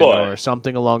submission or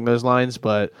something along those lines.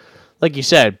 But like you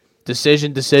said,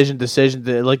 decision.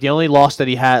 Like the only loss that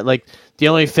he had, like the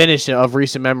only finish of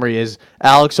recent memory is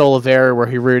Alex Oliveira, where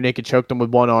he rear naked choked him with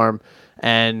one arm,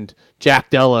 and Jack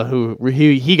Della, who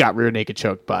he got rear naked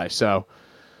choked by. So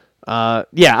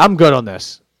yeah, I'm good on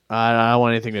this. I don't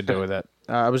want anything to do with it.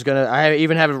 I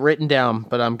even have it written down,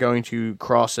 but I'm going to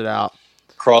cross it out.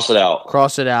 Cross it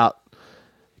out.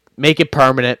 Make it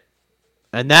permanent.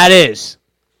 And that is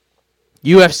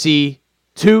UFC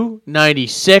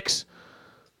 296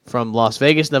 from Las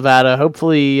Vegas, Nevada.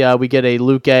 Hopefully we get a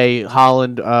Luke A.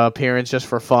 Holland appearance just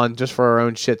for fun, just for our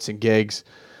own shits and gigs.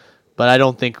 But I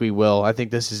don't think we will. I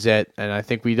think this is it, and I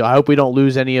hope we don't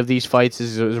lose any of these fights.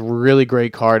 This is a really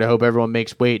great card. I hope everyone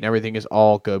makes weight and everything is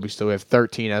all good. We still have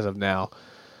 13 as of now,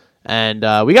 and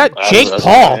we got Jake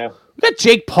Paul. We got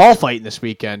Jake Paul fighting this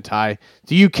weekend. Ty,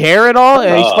 do you care at all?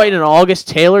 He's fighting an August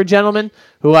Taylor gentleman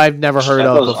who I've never heard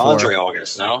of before. Andre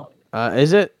August, no?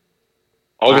 Is it?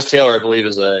 August Taylor, I believe,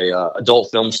 is a adult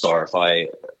film star. If I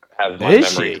have my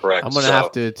memory correct, I'm gonna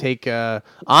have to take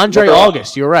Andre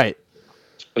August. You're right.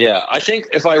 Yeah, I think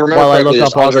if I remember I correctly, look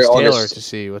up August Taylor August to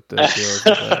see what the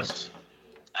deal is.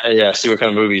 Yeah, see what kind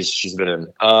of movies she's been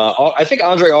in. I think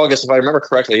Andre August, if I remember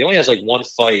correctly, he only has like one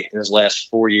fight in his last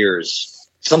 4 years,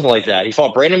 something like that. He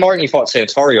fought Brandon Martin, he fought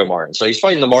Santario Martin, so he's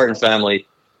fighting the Martin family.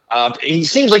 He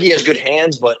seems like he has good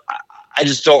hands, but I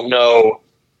just don't know.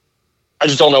 I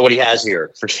just don't know what he has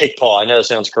here for Jake Paul. I know it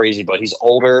sounds crazy, but he's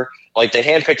older. Like they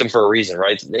handpicked him for a reason,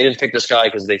 right? They didn't pick this guy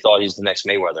because they thought he's the next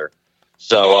Mayweather.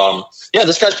 So, yeah,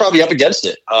 this guy's probably up against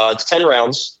it. It's 10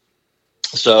 rounds.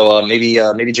 So maybe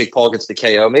Jake Paul gets the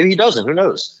KO. Maybe he doesn't. Who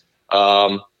knows?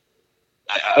 I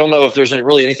don't know if there's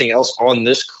really anything else on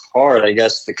this card. I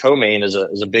guess the co-main is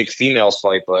a big females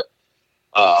fight, but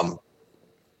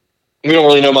we don't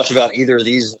really know much about either of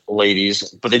these ladies.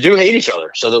 But they do hate each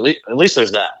other. So at least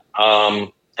there's that.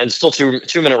 And still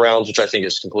 2-minute rounds, which I think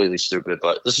is completely stupid.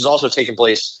 But this is also taking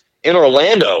place in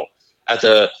Orlando at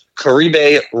the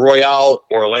Caribe Royale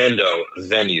Orlando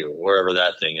venue, wherever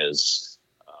that thing is.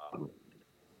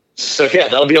 So, yeah,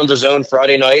 that'll be on DAZN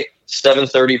Friday night,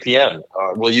 7:30 p.m.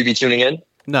 Will you be tuning in?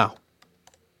 No.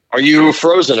 Are you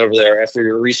frozen over there after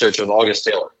your research of August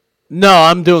Taylor? No,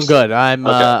 I'm doing good. I'm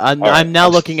Okay. I'm now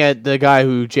looking at the guy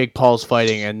who Jake Paul's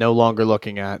fighting and no longer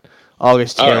looking at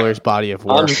August Taylor's body of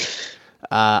work.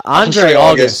 Andre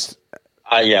August.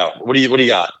 Yeah. What do you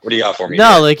got? What do you got for me?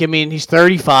 No, like I mean, he's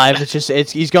 35.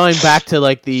 He's going back to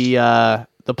like the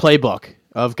playbook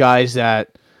of guys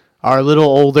that are a little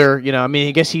older. You know, I mean,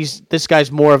 I guess this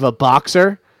guy's more of a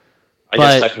boxer. I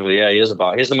guess technically, yeah, he is a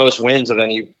boxer. He has the most wins of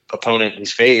any opponent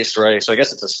he's faced, right? So I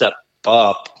guess it's a step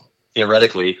up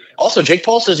theoretically. Also, Jake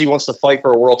Paul says he wants to fight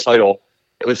for a world title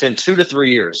within 2 to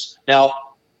 3 years. Now,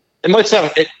 it might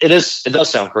sound it does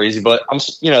sound crazy, but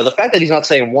the fact that he's not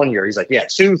saying 1 year, he's like, yeah,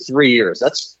 2-3 years.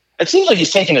 That's it seems like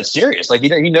he's taking it serious. Like,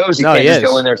 he knows he can't just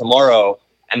go in there tomorrow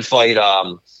and fight,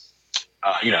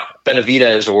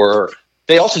 Benavidez, or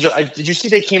they also did you see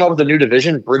they came up with a new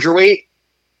division, Bridgerweight,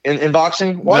 in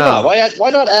boxing? Why not? Why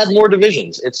not add more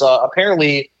divisions? It's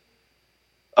apparently,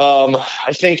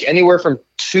 I think anywhere from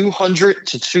 200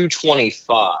 to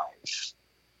 225,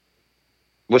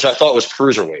 which I thought was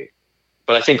cruiserweight.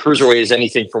 But I think cruiserweight is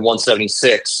anything from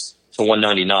 176 to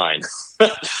 199.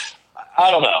 I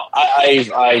don't know.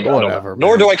 I don't know.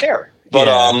 Nor do I care.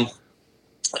 But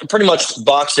pretty much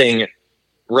boxing,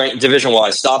 division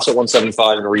wise, stops at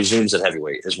 175 and resumes at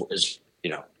heavyweight is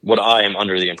what I am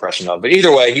under the impression of. But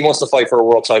either way, he wants to fight for a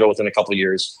world title within a couple of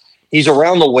years. He's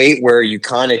around the weight where you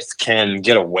kind of can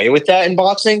get away with that in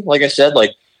boxing. Like I said,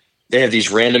 like they have these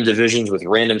random divisions with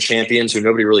random champions who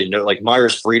nobody really knows. Like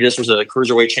Myers Freitas was a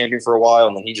cruiserweight champion for a while,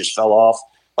 and then he just fell off.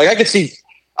 Like I could see.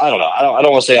 I don't know. I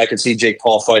don't want to say I could see Jake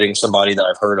Paul fighting somebody that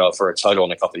I've heard of for a title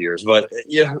in a couple of years, but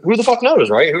yeah, who the fuck knows,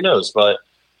 right? Who knows? But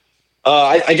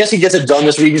I guess he gets it done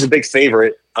this week. He's a big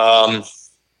favorite,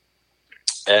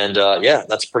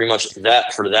 that's pretty much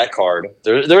that for that card.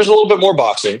 There's a little bit more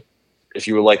boxing, if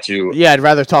you would like to. Yeah, I'd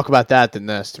rather talk about that than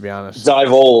this, to be honest.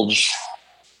 Divulge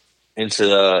into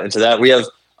that. We have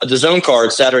a DAZN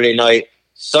card Saturday night.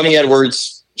 Sonny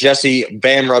Edwards, Jesse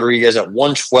Bam Rodriguez at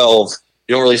 112.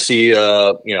 You don't really see,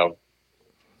 I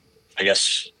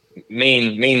guess,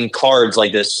 main cards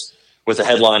like this with a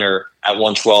headliner at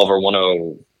 112 or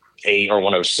 108 or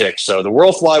 106. So the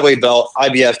World Flyweight belt,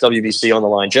 IBF, WBC on the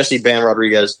line. Jesse Bam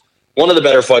Rodriguez, one of the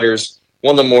better fighters,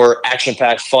 one of the more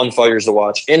action-packed, fun fighters to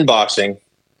watch in boxing,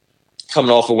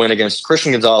 coming off a win against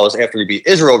Christian Gonzalez after he beat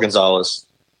Israel Gonzalez.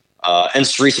 And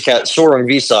Sarisa Sorong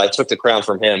Visai took the crown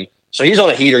from him. So he's on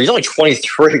a heater. He's only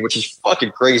 23, which is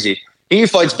fucking crazy. He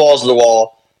fights balls to the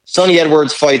wall. Sonny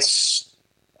Edwards fights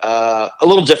a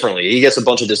little differently. He gets a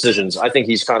bunch of decisions. I think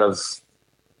he's kind of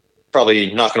probably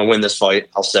not going to win this fight,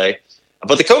 I'll say.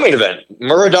 But the co-main event,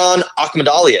 Muradin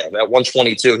Akhmadaliev at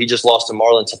 122. He just lost to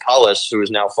Marlon Tapales, who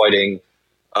is now fighting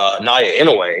Naya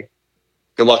Inoue.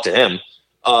 Good luck to him.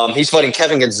 He's fighting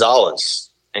Kevin Gonzalez.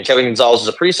 And Kevin Gonzalez is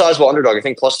a pretty sizable underdog. I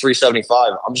think plus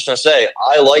 375. I'm just going to say,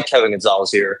 I like Kevin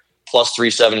Gonzalez here, plus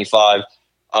 375.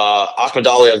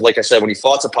 Akhmadaliev, like I said, when he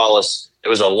fought Tapales, it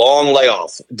was a long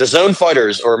layoff. The zone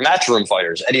fighters or matchroom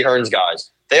fighters, Eddie Hearn's guys,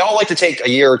 they all like to take a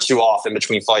year or two off in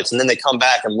between fights, and then they come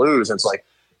back and lose. And it's like,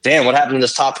 damn, what happened to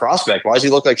this top prospect? Why does he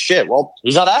look like shit? Well,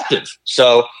 he's not active.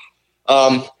 So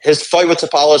his fight with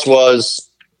Tapales was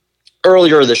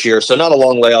earlier this year, so not a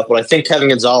long layoff. But I think Kevin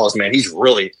Gonzalez, man, he's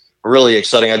really, really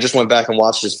exciting. I just went back and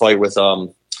watched his fight with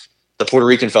the Puerto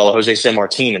Rican fellow, Jose San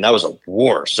Martin, and that was a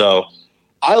war. So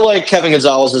I like Kevin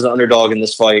Gonzalez as an underdog in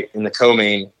this fight, in the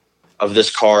co-main of this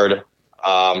card.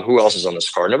 Who else is on this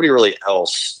card? Nobody really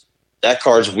else. That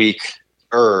card's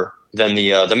weaker than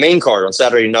the main card on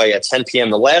Saturday night at 10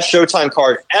 p.m. The last Showtime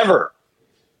card ever.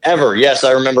 Yes,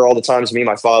 I remember all the times me and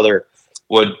my father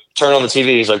would turn on the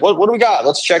TV. He's like, what do we got?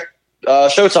 Let's check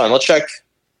Showtime. Let's check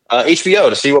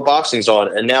HBO to see what boxing's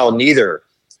on. And now neither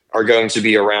are going to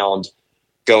be around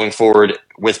going forward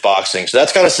with boxing. So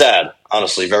that's kind of sad,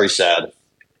 honestly, very sad,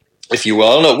 if you will.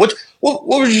 I don't know. What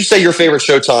would you say your favorite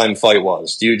Showtime fight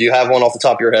was? Do you have one off the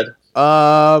top of your head?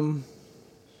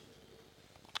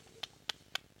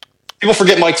 People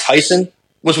forget Mike Tyson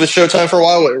was with Showtime for a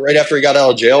while, right after he got out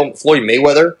of jail. Floyd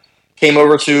Mayweather came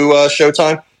over to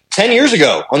Showtime. 10 years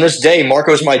ago, on this day,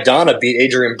 Marcos Maidana beat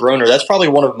Adrian Broner. That's probably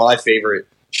one of my favorite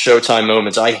Showtime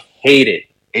moments. I hated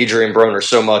Adrian Broner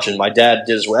so much, and my dad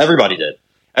did as well. Everybody did.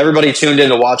 Everybody tuned in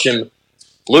to watch him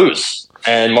lose.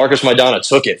 And Marcos Maidana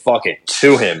took it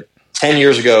to him 10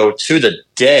 years ago to the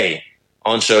day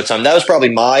on Showtime. That was probably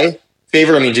my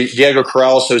favorite. I mean, Diego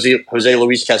Corrales, Jose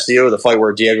Luis Castillo, the fight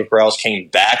where Diego Corrales came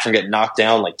back from getting knocked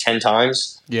down like 10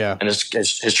 times. Yeah. And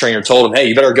his trainer told him, hey,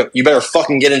 you better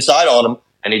fucking get inside on him.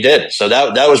 And he did. So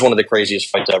that was one of the craziest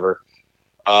fights ever.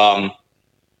 Marvin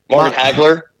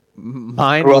Hagler.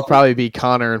 Mine will probably be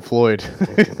Connor and Floyd.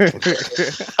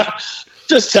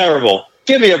 Just terrible.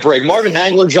 Give me a break. Marvin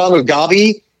Hagler, John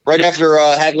Mugabe, right after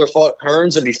Hagler fought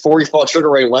Hearns and before he fought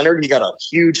Sugar Ray Leonard, he got a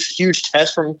huge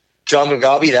test from John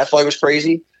Mugabe. That fight was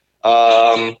crazy.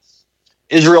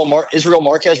 Israel Marquez,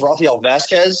 Rafael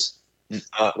Vasquez.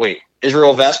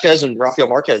 Israel Vasquez and Rafael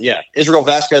Marquez. Yeah, Israel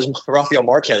Vasquez and Rafael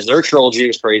Marquez. Their trilogy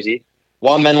was crazy.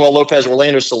 Juan Manuel Lopez,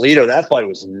 Orlando Salido. That fight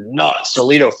was nuts.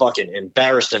 Salido fucking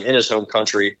embarrassed him in his home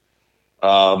country. A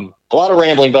lot of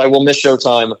rambling, but I will miss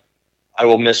Showtime.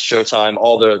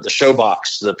 All the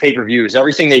Showbox, the pay-per-views,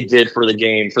 everything they did for the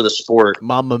game, for the sport.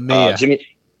 Mamma Mia.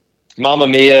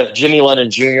 Jimmy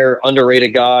Lennon Jr.,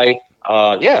 underrated guy.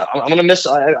 I'm gonna miss.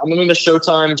 I'm gonna miss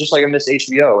Showtime just like I miss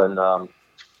HBO and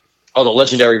all the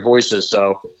legendary voices.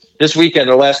 So this weekend,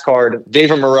 the last card,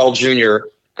 David Morrell Jr.,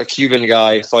 a Cuban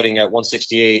guy fighting at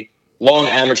 168, long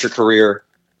amateur career.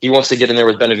 He wants to get in there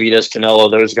with Benavidez, Canelo,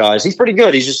 those guys. He's pretty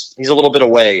good. He's a little bit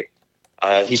away.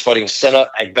 He's fighting Senna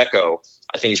Agbeko.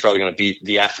 I think he's probably going to beat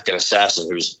the African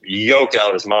assassin who's yoked out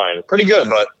of his mind. Pretty good,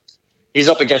 but he's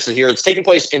up against it here. It's taking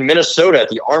place in Minnesota at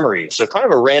the Armory, so kind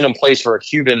of a random place for a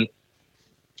Cuban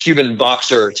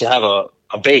boxer to have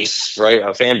a base, right?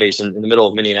 A fan base in the middle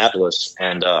of Minneapolis,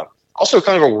 and also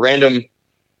kind of a random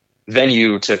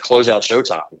venue to close out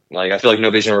Showtime. Like I feel like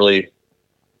nobody's going to really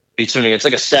be tuning in. It's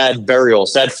like a sad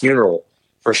funeral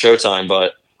for Showtime,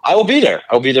 but I will be there.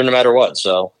 I will be there no matter what.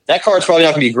 So that card's probably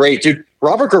not going to be great. Dude,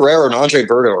 Robert Guerrero and Andre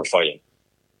Berto are fighting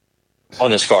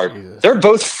on this card. Jesus. They're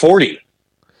both 40.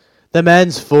 The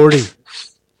man's 40.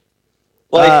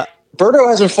 Berto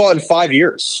hasn't fought in 5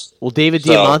 years. Will David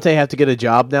Diamante have to get a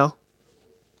job now?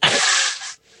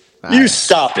 You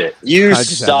stop it. You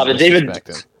stop it.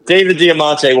 David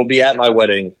Diamante will be at my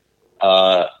wedding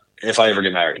if I ever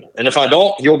get married. And if I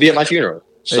don't, he'll be at my funeral.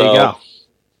 There you go.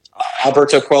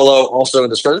 Alberto Coelho also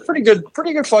in this card. Pretty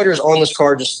good fighters on this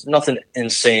card, just nothing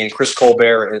insane. Chris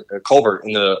Colbert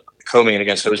in the co-main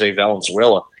against Jose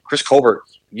Valenzuela. Chris Colbert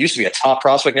used to be a top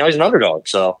prospect. Now he's an underdog.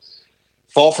 So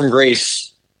fall from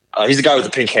grace. He's the guy with the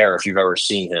pink hair if you've ever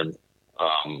seen him.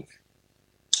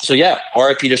 So yeah,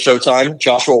 RIP to Showtime.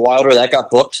 Joshua Wilder, that got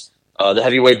booked. The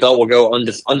heavyweight belt will go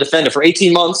undefended for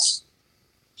 18 months.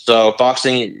 So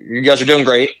boxing, you guys are doing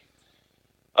great.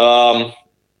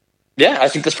 Yeah, I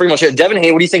think that's pretty much it. Devin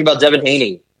Haney, what do you think about Devin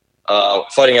Haney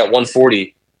fighting at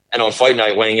 140 and on fight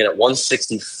night weighing in at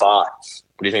 165? What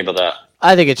do you think about that?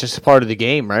 I think it's just part of the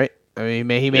game, right? I mean,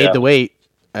 he made the weight.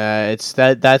 That's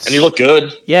and he looked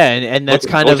good. Yeah, and that's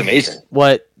kind of amazing.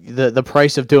 What the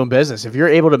price of doing business. If you're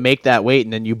able to make that weight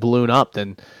and then you balloon up,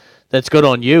 then that's good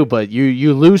on you. But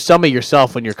you lose some of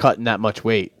yourself when you're cutting that much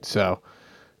weight. So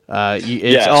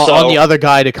it's on the other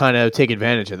guy to kind of take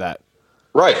advantage of that.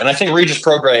 Right, and I think Regis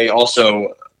Prograis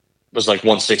also was like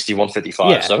 160,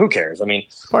 155. Yeah. So who cares? I mean,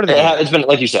 it's been,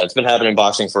 like you said, it's been happening in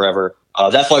boxing forever.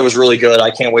 That fight was really good.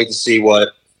 I can't wait to see what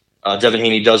Devin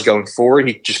Haney does going forward.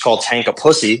 He just called Tank a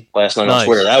pussy last night on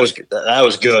Twitter. That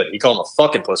was good. He called him a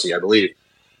fucking pussy, I believe.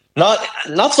 Not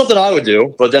something I would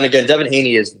do, but then again, Devin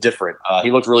Haney is different.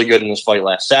 He looked really good in this fight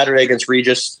last Saturday against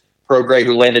Regis Prograis,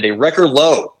 who landed a record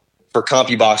low for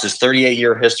CompuBox's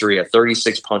 38-year history at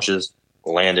 36 punches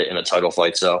landed in a title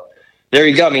fight. So there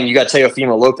you go. I mean, you got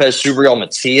Teofimo Lopez, Subriel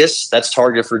Matias. That's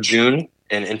targeted for June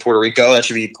in Puerto Rico. That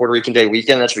should be Puerto Rican Day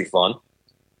weekend. That should be fun.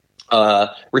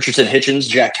 Richardson Hitchens,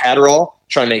 Jack Catterall,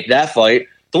 trying to make that fight.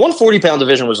 The 140-pound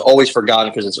division was always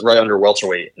forgotten because it's right under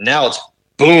welterweight. Now it's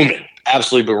booming.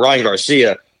 Absolutely. But Ryan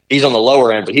Garcia, he's on the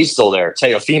lower end, but he's still there.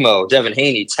 Teofimo, Devin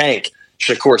Haney, Tank,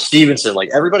 Shakur Stevenson. Like,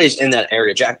 everybody's in that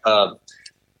area.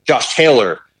 Josh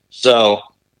Taylor. So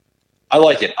I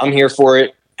like it. I'm here for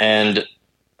it. And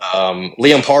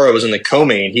Liam Paro was in the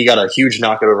co-main. He got a huge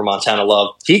knockout over Montana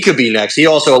Love. He could be next. He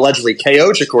also allegedly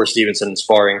KO'd Shakur Stevenson in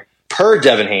sparring per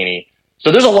Devin Haney.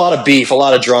 So there's a lot of beef, a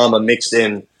lot of drama mixed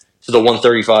in to the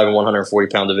 135 and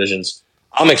 140-pound divisions.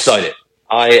 I'm excited.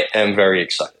 I am very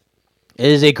excited. It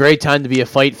is a great time to be a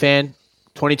fight fan.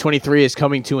 2023 is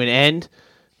coming to an end.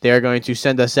 They are going to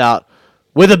send us out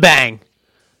with a bang.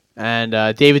 And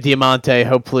David Diamante,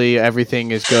 hopefully everything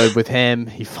is good with him.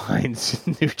 He finds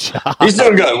a new job. He's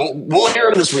doing good. We'll hear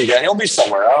him this weekend. He'll be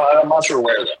somewhere. I'm not sure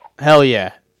where, though. Hell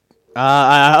yeah.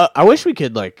 I wish we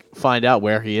could find out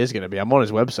where he is going to be. I'm on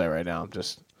his website right now.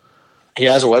 He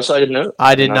has a website,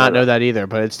 I did not know that either,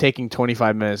 but it's taking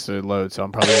 25 minutes to load, so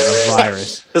I'm probably a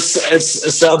virus. It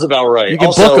sounds about right. You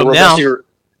can book him now.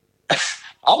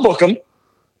 I'll book him.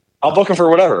 I'll book him for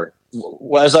whatever.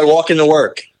 As I walk into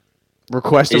work.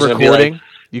 Request a recording.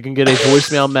 You can get a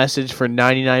voicemail message for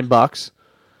 $99.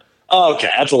 Oh, okay.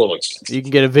 That's a little expensive. You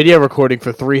can get a video recording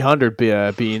for 300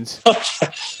 beans.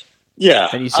 Yeah.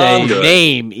 And you say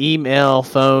name, email,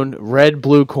 phone, red,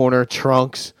 blue corner,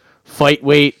 trunks, fight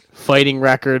weight, fighting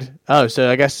record. Oh, so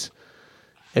I guess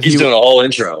if he's doing a whole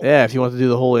intro. Yeah, if you want to do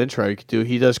the whole intro, you could do.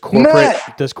 He does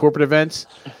corporate events.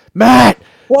 Matt,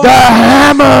 what? The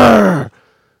Hammer.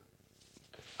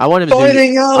 I want him to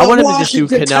just do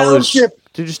Canelo's.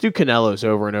 To just do Canelo's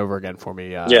over and over again for me.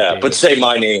 David. But say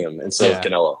my name instead of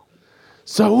Canelo.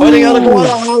 So fighting out of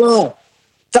Guadalajara,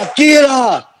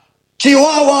 Tequila,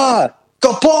 Chihuahua,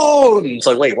 Capone. It's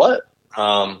like, wait, what?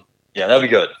 Yeah, that'd be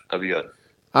good.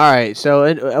 All right, so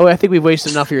I think we've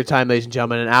wasted enough of your time, ladies and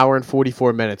gentlemen. An hour and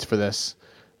 44 minutes for this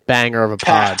banger of a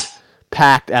pod.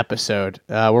 packed episode.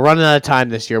 We're running out of time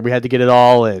this year. We had to get it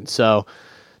all in. So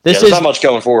There's not much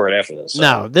going forward after this. So.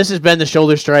 No, this has been the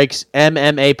Shoulder Strikes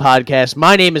MMA podcast.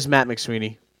 My name is Matt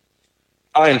McSweeney.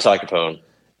 I am Ty Capone.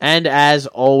 And as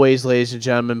always, ladies and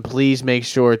gentlemen, please make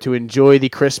sure to enjoy the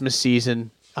Christmas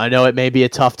season. I know it may be a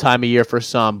tough time of year for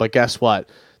some, but guess what?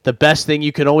 The best thing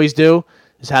you can always do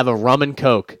is have a rum and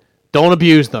Coke. Don't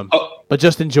abuse them, but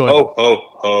just enjoy them.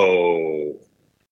 Oh.